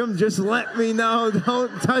 Don't touch them. Just let me know.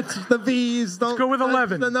 Don't touch the bees. Don't go with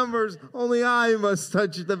 11. The numbers. Only I must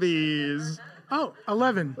touch the bees. Oh,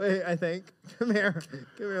 11. Wait, I think. Come here.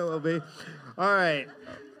 Give me a little bee. All right.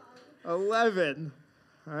 11.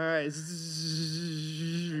 All right.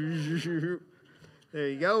 There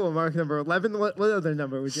you go. We'll mark number 11. What other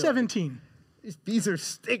number would you 17. Like? These bees are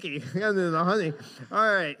sticky. Under the honey.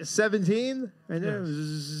 All right. 17. Right there.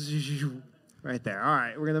 Yes. Right there. All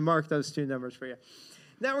right. We're going to mark those 2 numbers for you.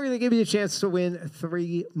 Now we're going to give you a chance to win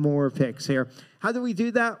 3 more picks here. How do we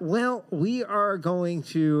do that? Well, we are going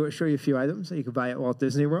to show you a few items that you can buy at Walt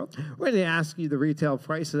Disney World. We're going to ask you the retail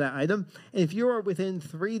price of that item. And if you are within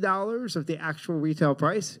 $3 of the actual retail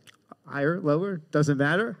price, higher, lower, doesn't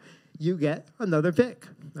matter, you get another pick.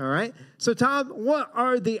 All right? So, Tom, what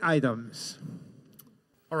are the items?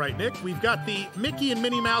 All right, Nick, we've got the Mickey and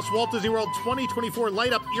Minnie Mouse Walt Disney World 2024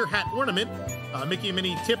 Light Up Ear Hat Ornament. Mickey and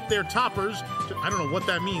Minnie tip their toppers, I don't know what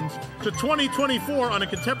that means, to 2024 on a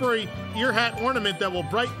contemporary ear hat ornament that will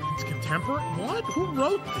brighten. It's contemporary? What? Who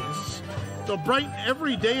wrote this? They'll brighten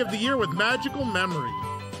every day of the year with magical memories.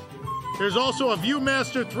 There's also a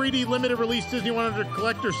Viewmaster 3D limited release Disney 100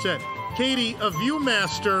 collector set. Katie, a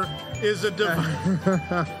Viewmaster is a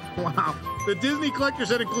device. Wow. The Disney collector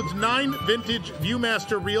set includes 9 vintage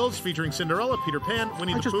Viewmaster reels featuring Cinderella, Peter Pan,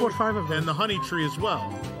 Winnie the Pooh, bought 5 of them. and the Honey Tree as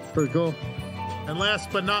well. Pretty cool. And last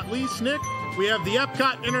but not least, Nick, we have the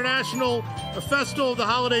Epcot International Festival of the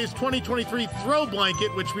Holidays 2023 throw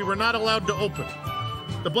blanket, which we were not allowed to open.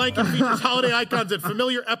 The blanket features holiday icons at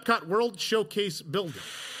familiar Epcot World Showcase building.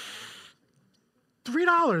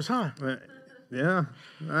 $3, huh? Yeah.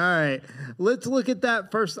 All right. Let's look at that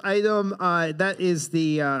first item. That is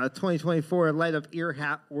the 2024 Light Up Ear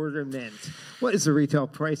Hat Ornament. What is the retail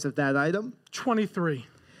price of that item? $23.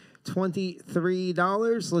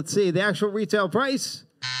 $23. Let's see. The actual retail price,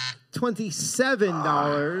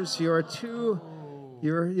 $27.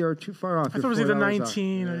 You're too far off. I thought it was either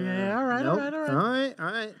 19 or all right, nope. All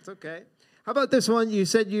right. It's okay. How about this one? You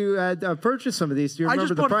said you had purchased some of these. Do you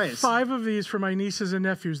remember the price? I just bought 5 of these for my nieces and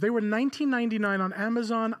nephews. They were $19.99 on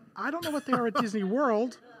Amazon. I don't know what they are at Disney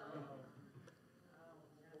World.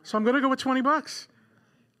 So I'm going to go with $20.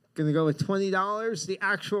 Going to go with $20. The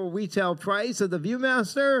actual retail price of the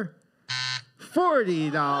Viewmaster,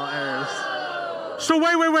 $40. So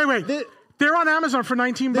wait. They're on Amazon for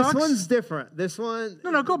 $19. This one's different. This one.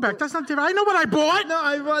 No, go back. That's not different. I know what I bought. No,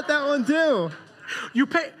 I bought that one too. You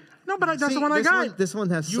pay. No, but that's the one I got. This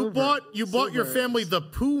one has silver. You bought your family the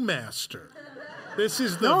Pooh Master. This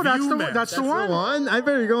is the Viewmaster. That's the one. I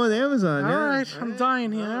better go on Amazon. All right. I'm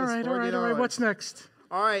dying here. All right. What's next?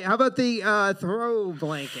 All right. How about the throw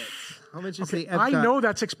blanket? How much is the Epcot? I know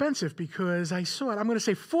that's expensive because I saw it. I'm going to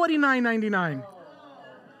say $49.99. All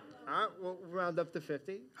right. We'll round up to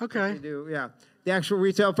 50. Okay. Yeah. The actual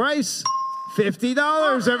retail price,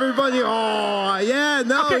 $50. Everybody. Oh, yeah.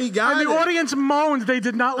 No, okay. You got it. And the audience moaned they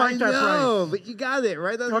did not like that price. No, but you got it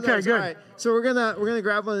right. Okay, good. All right. So we're gonna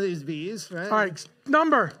grab one of these bees. Right. All right.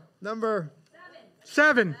 Number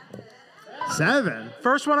 7. 7.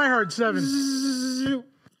 First one I heard, 7.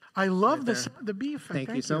 I love the bee effect.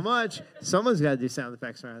 Thank you so much. Someone's got to do sound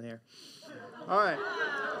effects around here. All right.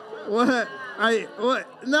 What?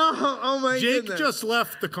 No. Oh my Jake goodness. just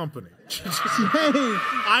left the company.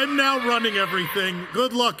 I'm now running everything.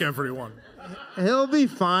 Good luck, everyone. He'll be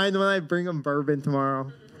fine when I bring him bourbon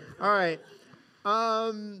tomorrow. All right.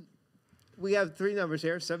 We have 3 numbers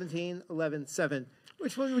here, 17, 11, 7.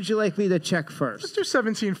 Which one would you like me to check first? Let's do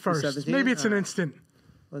 17 first. 17? Maybe it's an instant.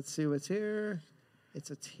 Let's see what's here. It's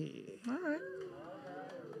a T. All right.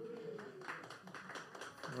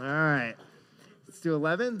 All right. Let's do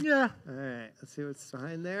 11? Yeah. All right. Let's see what's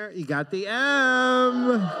behind there. You got the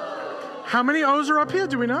M. How many O's are up here?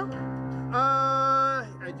 Do we know? I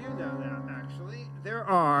do know that, actually. There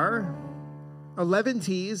are 11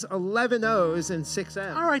 T's, 11 O's, and 6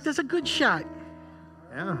 M's. All right, that's a good shot.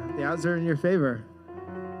 Yeah, the odds are in your favor.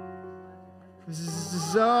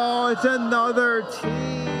 So it's another T.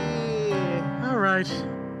 All right.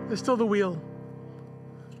 There's still the wheel.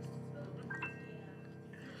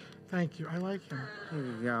 Thank you. I like him. There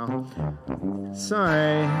you go.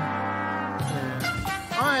 Sorry.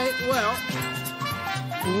 Yeah. All right. Well,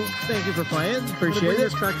 thank you for playing. Appreciate bring it.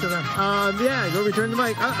 this back to them. Yeah. Go return the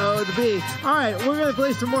mic. The B. All right. We're gonna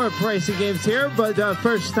play some more pricey games here, but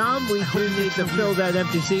first, Tom, we do need to fill that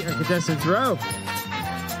empty seat on contestants row.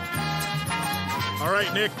 All right,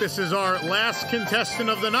 Nick. This is our last contestant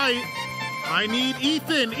of the night. I need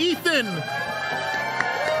Ethan. Ethan.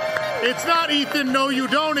 It's not Ethan, no you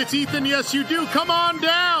don't. It's Ethan, yes you do. Come on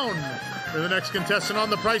down. For the next contestant on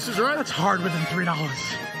The Price is Right. That's hard within $3.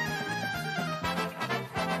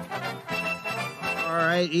 All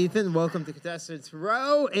right, Ethan, welcome to Contestants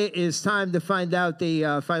Row. It is time to find out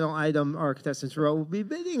the final item our Contestants Row will be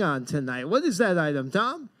bidding on tonight. What is that item,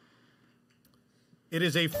 Tom? It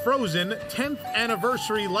is a Frozen 10th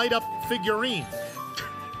anniversary light-up figurine.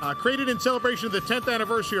 Created in celebration of the 10th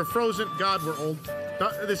anniversary of Frozen. God, we're old.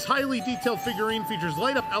 This highly detailed figurine features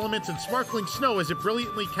light-up elements and sparkling snow as it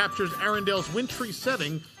brilliantly captures Arendale's wintry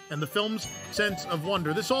setting and the film's sense of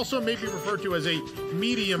wonder. This also may be referred to as a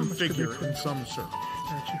medium figure in some circles.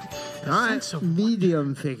 All right,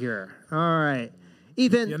 medium figure. All right,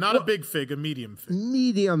 Ethan. Yeah, not a big fig, a medium fig.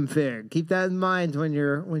 Medium fig. Keep that in mind when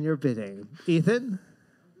you're bidding. Ethan.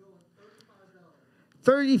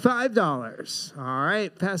 $35. All right,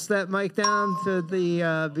 pass that mic down to the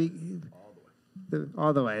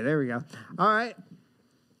all the way. There we go. All right.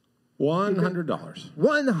 $100.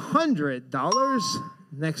 $100.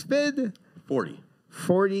 Next bid.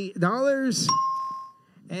 $40.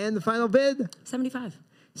 And the final bid. $75.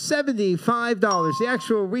 $75. The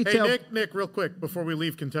actual retail. Hey, Nick, real quick before we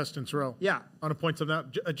leave Contestants Row. Yeah. I want to point something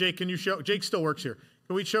out. Jake, can you show? Jake still works here.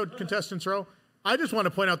 Can we show Contestants Row? I just want to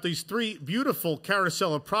point out these 3 beautiful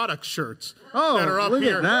Carousel of Products shirts that are up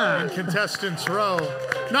here in Contestants Row.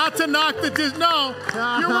 Not to knock the Disney. No,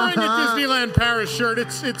 you're wearing a Disneyland Paris shirt.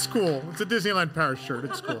 It's cool. It's a Disneyland Paris shirt.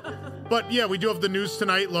 It's cool. But yeah, we do have the News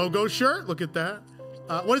Tonight logo shirt. Look at that.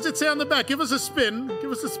 What does it say on the back? Give us a spin. Give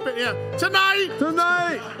us a spin. Yeah, tonight.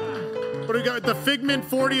 What do we got? The Figment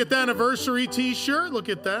 40th anniversary T-shirt. Look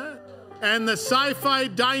at that. And the Sci-Fi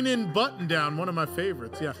Dine-In button-down, one of my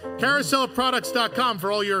favorites, yeah. CarouselProducts.com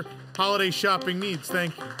for all your holiday shopping needs.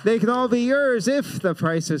 Thank you. They can all be yours if the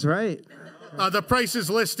price is right. The price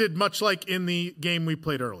is listed much like in the game we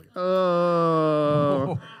played earlier.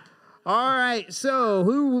 Oh. All right, so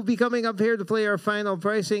who will be coming up here to play our final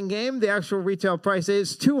pricing game? The actual retail price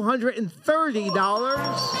is $230.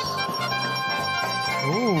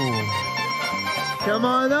 Ooh. Come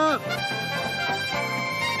on up.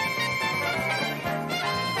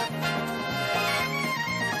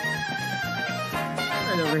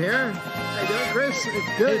 Over here. How you doing, Chris?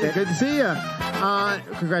 Good. Good to see you.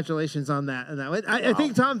 Congratulations on that. I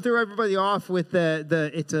think Tom threw everybody off with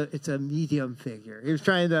it's a medium figure. He was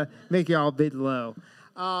trying to make you all bid low.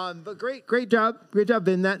 But great job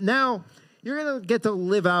in that. Now you're gonna get to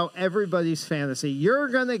live out everybody's fantasy. You're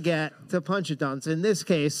gonna get to Punch-a-Dunce. In this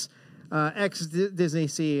case, ex-Disney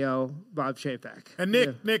CEO Bob Chapek. And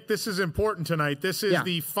Nick, this is important tonight. This is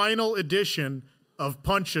the final edition of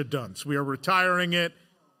Punch-a-Dunce. We are retiring it.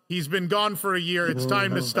 He's been gone for a year. It's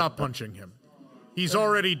time to stop punching him. He's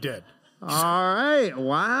already dead. All right.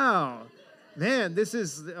 Wow. Man, it's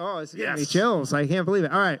giving me chills. I can't believe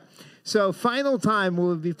it. All right. So final time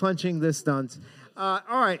we'll be punching this dunce. All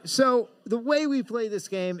right. So the way we play this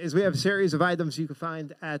game is we have a series of items you can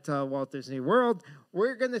find at Walt Disney World.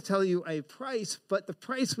 We're going to tell you a price, but the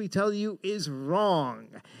price we tell you is wrong.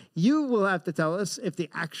 You will have to tell us if the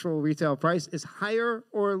actual retail price is higher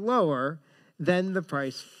or lower than the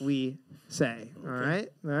price we say. All right?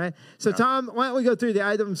 All right. So, Tom, why don't we go through the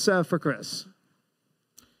items for Chris?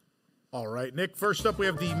 All right, Nick. First up, we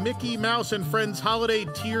have the Mickey Mouse and Friends Holiday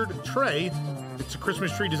Tiered Tray. It's a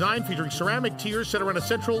Christmas tree design featuring ceramic tiers set around a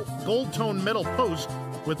central gold tone metal post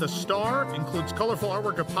with a star. Includes colorful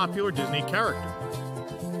artwork of popular Disney characters.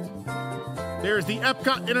 There's the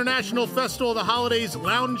Epcot International Festival of the Holidays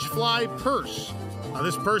Loungefly Purse.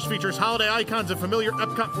 This purse features holiday icons of familiar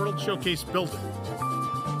Epcot World Showcase building.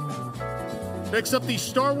 Next up, the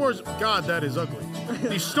Star Wars... God, that is ugly.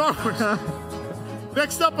 The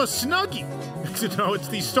Next up, a Snuggie. No, it's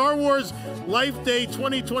the Star Wars Life Day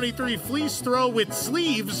 2023 fleece throw with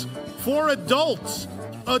sleeves for adults.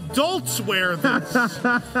 Adults wear this.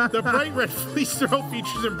 The bright red fleece throw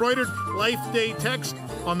features embroidered Life Day text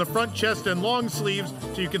on the front chest and long sleeves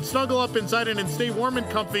so you can snuggle up inside it and stay warm and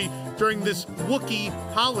comfy during this Wookiee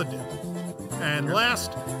holiday. And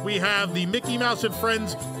last, we have the Mickey Mouse and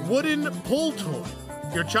Friends wooden pull toy.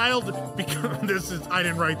 Your child I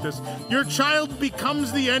didn't write this. Your child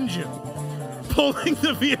becomes the engine, pulling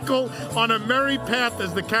the vehicle on a merry path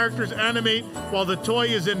as the characters animate while the toy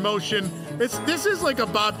is in motion. This is like a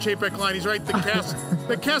Bob Chapek line. He's right.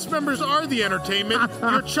 The cast members are the entertainment.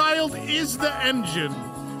 Your child is the engine.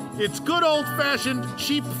 It's good old-fashioned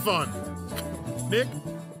cheap fun. Nick?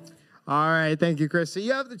 All right, thank you, Chris. So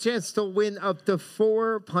you have the chance to win up to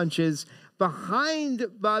 4 punches. Behind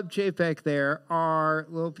Bob Chapek there are a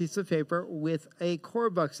little piece of paper with a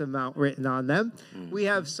Corbucks amount written on them. We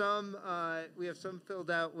have some filled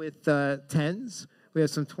out with 10s. We have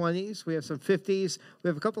some 20s. We have some 50s. We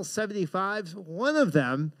have a couple 75s. One of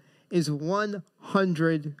them is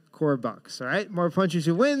 100 Corbucks. All right, more punches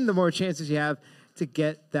you win, the more chances you have to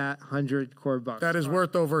get that 100 Corbucks. That is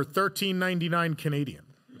worth over $13.99 Canadian.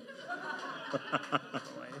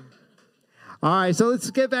 All right, so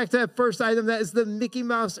let's get back to that first item. That is the Mickey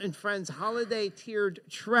Mouse and Friends Holiday Tiered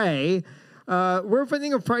Tray. We're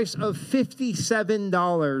putting a price of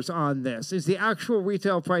 $57 on this. Is the actual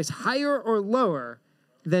retail price higher or lower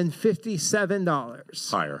than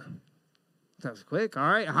 $57? Higher. That was quick. All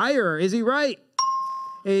right, higher. Is he right?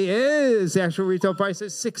 He is. The actual retail price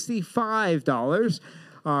is $65.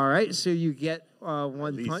 All right, so you get one punch.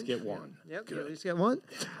 At least get one. Yep, you at least get one.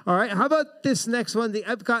 All right, how about this next one? The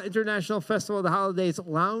Epcot International Festival of the Holidays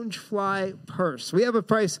Loungefly Purse. We have a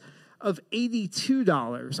price of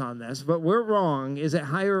 $82 on this, but we're wrong. Is it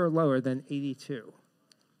higher or lower than $82?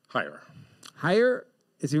 Higher. Higher?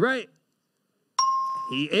 Is he right?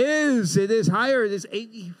 He is. It is higher. It is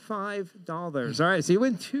 $85. All right, so you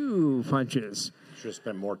win 2 punches. Should have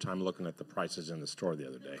spent more time looking at the prices in the store the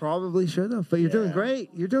other day. Probably should have, but you're doing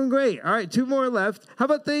great. You're doing great. All right, 2 more left. How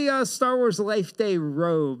about the Star Wars Life Day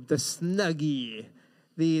robe, the Snuggie,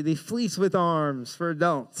 the fleece with arms for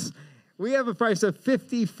adults? We have a price of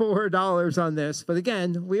 $54 on this, but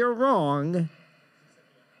again, we are wrong.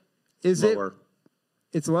 Is lower.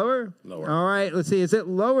 It's lower? Lower. All right, let's see. Is it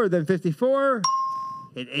lower than 54?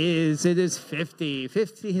 It is. It is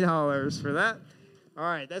 $50 for that. All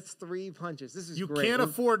right, that's 3 punches. This is You great. can't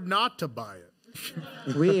afford not to buy it.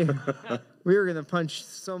 We were going to punch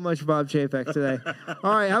so much Bob Chapek today.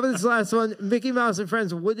 All right, how about this last one? Mickey Mouse and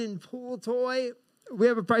Friends wooden pool toy. We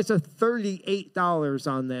have a price of $38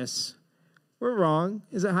 on this. We're wrong.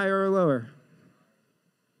 Is it higher or lower?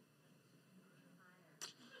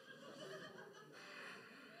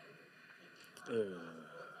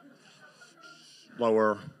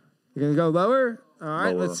 Lower. You're going to go lower? All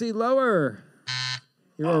right, Lower. let's see lower.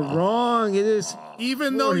 You are wrong. It is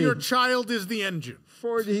Even though your child is the engine.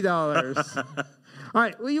 $40. All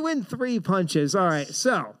right, well, you win 3 punches. All right,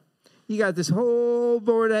 so you got this whole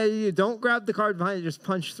board ahead of you. Don't grab the card behind it. Just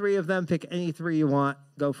punch 3 of them. Pick any 3 you want.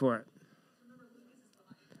 Go for it.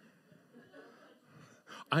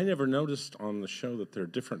 I never noticed on the show that there are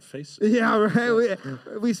different faces. Yeah, right.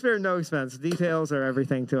 We spare no expense. Details are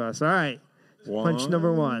everything to us. All right. Punch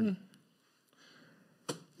number 1.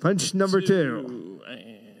 Punch number 2.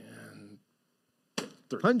 And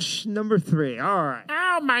 3. Punch number 3. All right.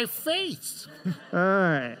 Ow, my face. All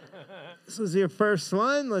right. This was your first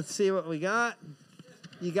one. Let's see what we got.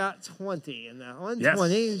 You got 20 in that one. Yes.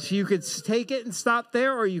 20. So you could take it and stop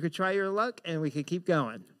there, or you could try your luck, and we could keep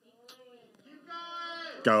going.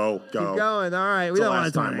 Go. Keep going. All right. We don't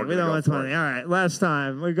want 20. We don't want 20. All right. Last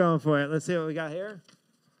time. We're going for it. Let's see what we got here.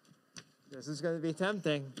 This is going to be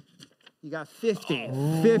tempting. You got 50.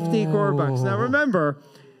 50 Corbucks. Now, remember,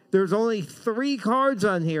 there's only 3 cards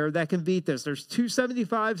on here that can beat this. There's 2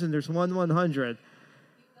 75s and there's 1 100.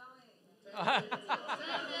 Yeah,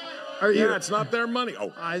 it's not their money.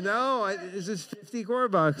 Oh, I know. This is 50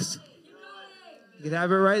 Corbucks. You can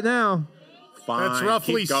have it right now. fine. That's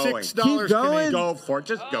roughly Keep going. $6 Keep going. Go for it.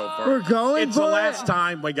 Just go for it. We're going It's for the it. last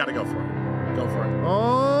time. We got to go for it. Go for it.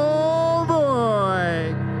 Oh,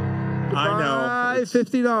 boy. I know. Goodbye,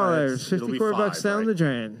 $50. It'll 50 be Corbucks 5, down right? the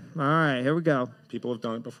drain. All right, here we go. People have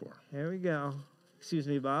done it before. Here we go. Excuse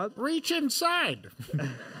me, Bob. Reach inside.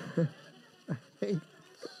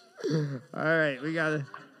 All right, we got it.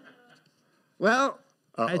 Well,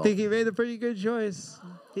 I think he made a pretty good choice.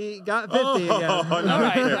 He got 50 again. All right, all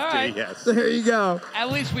right. Yes. There you go.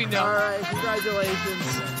 At least we know. All right,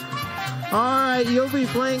 congratulations. All right, you'll be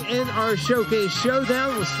playing in our Showcase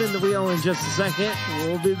Showdown. We'll spin the wheel in just a second.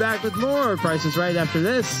 We'll be back with more Price is Right after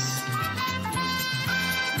this.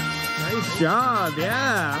 Nice job,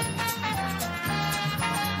 yeah.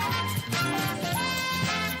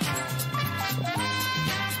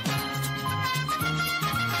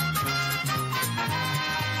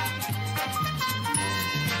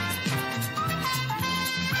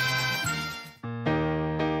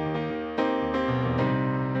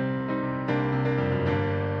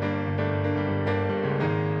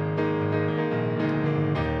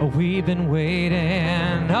 We've been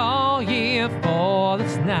waiting all year for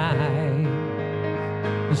this night.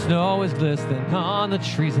 The snow is glistening on the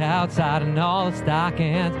trees outside, and all the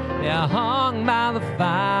stockings, they're hung by the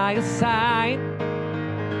fireside,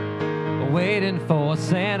 waiting for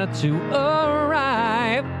Santa to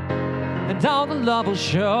arrive. And all the love will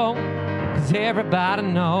show, 'cause everybody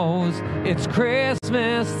knows it's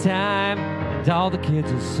Christmas time. And all the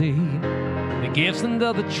kids will see the gifts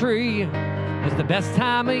under the tree. It's the best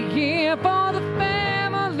time of year for the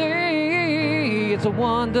family. It's a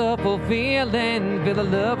wonderful feeling. Feel the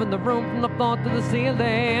love in the room from the floor to the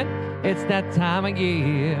ceiling. It's that time of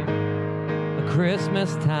year. The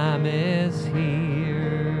Christmas time is here.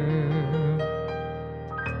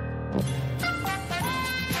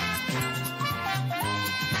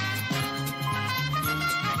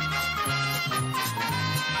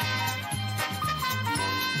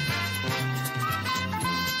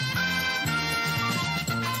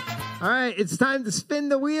 All right, it's time to spin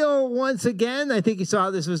the wheel once again. I think you saw how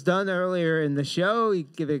this was done earlier in the show. You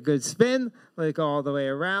give it a good spin, let it go all the way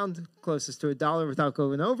around. Closest to $1 without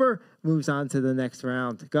going over moves on to the next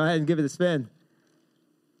round. Go ahead and give it a spin.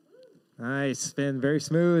 Nice spin, very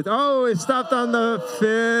smooth. Oh, it stopped on the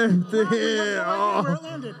 50. Where it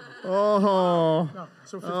landed. Oh, No,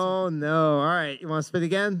 so 15. oh no. All right, you want to spin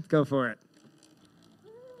again? Go for it.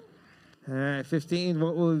 All right, 15.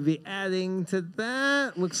 What will we be adding to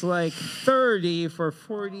that? Looks like 30 for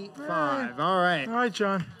 45. All right. All right,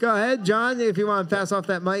 John. Go ahead, John, if you want to pass off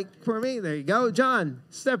that mic for me. There you go. John,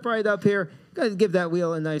 step right up here. Go ahead and give that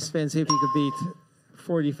wheel a nice spin. See if you can beat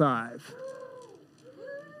 45.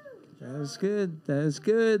 That is good. That is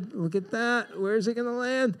good. Look at that. Where's it going to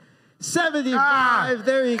land? 75.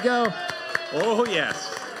 There you go. Oh,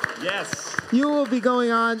 yes. Yes. You will be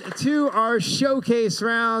going on to our showcase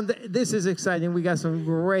round. This is exciting. We got some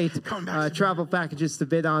great travel packages to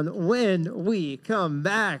bid on when we come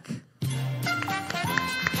back.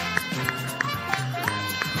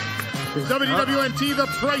 WDWNT, The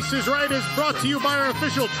Price is Right is brought to you by our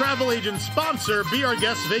official travel agent sponsor, Be Our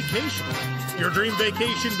Guest Vacation. Your dream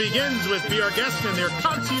vacation begins with Be Our Guest and their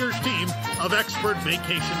concierge team of expert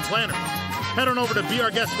vacation planners. Head on over to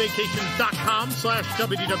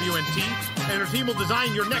beourguestvacations.com/WDWNT and your team will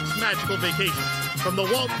design your next magical vacation. From the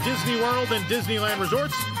Walt Disney World and Disneyland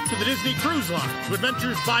resorts to the Disney Cruise Line to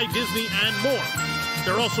Adventures by Disney and more.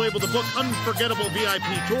 They're also able to book unforgettable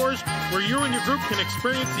VIP tours where you and your group can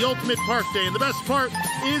experience the ultimate park day. And the best part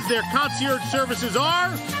is their concierge services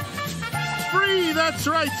are free. That's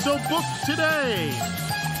right, so book today.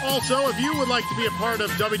 Also, if you would like to be a part of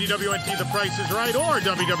WDWNT The Price is Right or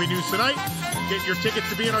WW News Tonight, get your tickets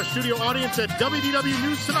to be in our studio audience at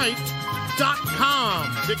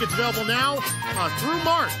WDWNewsTonight.com. Tickets available now through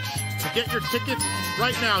March. So get your tickets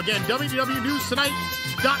right now. Again,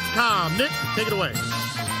 WDWNewsTonight.com. Nick, take it away.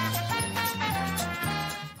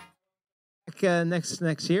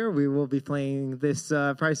 Next year, we will be playing this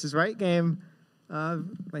Price is Right game, I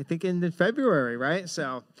think in February, right?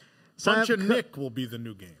 So... Bunch of Nick will be the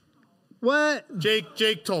new game. What?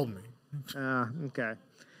 Jake told me. Okay.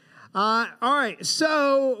 All right,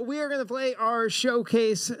 so we are going to play our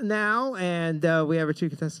showcase now, and we have our two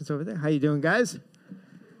contestants over there. How you doing, guys?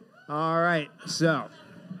 All right,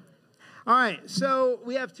 so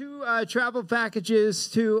we have two travel packages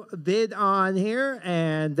to bid on here,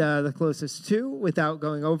 and the closest two, without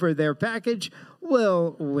going over their package,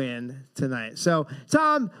 will win tonight. So,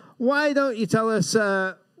 Tom, why don't you tell us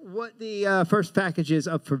what the first package is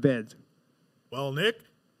up for bid? Well, Nick,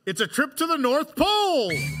 it's a trip to the North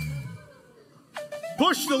Pole.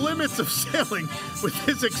 Push the limits of sailing with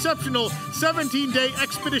this exceptional 17-day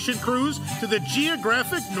expedition cruise to the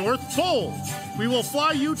geographic North Pole. We will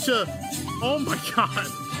fly you to, oh my God,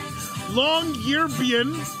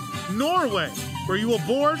 Longyearbyen, Norway, where you will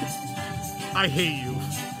board, I hate you,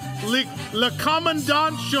 Le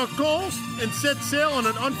Commandant Charcot, and set sail on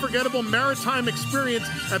an unforgettable maritime experience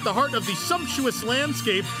at the heart of the sumptuous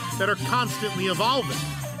landscape that are constantly evolving.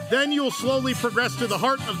 Then you'll slowly progress to the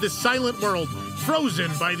heart of this silent world,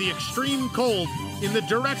 frozen by the extreme cold in the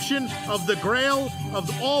direction of the grail of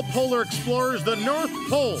all polar explorers, the North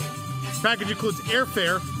Pole. Package includes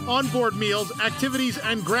airfare, onboard meals, activities,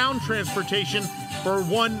 and ground transportation for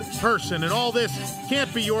one person. And all this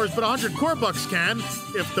can't be yours, but 100 core bucks can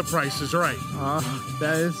if the price is right.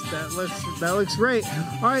 That looks great.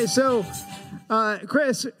 All right, so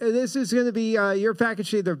Chris, this is going to be your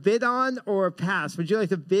package to either bid on or pass. Would you like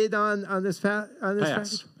to bid on this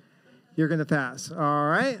package? You're going to pass. All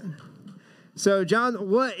right. So,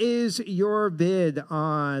 John, what is your bid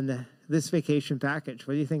on this vacation package?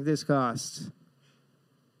 What do you think this costs?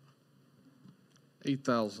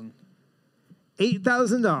 $8,000.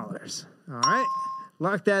 $8,000. All right.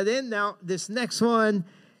 Lock that in. Now, this next one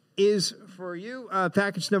is for you,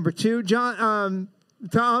 package number 2. John,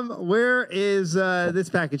 Tom, where is this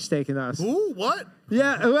package taking us? Who? What?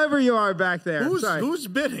 Yeah, whoever you are back there. Who's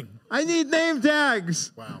bidding? I need name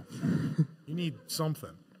tags. Wow. You need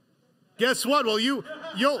something. Guess what? Well, you'll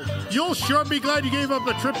sure be glad you gave up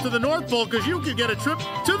a trip to the North Pole, because you could get a trip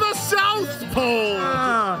to the South Pole.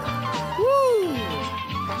 Woo!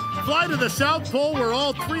 Fly to the South Pole, where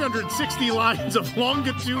all 360 lines of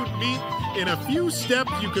longitude meet in a few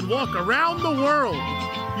steps. You can walk around the world.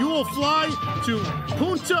 You will fly to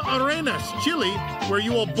Punta Arenas, Chile, where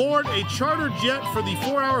you will board a charter jet for the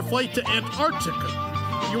 4-hour flight to Antarctica.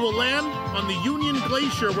 You will land on the Union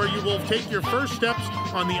Glacier, where you will take your first steps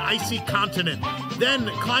on the icy continent. Then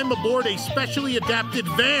climb aboard a specially adapted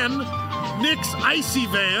van, Nick's Icy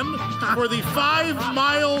Van, for the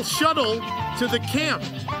 5-mile shuttle to the camp.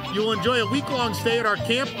 You will enjoy a week-long stay at our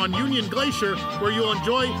camp on Union Glacier, where you'll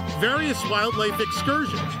enjoy various wildlife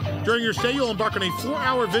excursions. During your stay, you'll embark on a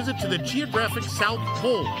 4-hour visit to the geographic South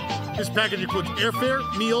Pole. This package includes airfare,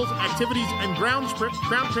 meals, activities, and ground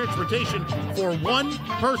transportation for one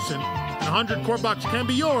person. And 100 core bucks can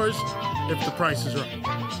be yours if the price is right.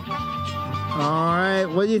 All right.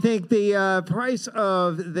 What do you think the price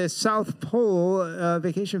of the South Pole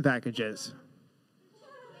vacation package is?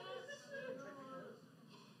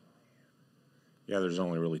 Yeah, there's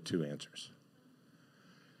only really 2 answers.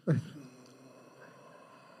 I'm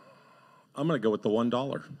going to go with the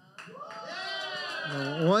 $1.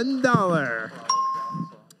 $1.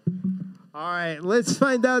 All right, let's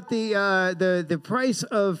find out the price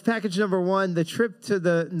of package number 1, the trip to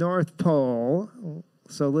the North Pole.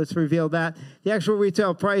 So let's reveal that. The actual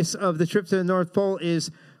retail price of the trip to the North Pole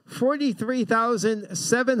is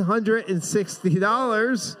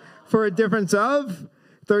 $43,760 for a difference of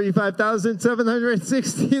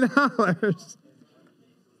 $35,760.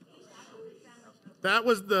 That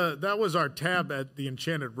was our tab at the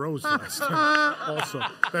Enchanted Rose last time. Also,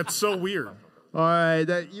 that's so weird. All right,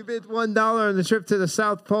 you bid $1 on the trip to the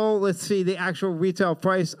South Pole. Let's see, the actual retail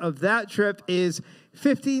price of that trip is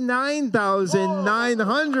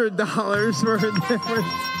 $59,900 for a difference.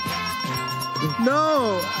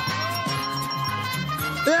 No.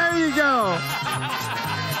 There you go.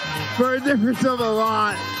 For a difference of a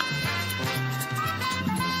lot.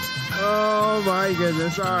 Oh, my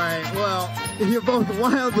goodness. All right. Well, you're both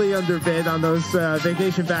wildly underbid on those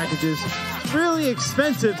vacation packages. Really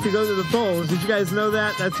expensive to go to the polls. Did you guys know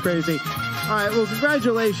that? That's crazy. All right. Well,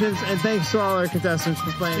 congratulations, and thanks to all our contestants for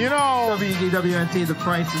playing. You know, WDWNT, The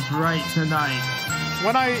Price is Right tonight.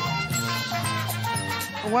 When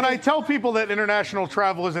I tell people that international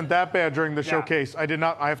travel isn't that bad during the showcase, I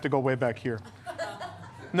have to go way back here.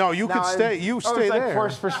 No, you could stay. You stay there. Like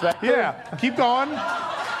forced perspective. Yeah. Keep going.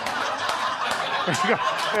 There you go.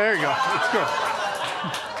 There you go. It's good.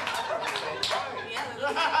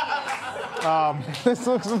 This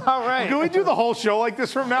looks about right. Can we do the whole show like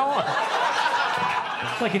this from now on?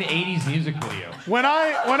 It's like an 80s music video. When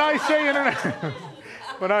I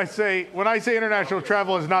say international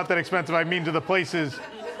travel is not that expensive, I mean to the places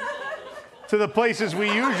we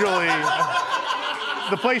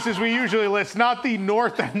usually list, not the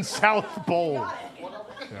North and South Pole.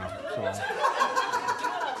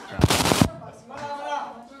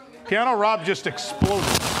 Piano Rob just exploded.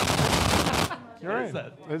 You're right.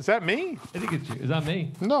 Is that me? I think it's you. Is that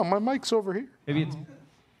me? No, my mic's over here. Maybe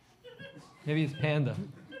it's Panda.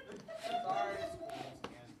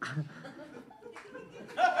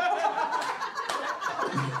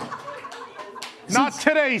 Not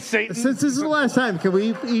today, Satan. Since this is the last time, can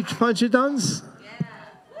we each punch it duns?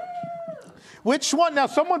 Which one? Now,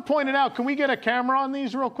 someone pointed out, can we get a camera on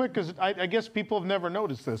these real quick? Because I guess people have never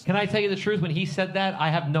noticed this. Can I tell you the truth? When he said that,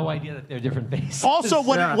 I have no idea that they're different faces. Also,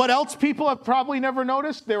 what else people have probably never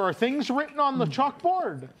noticed? There are things written on the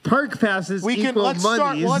chalkboard. Park passes equal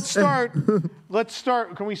monies. Let's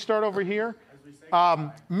start. Can we start over here?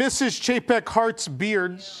 Mrs. Chapek Hart's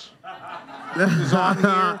beards is on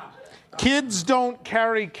here. Kids don't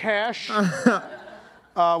carry cash.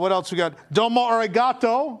 What else we got? Domo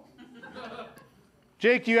arigato.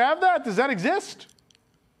 Jake, do you have that? Does that exist?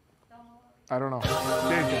 I don't know.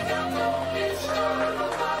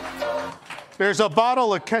 There's a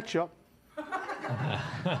bottle of ketchup.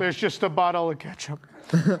 There's just a bottle of ketchup.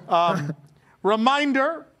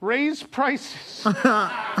 Reminder, raise prices.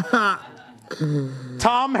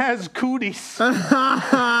 Tom has cooties.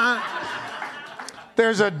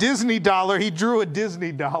 There's a Disney dollar. He drew a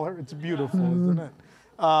Disney dollar. It's beautiful, isn't it?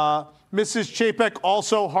 Mrs. Chapek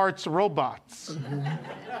also hearts robots.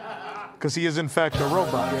 Because he is, in fact, a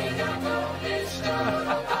robot.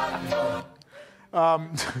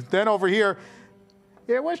 Then over here,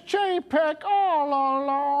 it was Chapek all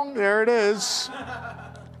along. There it is.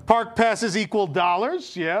 Park passes equal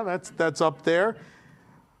dollars. Yeah, that's up there.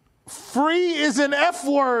 Free is an F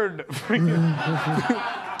word.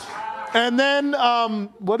 And then,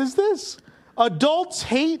 what is this? Adults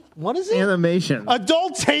hate, what is it? Animation.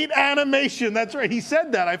 Adults hate animation. That's right. He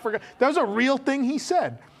said that. I forgot. That was a real thing he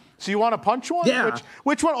said. So you want to punch one? Yeah.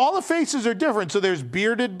 Which one? All the faces are different. So there's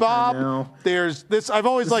Bearded Bob. There's this. I've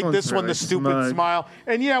always liked this one, the stupid smile.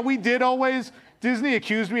 And yeah, we did always, Disney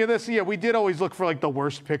accused me of this. Yeah, we did always look for like the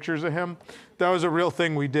worst pictures of him. That was a real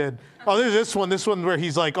thing we did. Oh, there's this one where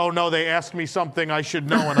he's like, oh no, they asked me something I should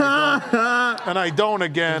know and I don't. And I don't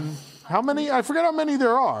again. How many? I forget how many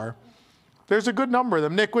there are. There's a good number of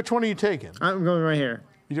them. Nick, which one are you taking? I'm going right here.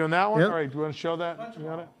 You doing that one? Yep. All right, do you want to show that? You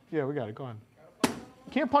got it? Yeah, we got it. Go on.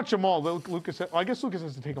 Can't punch them all. Lucas, I guess Lucas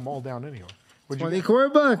has to take them all down anyway.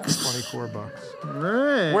 $24. $24. All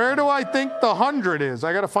right. Where do I think the 100 is?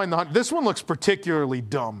 I got to find the 100. This one looks particularly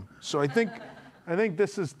dumb. So I think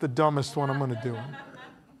this is the dumbest one I'm going to do.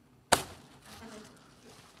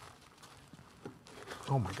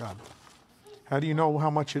 Oh my God. How do you know how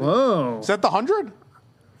much it is? Is that the 100?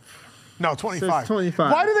 No, 25.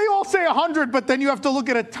 25. Why do they all say 100, but then you have to look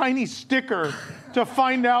at a tiny sticker to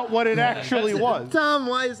find out what it actually was? Tom,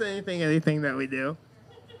 why is anything that we do?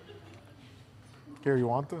 Here, you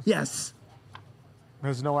want this? Yes.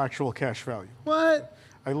 There's no actual cash value. What?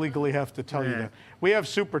 I legally have to tell you that. We have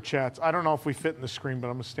super chats. I don't know if we fit in the screen, but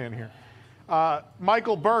I'm going to stand here.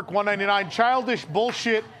 Michael Burke, $1.99. Childish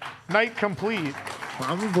bullshit. Night complete.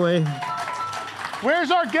 Probably.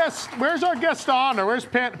 Where's our guest? Where's our guest of honor? Where's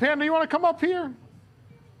Panda? Panda, you want to come up here?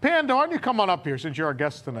 Panda, why don't you come on up here since you're our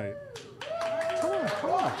guest tonight?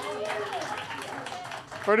 Come on.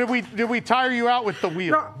 Or did we tire you out with the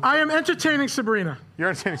wheel? No, I am entertaining Sabrina. You're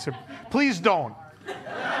entertaining Sabrina. Please don't.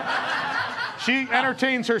 She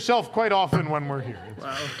entertains herself quite often when we're here.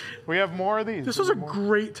 Wow. We have more of these. This was a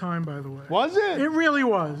great time, by the way. Was it? It really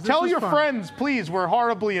was. Tell your friends, please. We're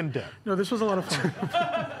horribly in debt. No, this was a lot of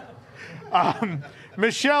fun.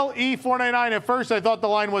 Michelle E. 499. At first, I thought the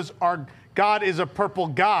line was, "Our God is a purple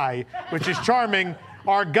guy," which is charming.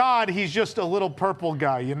 Our God, he's just a little purple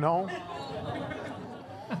guy, you know?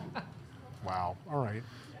 Wow. All right.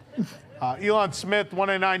 Elon Smith,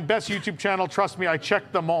 199. Best YouTube channel. Trust me, I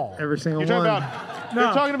checked them all. Every single You're one.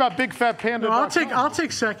 You're talking about BigFatPanda. No, I'll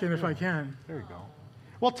take second if I can. There you go.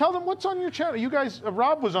 Well, tell them what's on your channel. You guys,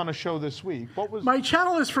 Rob was on a show this week. What was? My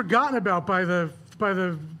channel is forgotten about by the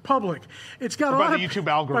public. It's got by the YouTube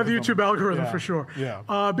algorithm. By the YouTube algorithm, Yeah. for sure. Yeah.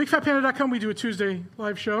 BigFatPanda.com, we do a Tuesday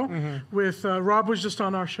live show with Rob was just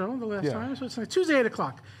on our show the last time. So it's like Tuesday, 8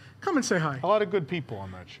 o'clock. Come and say hi. A lot of good people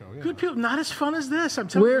on that show. Yeah. Good people. Not as fun as this, I'm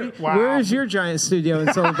telling you. Where is your giant studio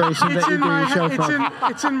in Celebration that you do your show from?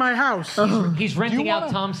 It's in my house. He's renting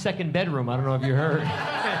out Tom's second bedroom. I don't know if you heard.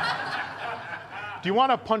 Do you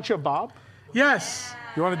want to punch a Bob? Yes.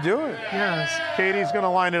 You want to do it? Yes. Katie's going to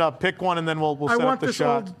line it up. Pick one, and then we'll set up the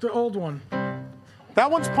shot. The old one.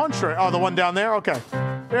 That one's punched, right? Oh, the one down there? Okay.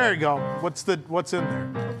 There you go. What's in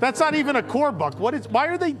there? That's not even a core buck. Why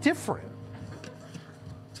are they different?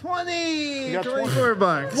 24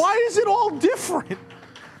 bucks. Why is it all different?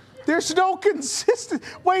 There's no consistency.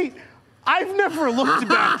 Wait, I've never looked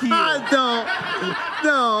back here.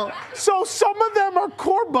 No. So some of them are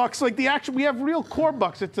core bucks, like we have real core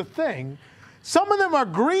bucks. It's a thing. Some of them are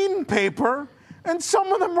green paper, and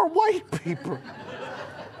some of them are white paper.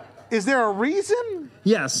 Is there a reason?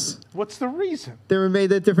 Yes. What's the reason? They were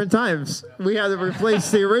made at different times. We had to replace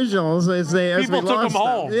the originals as we People took lost them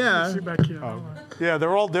home. Yeah. Yeah,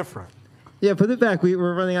 they're all different. Yeah, put it back.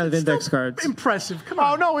 We're running out of index cards. Impressive. Come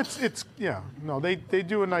on. Oh, no, it's yeah. No, they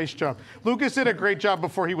do a nice job. Lucas did a great job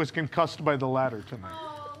before he was concussed by the ladder tonight.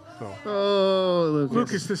 So. Oh,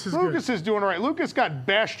 Lucas. This is Lucas is doing all right. Lucas got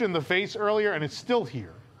bashed in the face earlier, and it's still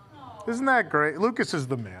here. Isn't that great? Lucas is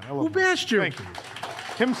the man. Who bashed you? Thank you.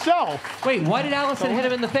 Himself. Wait, why did Allison hit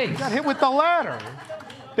him in the face? Got hit with the ladder.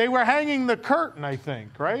 They were hanging the curtain, I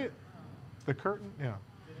think, right? The curtain, yeah.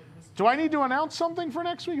 Do I need to announce something for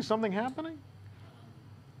next week? Is something happening?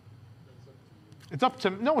 It's up to,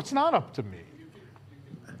 no, it's not up to me.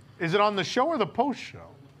 Is it on the show or the post show?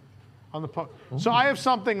 On the So I have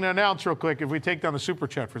something to announce real quick if we take down the super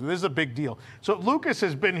chat for this is a big deal. So Lucas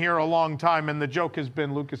has been here a long time, and the joke has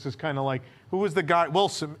been Lucas is kind of like, who was the guy?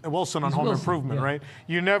 Wilson on Home Improvement, right?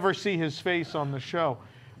 You never see his face on the show.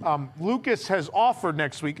 Lucas has offered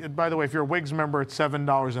next week, and by the way, if you're a Wigs member, it's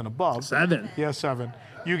 $7 and above. $7? Yeah, $7.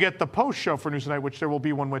 You get the post show for News Tonight, which there will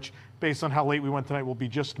be one which, based on how late we went tonight, will be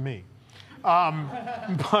just me.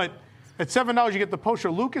 But at $7, you get the post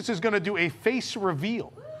show. Lucas is going to do a face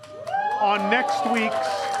reveal on next week's.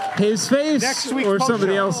 His face next week's or post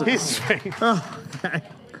somebody show. else's? His face. Oh, okay.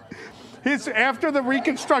 After the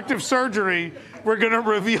reconstructive surgery, we're going to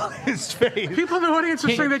reveal his face. People in the audience are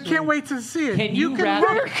saying they can't wait to see it. Can you can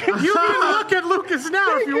look at Lucas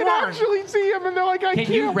now if you want. You can actually see him, and they're like, I can't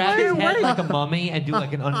Can you wrap his head wait. like a mummy and do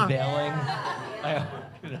like an unveiling?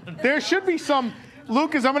 There should be some.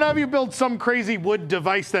 Lucas, I'm gonna have you build some crazy wood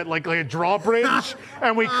device that like a drawbridge,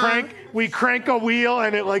 and we crank a wheel,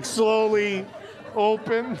 and it like slowly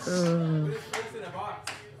opens.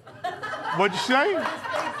 What'd you say?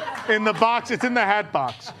 In the box. It's in the hat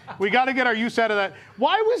box. We got to get our use out of that.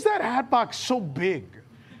 Why was that hat box so big?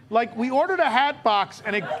 Like we ordered a hat box,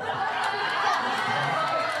 and it.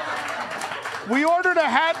 We ordered a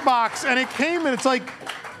hat box, and it came, and it's like.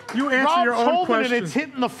 You answer Rob's your own holding question. it, and it's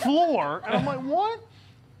hitting the floor. And I'm like, what?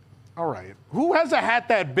 All right. Who has a hat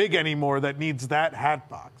that big anymore that needs that hat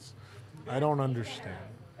box? I don't understand.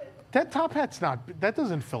 That top hat's that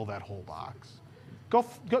doesn't fill that whole box. Go,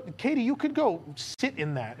 Katie, you could go sit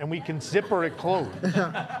in that, and we can zipper it closed.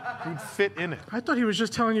 You'd fit in it. I thought he was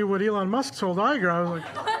just telling you what Elon Musk told Iger. I was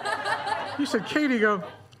like, you said, Katie, go.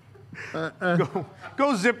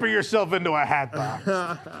 Go zipper yourself into a hat box.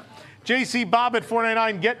 JC Bob at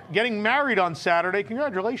 499 getting married on Saturday.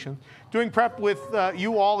 Congratulations. Doing prep with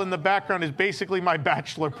you all in the background is basically my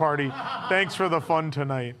bachelor party. Thanks for the fun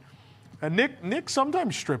tonight. And Nick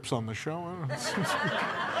sometimes strips on the show.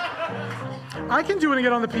 I can do it and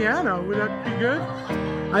get on the piano. Would that be good?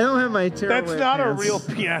 I don't have my tearaway That's not pants. a real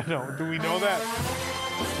piano. Do we know that?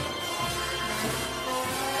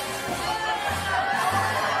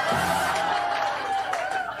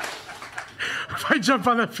 If I jump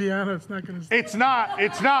on that piano, it's not going to. It's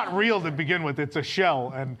not real to begin with. It's a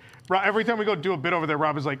shell. And every time we go do a bit over there,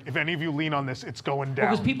 Rob is like, if any of you lean on this, it's going down.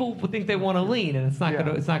 Because people would think they want to lean, and it's not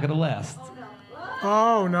gonna last.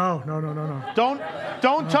 Oh no.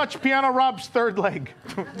 Don't touch Piano Rob's third leg.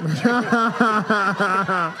 Don't do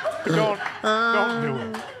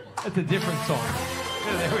it. That's a different song.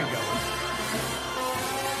 Yeah, there we go.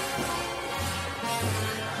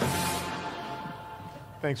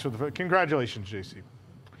 Thanks for the congratulations, JC.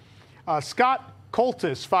 Scott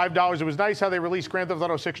Coltis, $5. It was nice how they released Grand Theft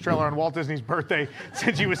Auto 6 trailer on Walt Disney's birthday,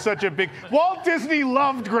 since he was such a big. Walt Disney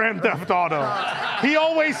loved Grand Theft Auto. He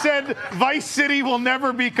always said Vice City will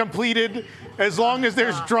never be completed as long as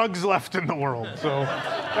there's drugs left in the world. So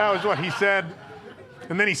that was what he said.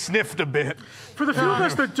 And then he sniffed a bit. For the few of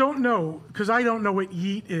us that don't know, because I don't know what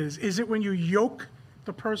yeet is it when you yoke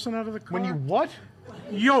the person out of the car? When you what?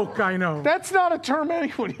 Yoke, I know. That's not a term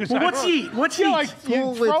anyone uses. Well, what's yeet? What's yeet? Like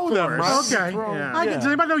you throw them, right? Okay. Yeah. Does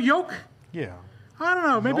anybody know yoke? Yeah. I don't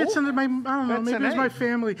know. Maybe Yoke? it's in my. I don't know. That's Maybe an it's my egg.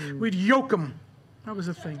 family. We'd yoke them. That was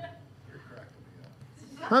a thing.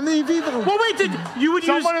 How many people? Well, wait. You would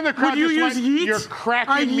Someone use? in the crowd Would you just use went, yeet? You're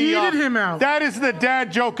cracking I me up. yeeted him out. That is the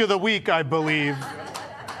dad joke of the week, I believe.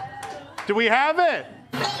 Do we have it?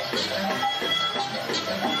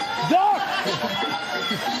 Duck!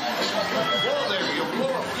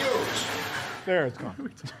 There, it's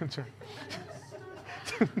gone.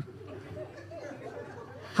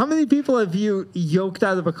 How many people have you yoked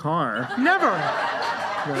out of a car? Never.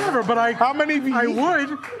 But I. How many of you? I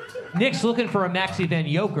would. Nick's looking for a Maxi Van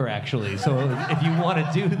Yoker, actually. So if you want to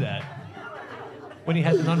do that, when he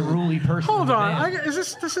has an unruly person. Hold in the on. van.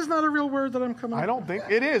 This is not a real word that I'm coming up I don't think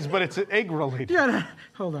it is, but it's egg related. Yeah.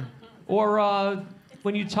 Hold on. Or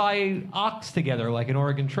when you tie ox together like an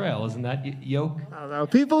Oregon Trail, isn't that yoke? I don't know.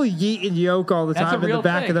 People yeet and yoke all the That's time a in the real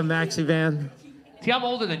back thing. of the maxi van. See, I'm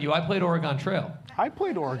older than you. I played Oregon Trail. I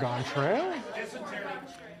played Oregon Trail.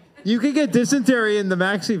 You could get dysentery in the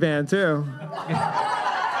maxi van too.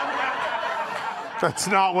 That's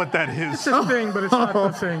not what that is. It's a thing, but it's not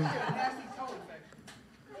the thing.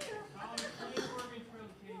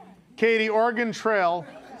 Katie, Oregon Trail.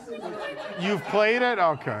 You've played it?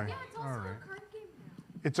 Okay. All right.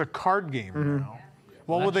 It's a card game now.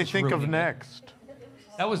 What will they just think of ruining it. next?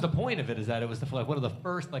 That was the point of it, is that it was like one of the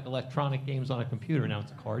first like electronic games on a computer. Now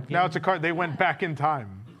it's a card game. Now it's a card. They went back in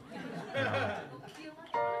time.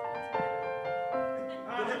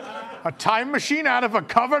 A time machine out of a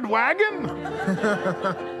covered wagon?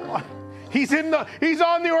 He's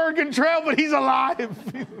on the Oregon Trail, but he's alive.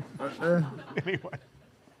 Anyway.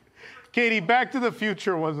 Katie, Back to the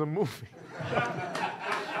Future was a movie.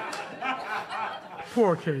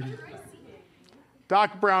 Poor Katie.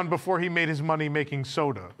 Doc Brown, before he made his money making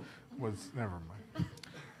soda, was, never mind.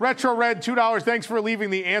 Retro Red, $2. Thanks for leaving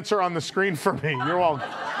the answer on the screen for me. You're welcome.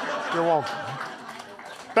 You're welcome.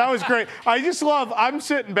 That was great. I'm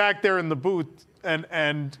sitting back there in the booth,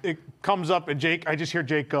 and it comes up, and I just hear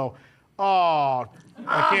Jake go, oh,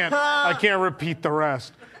 I can't repeat the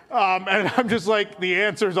rest. And I'm just like, the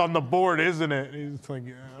answer's on the board, isn't it? And he's like,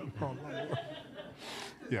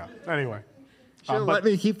 yeah. Anyway. Should let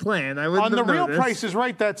me keep playing. I wouldn't on the have Real noticed. Price is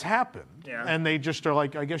Right, that's happened. Yeah. And they just are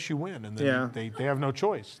like, I guess you win. And then they have no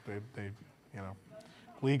choice. They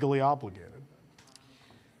legally obligated.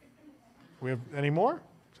 We have any more?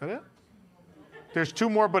 Is that it? There's 2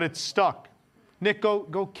 more, but it's stuck. Nick,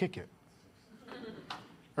 go kick it.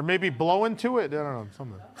 Or maybe blow into it. I don't know,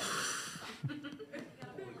 something.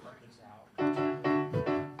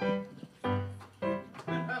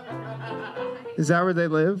 Is that where they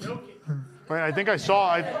live? Wait, I think I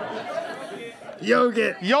saw it. Yoke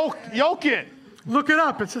it. Yoke it. Look it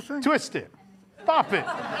up. It's a thing. Twist it. Pop it.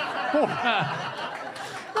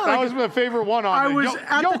 That was my favorite one on I there. was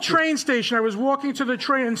at the train station. I was walking to the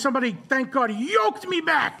train, and somebody, thank God, yoked me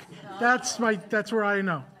back. That's where I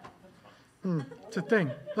know. It's a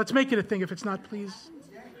thing. Let's make it a thing. If it's not, please.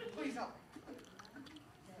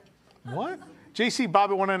 What? JC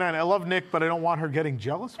Bobby 199. I love Nick, but I don't want her getting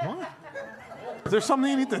jealous. What? Is there something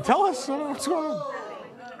you need to tell us? I don't know what's going on.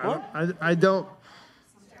 What? I don't.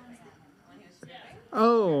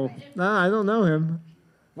 Oh, no, I don't know him.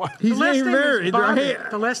 What? He's getting married, right?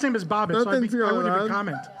 The last name is Bobbitt, so I wouldn't even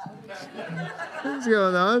comment. What's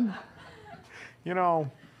going on? You know,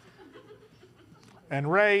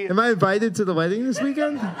 and Ray. Am I invited to the wedding this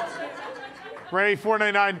weekend? Ray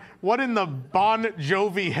 499. What in the Bon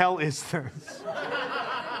Jovi hell is this?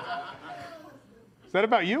 Is that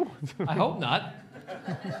about you? I hope not.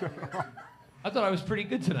 I thought I was pretty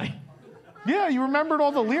good tonight. Yeah, you remembered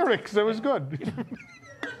all the lyrics. That was good.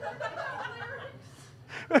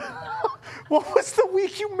 What was the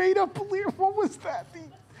week you made up? What was that?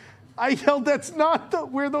 I yelled, that's not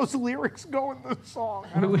where those lyrics go in the song.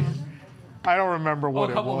 I don't remember what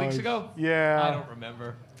it was. A couple weeks ago? Yeah. I don't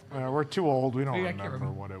remember. We're too old. We don't remember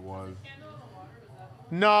what it was.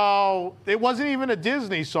 No, it wasn't even a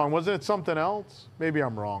Disney song. Wasn't it something else? Maybe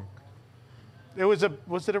I'm wrong. Was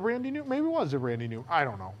it a Randy Newman? Maybe it was a Randy Newman. I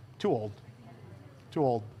don't know. Too old. Too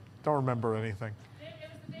old. Don't remember anything.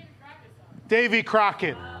 Davy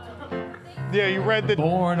Crockett. Yeah, you read the...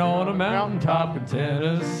 Born on a mountaintop in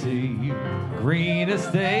Tennessee, green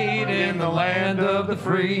estate in the land of the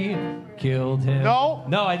free. Killed him. No.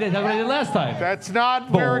 No, I did. That's what I did last time. That's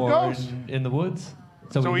not where it goes. In the woods.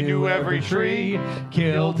 So he knew every tree.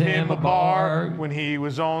 Killed him a bar. When he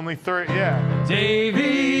was only 30. Yeah.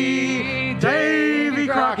 Davy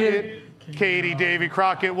Crockett. Katie, Davy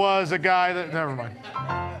Crockett was a guy that... Never mind.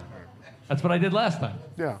 That's what I did last time.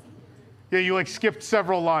 Yeah. Yeah, you like skipped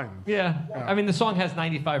several lines. Yeah. I mean, the song has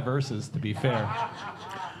 95 verses, to be fair.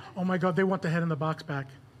 Oh, my God. They want the head in the box back.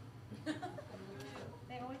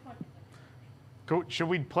 Should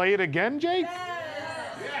we play it again, Jake?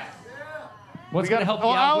 What's going to help you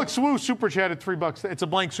out? Alex Wu super chatted $3. It's a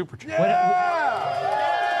blank super chat.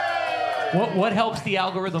 What helps the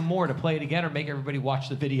algorithm more, to play it again or make everybody watch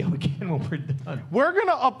the video again when we're done? We're going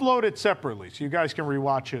to upload it separately so you guys can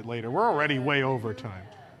rewatch it later. We're already way over time.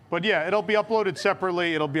 But yeah, it'll be uploaded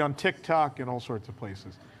separately. It'll be on TikTok and all sorts of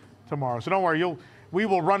places tomorrow. So don't worry. We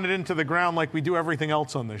will run it into the ground like we do everything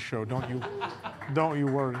else on this show. Don't you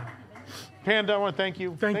worry. Panda, I want to thank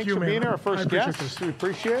you. Thanks you, for being man. here, our first guest. This. We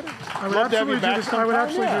appreciate it. I would absolutely do this. I would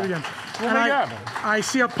absolutely do it again. And I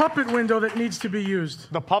see a puppet window that needs to be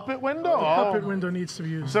used. The puppet window? The puppet window needs to be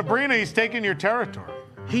used. Sabrina, he's taking your territory.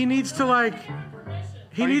 He needs to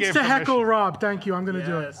heckle Rob. Thank you. I'm going to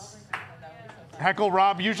do it. Heckle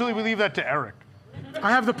Rob. Usually we leave that to Eric. I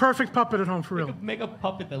have the perfect puppet at home, for real. Make a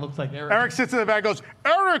puppet that looks like Eric. Eric sits in the back and goes,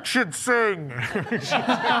 Eric should sing.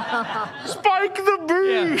 Spike the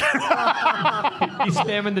bee. Yeah. He's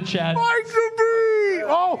spamming the chat. Spike the bee.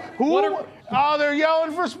 Oh, who? They're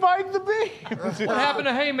yelling for Spike the bee. What happened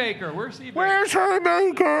to Haymaker? Where's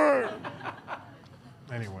Haymaker?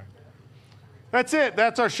 Anyway. That's it.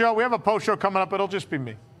 That's our show. We have a post show coming up. It'll just be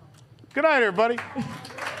me. Good night, everybody.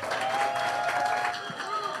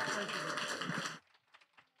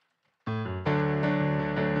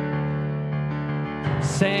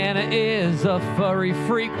 Santa is a furry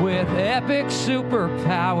freak with epic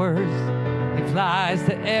superpowers. He flies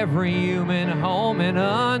to every human home in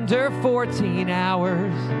under 14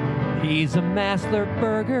 hours. He's a master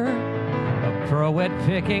burger, a pro at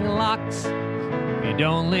picking locks. If you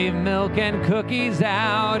don't leave milk and cookies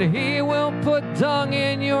out, he will put dung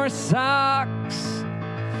in your socks.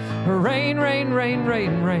 Rain, rain, rain,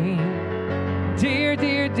 rain, rain. Dear,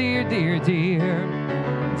 dear, dear, dear, dear.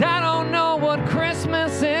 I don't know what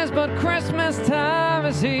Christmas is, but Christmas time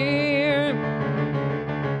is here.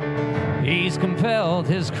 He's compelled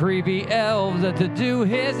his creepy elves to do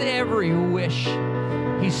his every wish.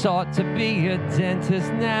 He sought to be a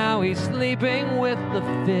dentist, now he's sleeping with the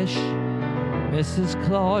fish. Mrs.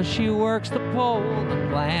 Claus, she works the pole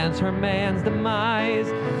and plans her man's demise.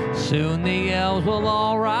 Soon the elves will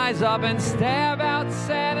all rise up and stab out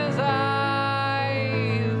Santa's eyes.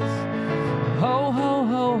 Ho, ho,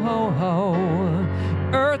 ho, ho,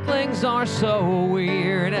 ho. Earthlings are so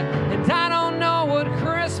weird, and I don't know what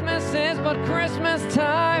Christmas is, but Christmas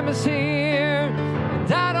time is here.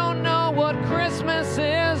 And I don't know what Christmas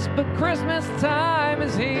is, but Christmas time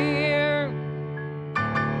is here.